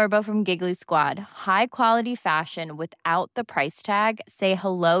Paige DeSorbo from Giggly Squad. High quality fashion without the price tag. Say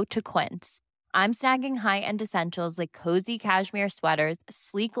hello to Quince. I'm snagging high-end essentials like cozy cashmere sweaters,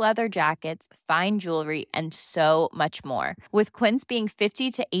 sleek leather jackets, fine jewelry, and so much more. With Quince being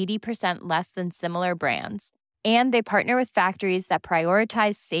 50 to 80% less than similar brands. And they partner with factories that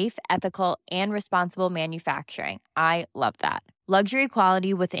prioritize safe, ethical, and responsible manufacturing. I love that. Luxury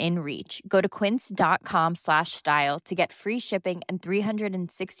quality within reach. Go to quince.com/style to get free shipping and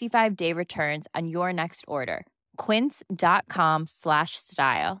 365-day returns on your next order.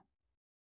 Quince.com/style.